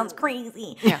 ooh, that sounds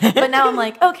crazy. Yeah. But now I'm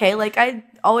like, okay, like I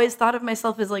always thought of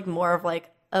myself as like more of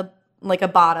like a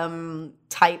bottom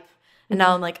type, and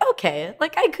now I'm like, okay,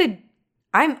 like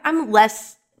I'm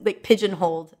less like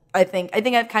pigeonholed. I think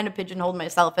I've kind of pigeonholed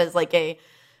myself as like a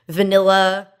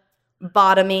vanilla,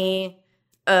 bottomy,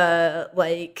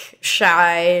 like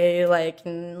shy, like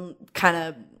kind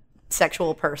of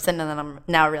sexual person, and then I'm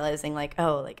now realizing like,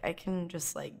 oh, like I can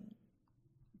just like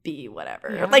be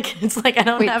whatever. Yeah. Like it's like I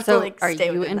don't have to like stay.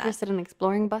 Are you interested in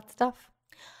exploring butt stuff?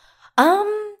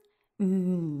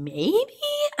 Maybe,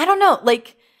 I don't know.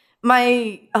 Like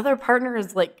my other partner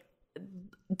has like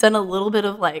done a little bit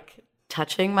of like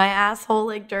touching my asshole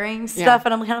like during stuff,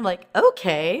 and I'm kind of like,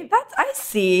 okay, I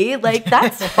see, like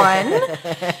that's fun.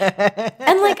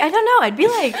 And like I don't know, I'd be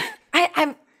like,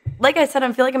 I'm like I said,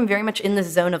 I feel like I'm very much in this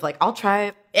zone of like I'll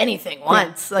try anything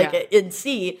once, like and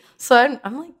see. So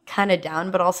I'm like kind of down,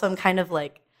 but also I'm kind of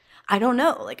like, I don't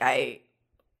know, like I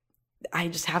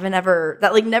just haven't never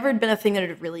been a thing that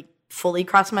had really fully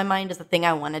crossed my mind as a thing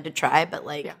I wanted to try, but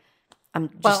like I'm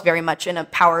just very much in a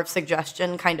power of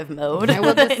suggestion kind of mode. I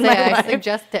will just say, I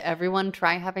suggest to everyone,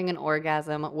 try having an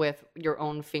orgasm with your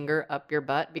own finger up your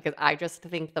butt, because I just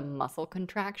think the muscle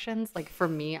contractions, like for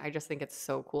me, I just think it's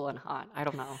so cool and hot. I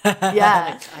don't know.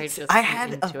 Yeah. Like, I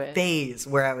had a phase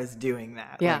where I was doing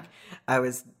that. Yeah. Like I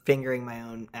was fingering my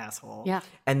own asshole. Yeah.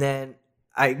 And then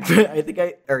I think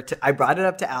I brought it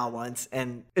up to Al once,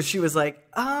 and she was like,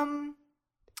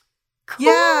 cool.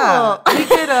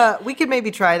 Yeah, we could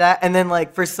maybe try that. And then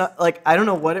like for some, like I don't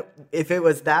know if it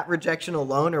was that rejection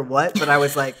alone or what, but I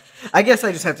was like, I guess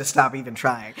I just have to stop even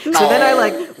trying. So then I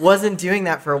like wasn't doing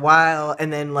that for a while,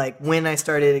 and then like when I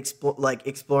started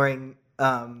exploring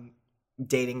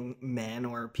dating men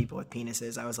or people with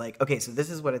penises, I was like, okay, so this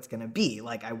is what it's gonna be.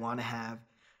 Like I want to have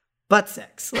butt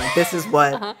sex. Like this is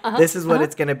what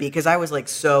it's gonna be, because I was like,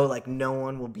 so like no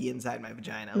one will be inside my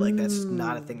vagina, like that's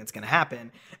not a thing that's gonna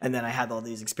happen. And then I had all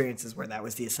these experiences where that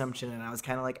was the assumption, and I was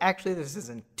kind of like, actually this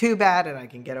isn't too bad, and I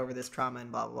can get over this trauma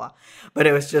and blah blah blah. But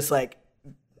it was just like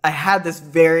I had this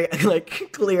very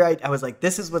like clear idea. I was like,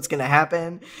 this is what's gonna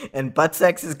happen, and butt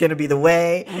sex is gonna be the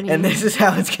way, and this is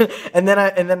how it's gonna. And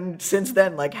then since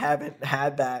then, like haven't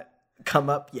had that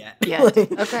come up yet. Yeah.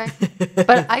 Okay.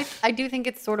 But I do think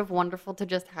it's sort of wonderful to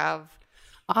just have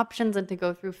options and to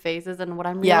go through phases. And what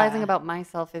I'm realizing about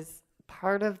myself is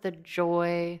part of the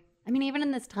joy. I mean, even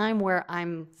in this time where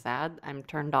I'm sad, I'm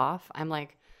turned off, I'm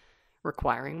like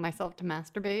requiring myself to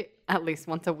masturbate at least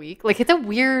once a week. Like it's a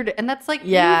weird, and that's like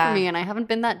new for me. And I haven't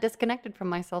been that disconnected from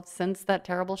myself since that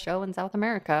terrible show in South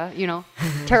America,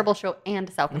 terrible show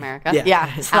and South America.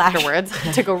 Afterwards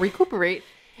to go recuperate.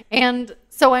 And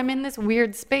so I'm in this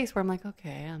weird space where I'm like,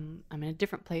 okay, I'm in a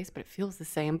different place, but it feels the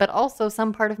same. But also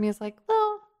some part of me is like,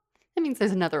 well, That means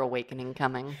there's another awakening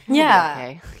coming. It'll be Yeah.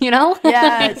 okay. You know?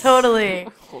 Yeah, totally.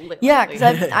 Literally. Yeah, because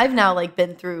I've now like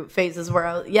been through phases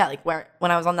where where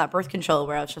when I was on that birth control,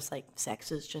 where I was just like,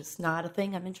 sex is just not a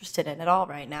thing I'm interested in at all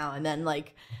right now, and then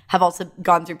like have also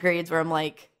gone through periods where I'm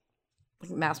like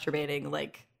masturbating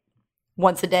like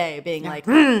once a day, being like,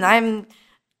 I'm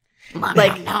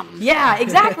like, yeah,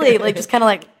 exactly, like just kind of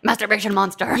like Masturbation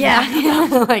monster.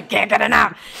 yeah, like can't get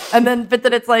enough, and then but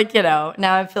then it's like now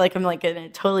I feel like I'm like in a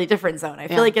totally different zone. I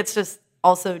feel like it's just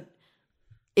also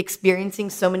experiencing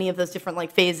so many of those different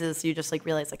like phases, you just like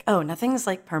realize like, oh, nothing's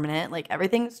like permanent, like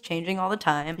everything's changing all the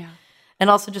time. Yeah. And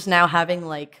also just now having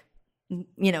like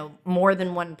more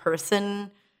than one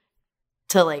person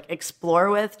to like explore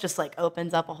with just like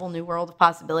opens up a whole new world of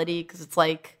possibility, because it's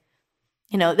like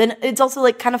then it's also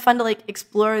like kind of fun to like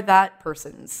explore that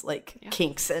person's like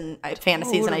kinks and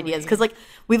fantasies and ideas, because like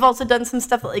we've also done some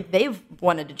stuff that like they've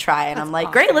wanted to try, and I'm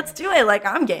like, great, let's do it, like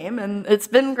I'm game, and it's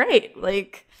been great.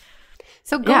 Like,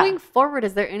 So going forward,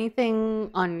 is there anything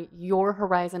on your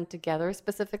horizon together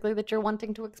specifically that you're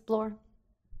wanting to explore?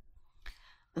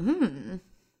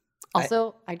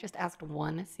 Also, I just asked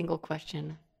one single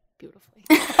question beautifully.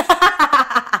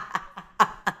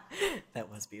 That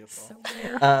was beautiful. So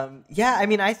rare. Yeah, I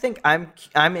mean, I think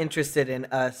I'm interested in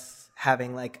us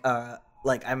having like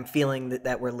I'm feeling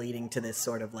that we're leading to this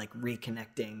sort of like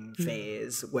reconnecting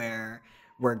phase where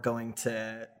we're going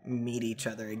to meet each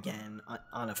other again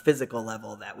on a physical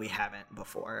level that we haven't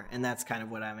before, and that's kind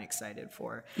of what I'm excited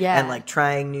for. Yeah. And like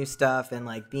trying new stuff and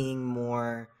like being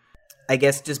more, I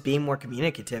guess, just being more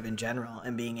communicative in general,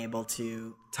 and being able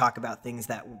to talk about things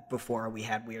that before we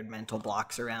had weird mental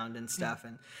blocks around and stuff.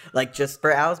 And like just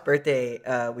for Al's birthday,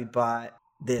 we bought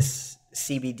this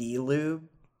CBD lube.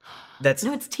 That's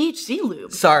no, it's THC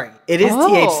lube. Sorry, it is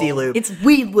THC lube. It's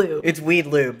weed lube. It's weed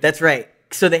lube. That's right.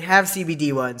 So they have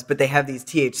CBD ones, but they have these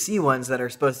THC ones that are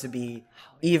supposed to be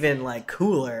even like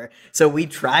cooler. So we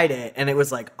tried it and it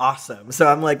was like awesome. So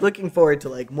I'm like looking forward to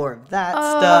like more of that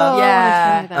stuff.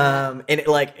 Yeah. And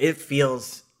it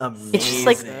feels amazing. It just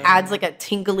like adds like a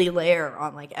tingly layer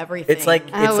on like everything. It's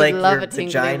like I it's would like love your a tingly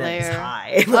vagina is layer.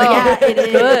 high. yeah, it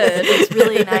is. Good. It's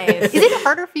really nice. Is it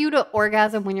harder for you to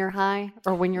orgasm when you're high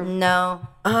or when you're... No.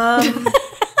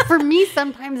 For me,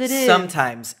 sometimes it is.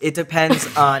 Sometimes it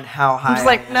depends on how high. I'm just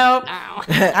like, I am. nope. Ow.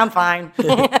 I'm fine.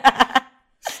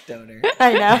 Stoner.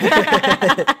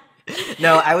 I know.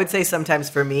 No, I would say sometimes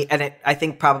for me, and I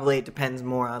think probably it depends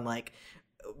more on like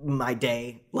my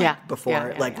day, like Yeah. before,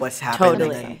 Yeah, like yeah. what's happened,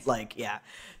 Totally. and then like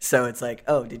So it's like,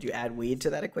 oh, did you add weed to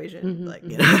that equation? Like,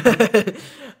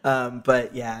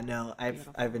 but yeah, no,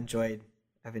 I've enjoyed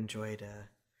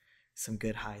some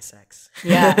good high sex.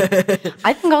 Yeah.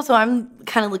 I think also I'm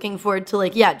kind of looking forward to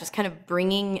like, just kind of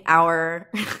bringing our,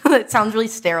 it sounds really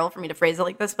sterile for me to phrase it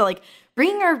like this, but like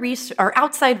bringing our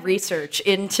outside research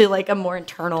into like a more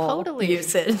internal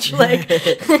usage. Like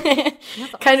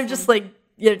kind of just like,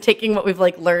 taking what we've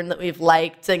like learned that we've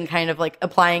liked and kind of like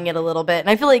applying it a little bit.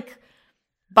 And I feel like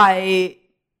by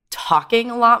talking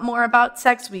a lot more about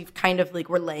sex, we've kind of like,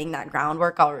 we're laying that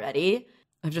groundwork already.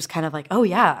 I'm just kind of like, oh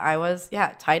yeah, I was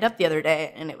tied up the other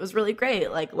day and it was really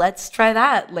great. Like, let's try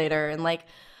that later. And like,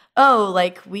 oh,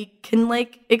 like we can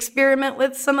like experiment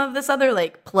with some of this other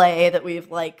like play that we've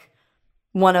like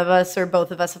one of us or both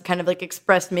of us have kind of like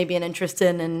expressed maybe an interest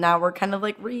in, and now we're kind of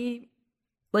like something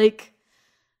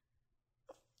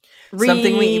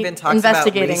we even talked about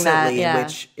recently, that,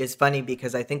 which is funny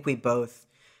because I think we both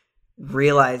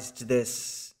realized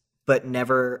this but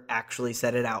never actually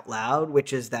said it out loud,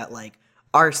 which is that like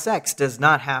our sex does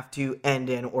not have to end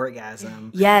in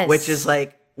orgasm. Yes. Which is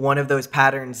like one of those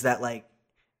patterns that like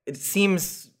it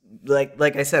seems like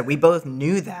I said, we both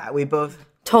knew that. We both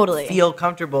totally feel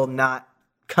comfortable not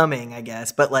coming, I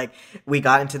guess, but like we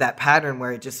got into that pattern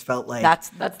where it just felt like that's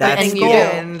the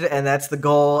end and that's the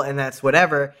goal and that's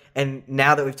whatever. And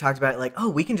now that we've talked about it, like, oh,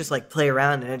 we can just like play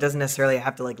around and it doesn't necessarily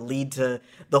have to like lead to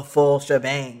the full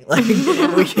shebang. Like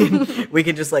we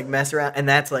can just like mess around, and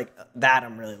that's like that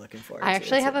I'm really looking forward to. I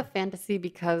actually have a fantasy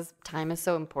because time is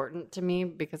so important to me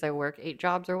because I work 8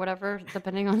 jobs or whatever,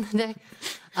 depending on the day.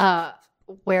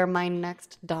 Where my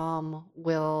next dom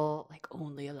will like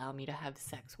only allow me to have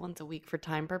sex once a week for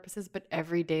time purposes, but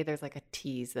every day there's like a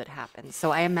tease that happens.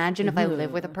 So I imagine if I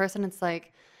live with a person, it's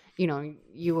like,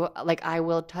 you like I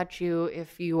will touch you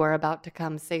if you are about to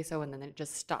come, say so, and then it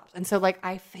just stops. And so like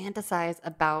I fantasize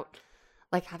about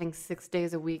like having 6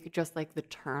 days a week, just like the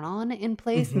turn on in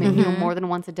place, maybe more than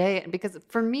once a day. And because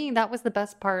for me, that was the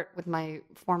best part with my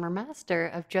former master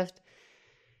of just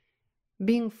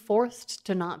being forced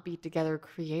to not be together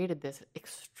created this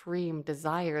extreme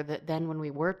desire that then when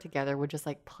we were together would just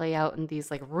like play out in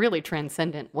these like really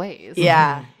transcendent ways.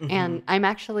 Yeah. And I'm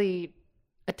actually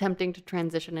attempting to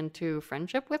transition into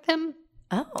friendship with him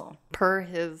Oh. per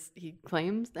he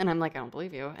claims. And I'm like, I don't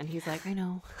believe you. And he's like, I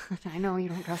know, I know you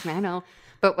don't trust me. I know.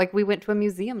 But like we went to a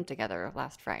museum together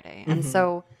last Friday. And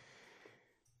so,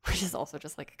 which is also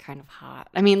just like kind of hot.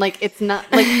 I mean, like it's not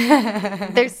like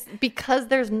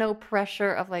there's no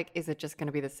pressure of like, is it just going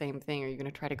to be the same thing? Are you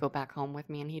going to try to go back home with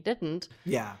me? And he didn't.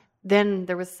 Yeah. Then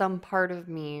there was some part of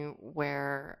me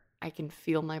where I can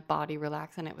feel my body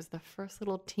relax. And it was the first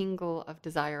little tingle of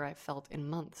desire I've felt in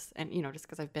months. And, you know, just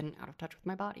because I've been out of touch with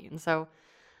my body. And so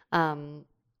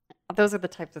those are the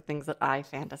types of things that I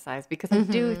fantasize because I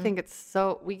do think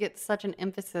we get such an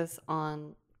emphasis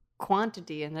on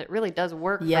quantity and it really does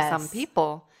work for some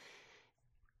people.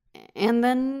 And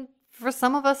then for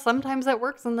some of us, sometimes that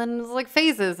works and then it's like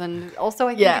phases. And also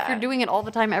I think if you're doing it all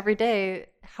the time every day,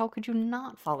 how could you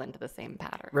not fall into the same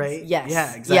patterns? Right? Yes.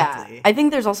 Yeah, exactly. Yeah. I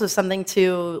think there's also something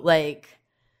to like,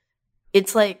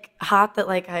 it's like hot that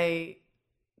like I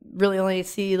really only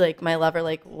see like my lover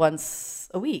like once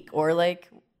a week or like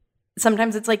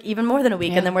sometimes it's like even more than a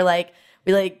week. And then we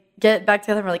get back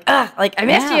together and we're like, like I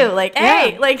missed you. Like,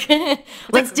 hey, like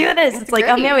let's do this. It's like,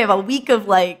 oh man, we have a week of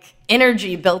like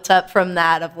energy built up from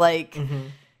that of like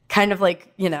kind of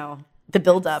like, you know, the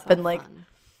build up and like fun.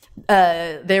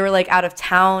 They were like out of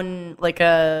town like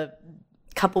a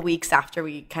couple weeks after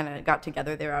we kind of got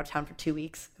together. They were out of town for 2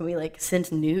 weeks and we like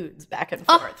sent nudes back and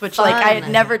forth, which like I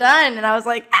had never done. And I was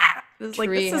like, it was like,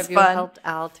 Tree, this is have you fun. helped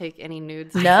Al take any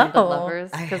nudes No. from the lovers?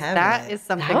 I Because haven't. that is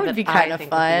something That would be kind I of think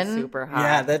fun. would be super hot.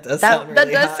 Yeah, that does sound That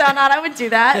really does hot. sound hot. I would do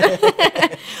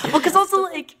that. Well, because also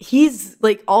like he's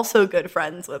like also good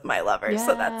friends with my lover,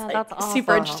 so that's like that's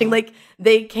super interesting. awesome. Like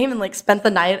they came and like spent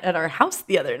the night at our house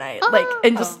the other night, like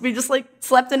and we just like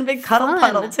slept in a big cuddle Fun.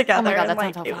 puddle Oh my together, God, and that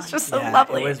like sounds it so was fun. just so Yeah,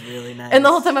 lovely. It was really nice. And the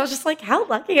whole time I was just like, how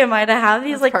lucky am I to have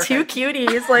these like two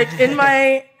cuties like in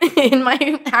my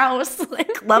house,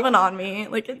 like loving on me.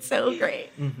 Like it's so great.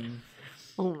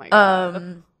 Oh my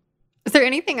God. Is there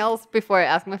anything else before I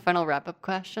ask my final wrap-up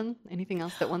question? Anything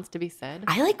else that wants to be said?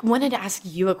 I like wanted to ask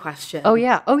you a question. Oh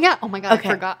yeah. Oh my God. Okay.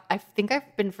 I forgot. I think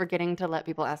I've been forgetting to let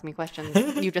people ask me questions.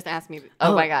 You just asked me.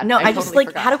 Oh my God. No, I just totally like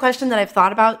forgot. had a question that I've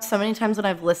thought about so many times when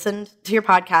I've listened to your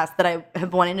podcast that I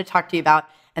have wanted to talk to you about,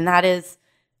 and that is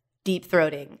deep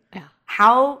throating. Yeah.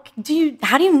 How do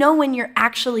you know when you're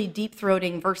actually deep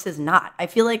throating versus not? I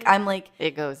feel like I'm like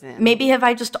It goes in. maybe have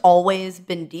I just always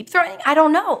been deep throating? I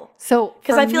don't know. So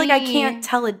Because for I feel like I me- can't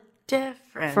tell a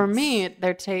difference. For me,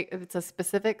 it's a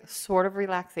specific sort of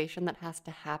relaxation that has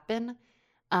to happen,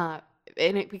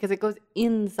 because it goes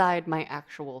inside my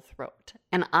actual throat.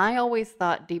 And I always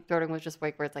thought deep throating was just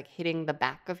like where it's like hitting the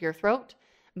back of your throat,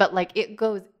 but like it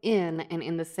goes in, and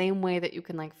in the same way that you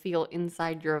can like feel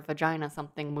inside your vagina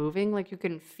something moving, like you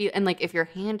can feel, and like if your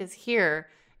hand is here,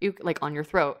 you like on your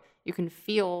throat, you can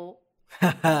feel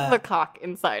the cock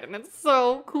inside, and it's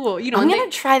so cool. You know, I'm and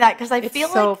gonna try that because I it's feel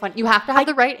so like fun. You have to have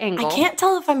the right angle. I can't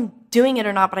tell if I'm doing it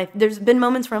or not, but there's been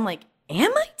moments where I'm like,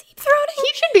 am I deep throating?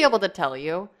 He should be able to tell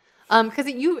you. Because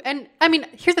I mean,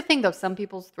 here's the thing though, some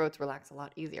people's throats relax a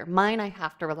lot easier. Mine, I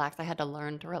have to relax. I had to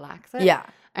learn to relax it. Yeah.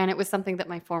 And it was something that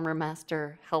my former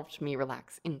master helped me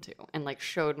relax into and like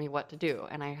showed me what to do.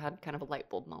 And I had kind of a light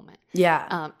bulb moment.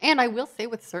 Yeah. And I will say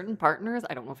with certain partners,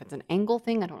 I don't know if it's an angle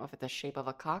thing. I don't know if it's a shape of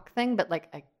a cock thing, but like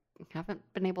I haven't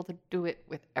been able to do it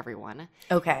with everyone.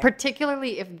 Okay.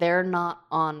 Particularly if they're not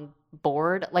on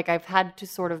board. Like I've had to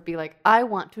sort of be like, I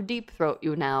want to deep throat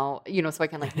you now, you know, so I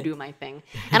can like do my thing.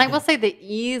 And I will say the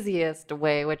easiest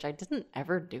way, which I didn't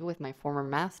ever do with my former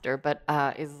master, but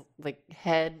is like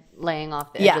head laying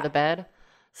off the edge of the bed.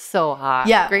 So hot.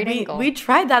 Yeah, Great angle. we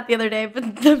tried that the other day,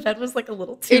 but the bed was like a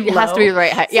little too It has to be the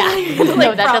right height. Yeah. like,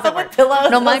 No, that prop doesn't up work. with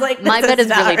pillows. No, I my was like, my this bed is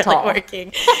not really tall. working.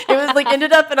 It was like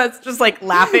ended up and I was just like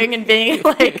laughing and being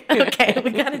like, okay,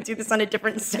 we gotta do this on a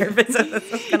different surface if this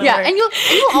is gonna work. And you'll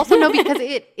also know because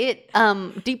it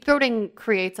deep throating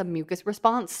creates a mucus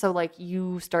response. So like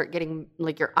you start getting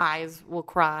like your eyes will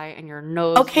cry and your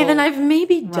nose. Okay, then will I've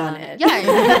maybe done run. it.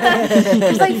 Yeah.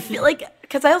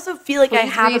 Because I also feel like I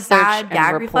Please have a research bad and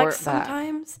gag report reflex back.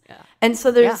 sometimes. Yeah. And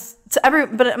so there's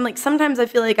but I'm like sometimes I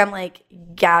feel like I'm like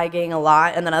gagging a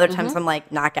lot, and then other times I'm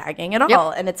like not gagging at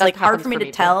all, and it's That like hard happens for me for to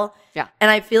me too. tell. Yeah.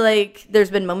 And I feel like there's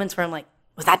been moments where I'm like,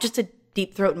 was that just a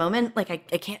deep throat moment? Like I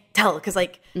can't tell because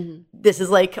like this is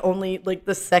like only like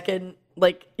the second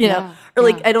like you know Yeah, or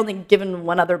like I don't think given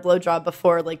one other blowjob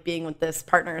before like being with this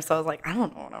partner, so I was like I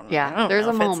don't know. Yeah, I don't there's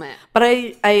know a if it's- moment. but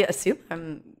I assume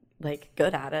I'm like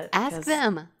good at it. Ask 'cause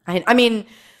them. I mean,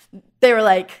 they were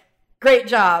like, great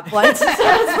job. Once. So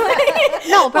I was like,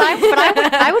 No, but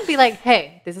I would be like,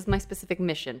 hey, this is my specific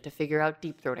mission to figure out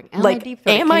deep throating. Am I deep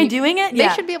throating? am I doing it? They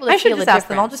should be able to I should feel just the ask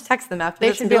them. I'll difference. just text them after They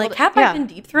this should and be be able like, to- have yeah. I been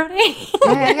deep throating?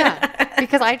 Yeah.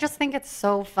 Because I just think it's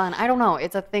so fun. I don't know.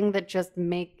 It's a thing that just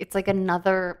it's like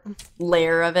another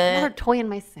Layer of it. toy in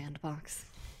my sandbox.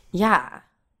 Yeah.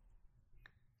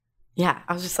 Yeah.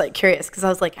 I was just like curious because I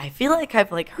was like, I feel like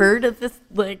I've like heard of this,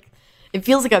 like, it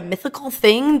feels like a mythical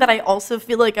thing that I also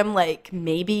feel like I'm like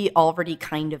maybe already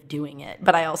kind of doing it,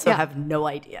 but I also have no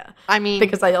idea. I mean,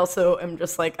 Because I also am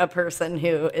just like a person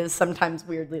who is sometimes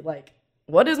weirdly like,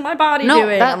 what is my body no,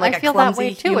 doing? that, I'm like I a feel that clumsy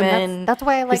way too, human. and that's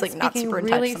why I like who's, not speaking super in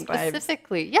touch really sometimes.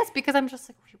 specifically. Yes, because I'm just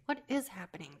like, what is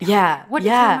happening? down Yeah, there? What is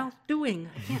yeah. your mouth doing?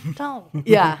 I can't tell.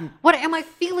 Yeah. What am I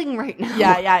feeling right now?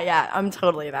 Yeah. I'm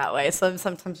totally that way. So I'm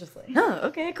sometimes just like, oh,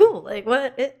 okay, cool. Like,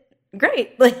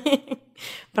 great. Like,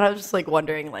 but I was just like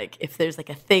wondering, like, if there's like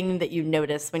a thing that you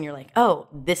notice when you're like, oh,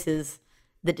 this is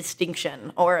the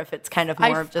distinction, or if it's kind of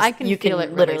more of just I can you feel can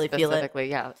it literally really feel it. specifically,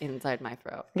 yeah, inside my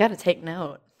throat. You got to take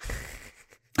note.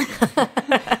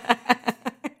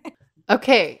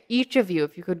 Okay, each of you,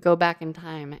 if you could go back in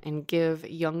time and give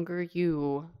younger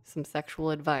you some sexual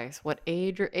advice, what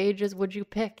age or ages would you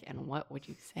pick, and what would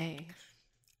you say?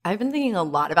 I've been thinking a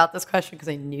lot about this question because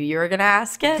I knew you were going to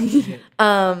ask it.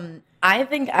 I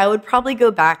think I would probably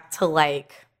go back to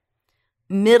like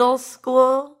middle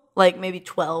school, like maybe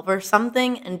 12 or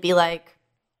something, and be like,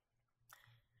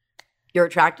 you're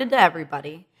attracted to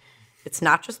everybody. It's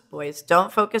not just boys.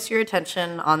 Don't focus your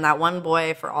attention on that one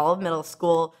boy for all of middle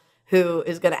school who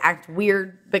is going to act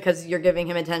weird because you're giving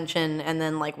him attention. And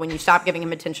then like when you stop giving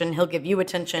him attention, he'll give you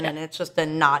attention. And it's just a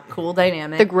not cool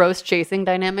dynamic. The gross chasing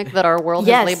dynamic that our world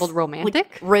has labeled romantic?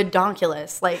 Like,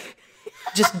 redonkulous. Like,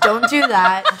 just don't do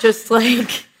that. Just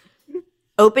like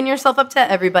open yourself up to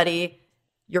everybody.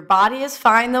 Your body is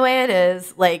fine the way it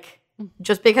is. Like,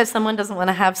 just because someone doesn't want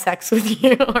to have sex with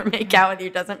you or make out with you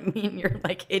doesn't mean you're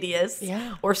like hideous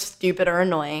or stupid or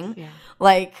annoying. Yeah.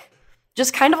 Like,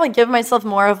 just kind of like give myself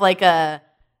more of like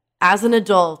as an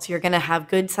adult, you're going to have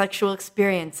good sexual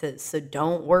experiences. So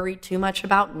don't worry too much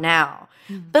about now.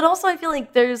 But also I feel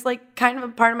like there's like kind of a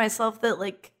part of myself that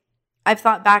like I've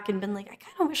thought back and been like, I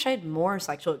kind of wish I had more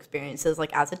sexual experiences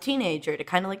like as a teenager to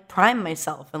kind of like prime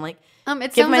myself and like It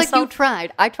give sounds like you myself-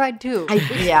 tried. I tried too.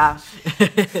 yeah.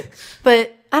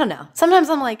 But I don't know. Sometimes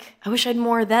I'm like, I wish I had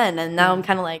more then. And now I'm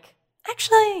kind of like,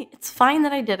 actually, it's fine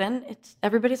that I didn't.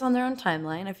 Everybody's on their own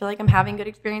timeline. I feel like I'm having good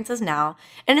experiences now.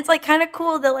 And it's like kind of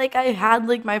cool that like I had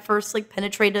like my first like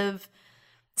penetrative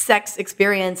sex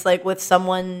experience like with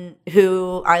someone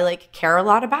who I like care a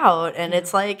lot about. And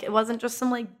it's like, it wasn't just some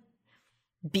like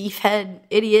beefhead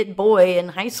idiot boy in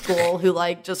high school who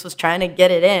like just was trying to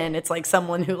get it in. It's like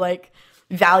someone who like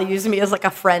values me as like a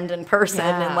friend in person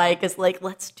and like is like,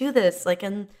 let's do this. Like,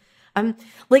 and I'm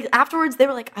like afterwards they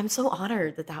were like, I'm so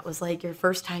honored that that was like your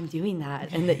first time doing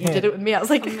that and that you did it with me. I was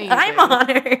like, Amazing. I'm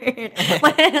honored.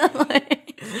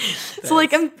 So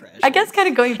like I guess kind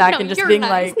of going back and just you're being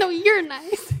nice. like, No, you're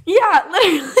nice. yeah,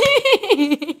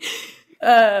 literally.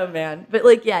 Oh man. But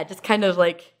like, yeah, just kind of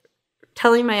like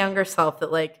telling my younger self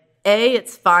that like, A,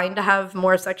 it's fine to have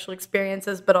more sexual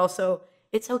experiences, but also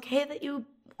it's okay that you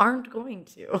aren't going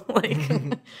to like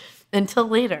until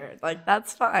later. Like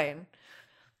that's fine.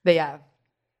 But yeah.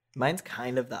 Mine's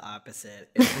kind of the opposite.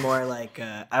 It's more like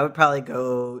I would probably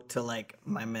go to like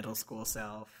my middle school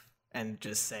self and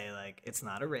just say like it's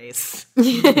not a race,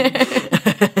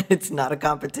 it's not a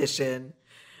competition,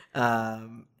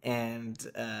 and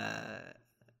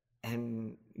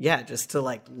yeah, just to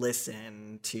like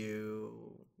listen to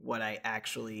what I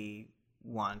actually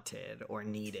wanted or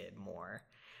needed more,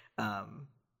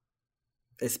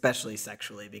 especially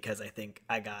sexually, because I think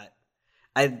I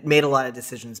made a lot of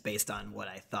decisions based on what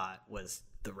I thought was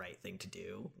the right thing to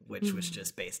do, which was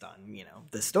just based on, you know,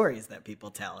 the stories that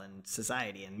people tell in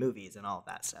society and movies and all of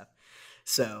that stuff.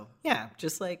 So, yeah,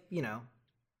 just like, you know,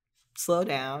 slow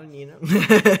down, you know.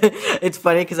 It's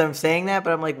funny because I'm saying that,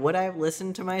 but I'm like, would I have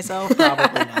listened to myself?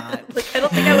 Probably not. Like I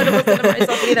don't think I would have listened to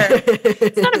myself either.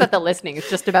 It's not about the listening. It's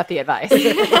just about the advice.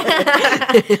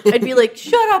 I'd be like,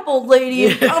 shut up, old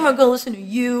lady. I'm not gonna listen to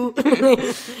you.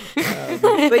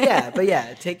 But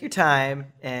yeah, take your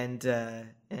time and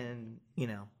you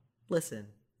know, listen.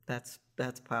 That's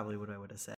probably what I would have said.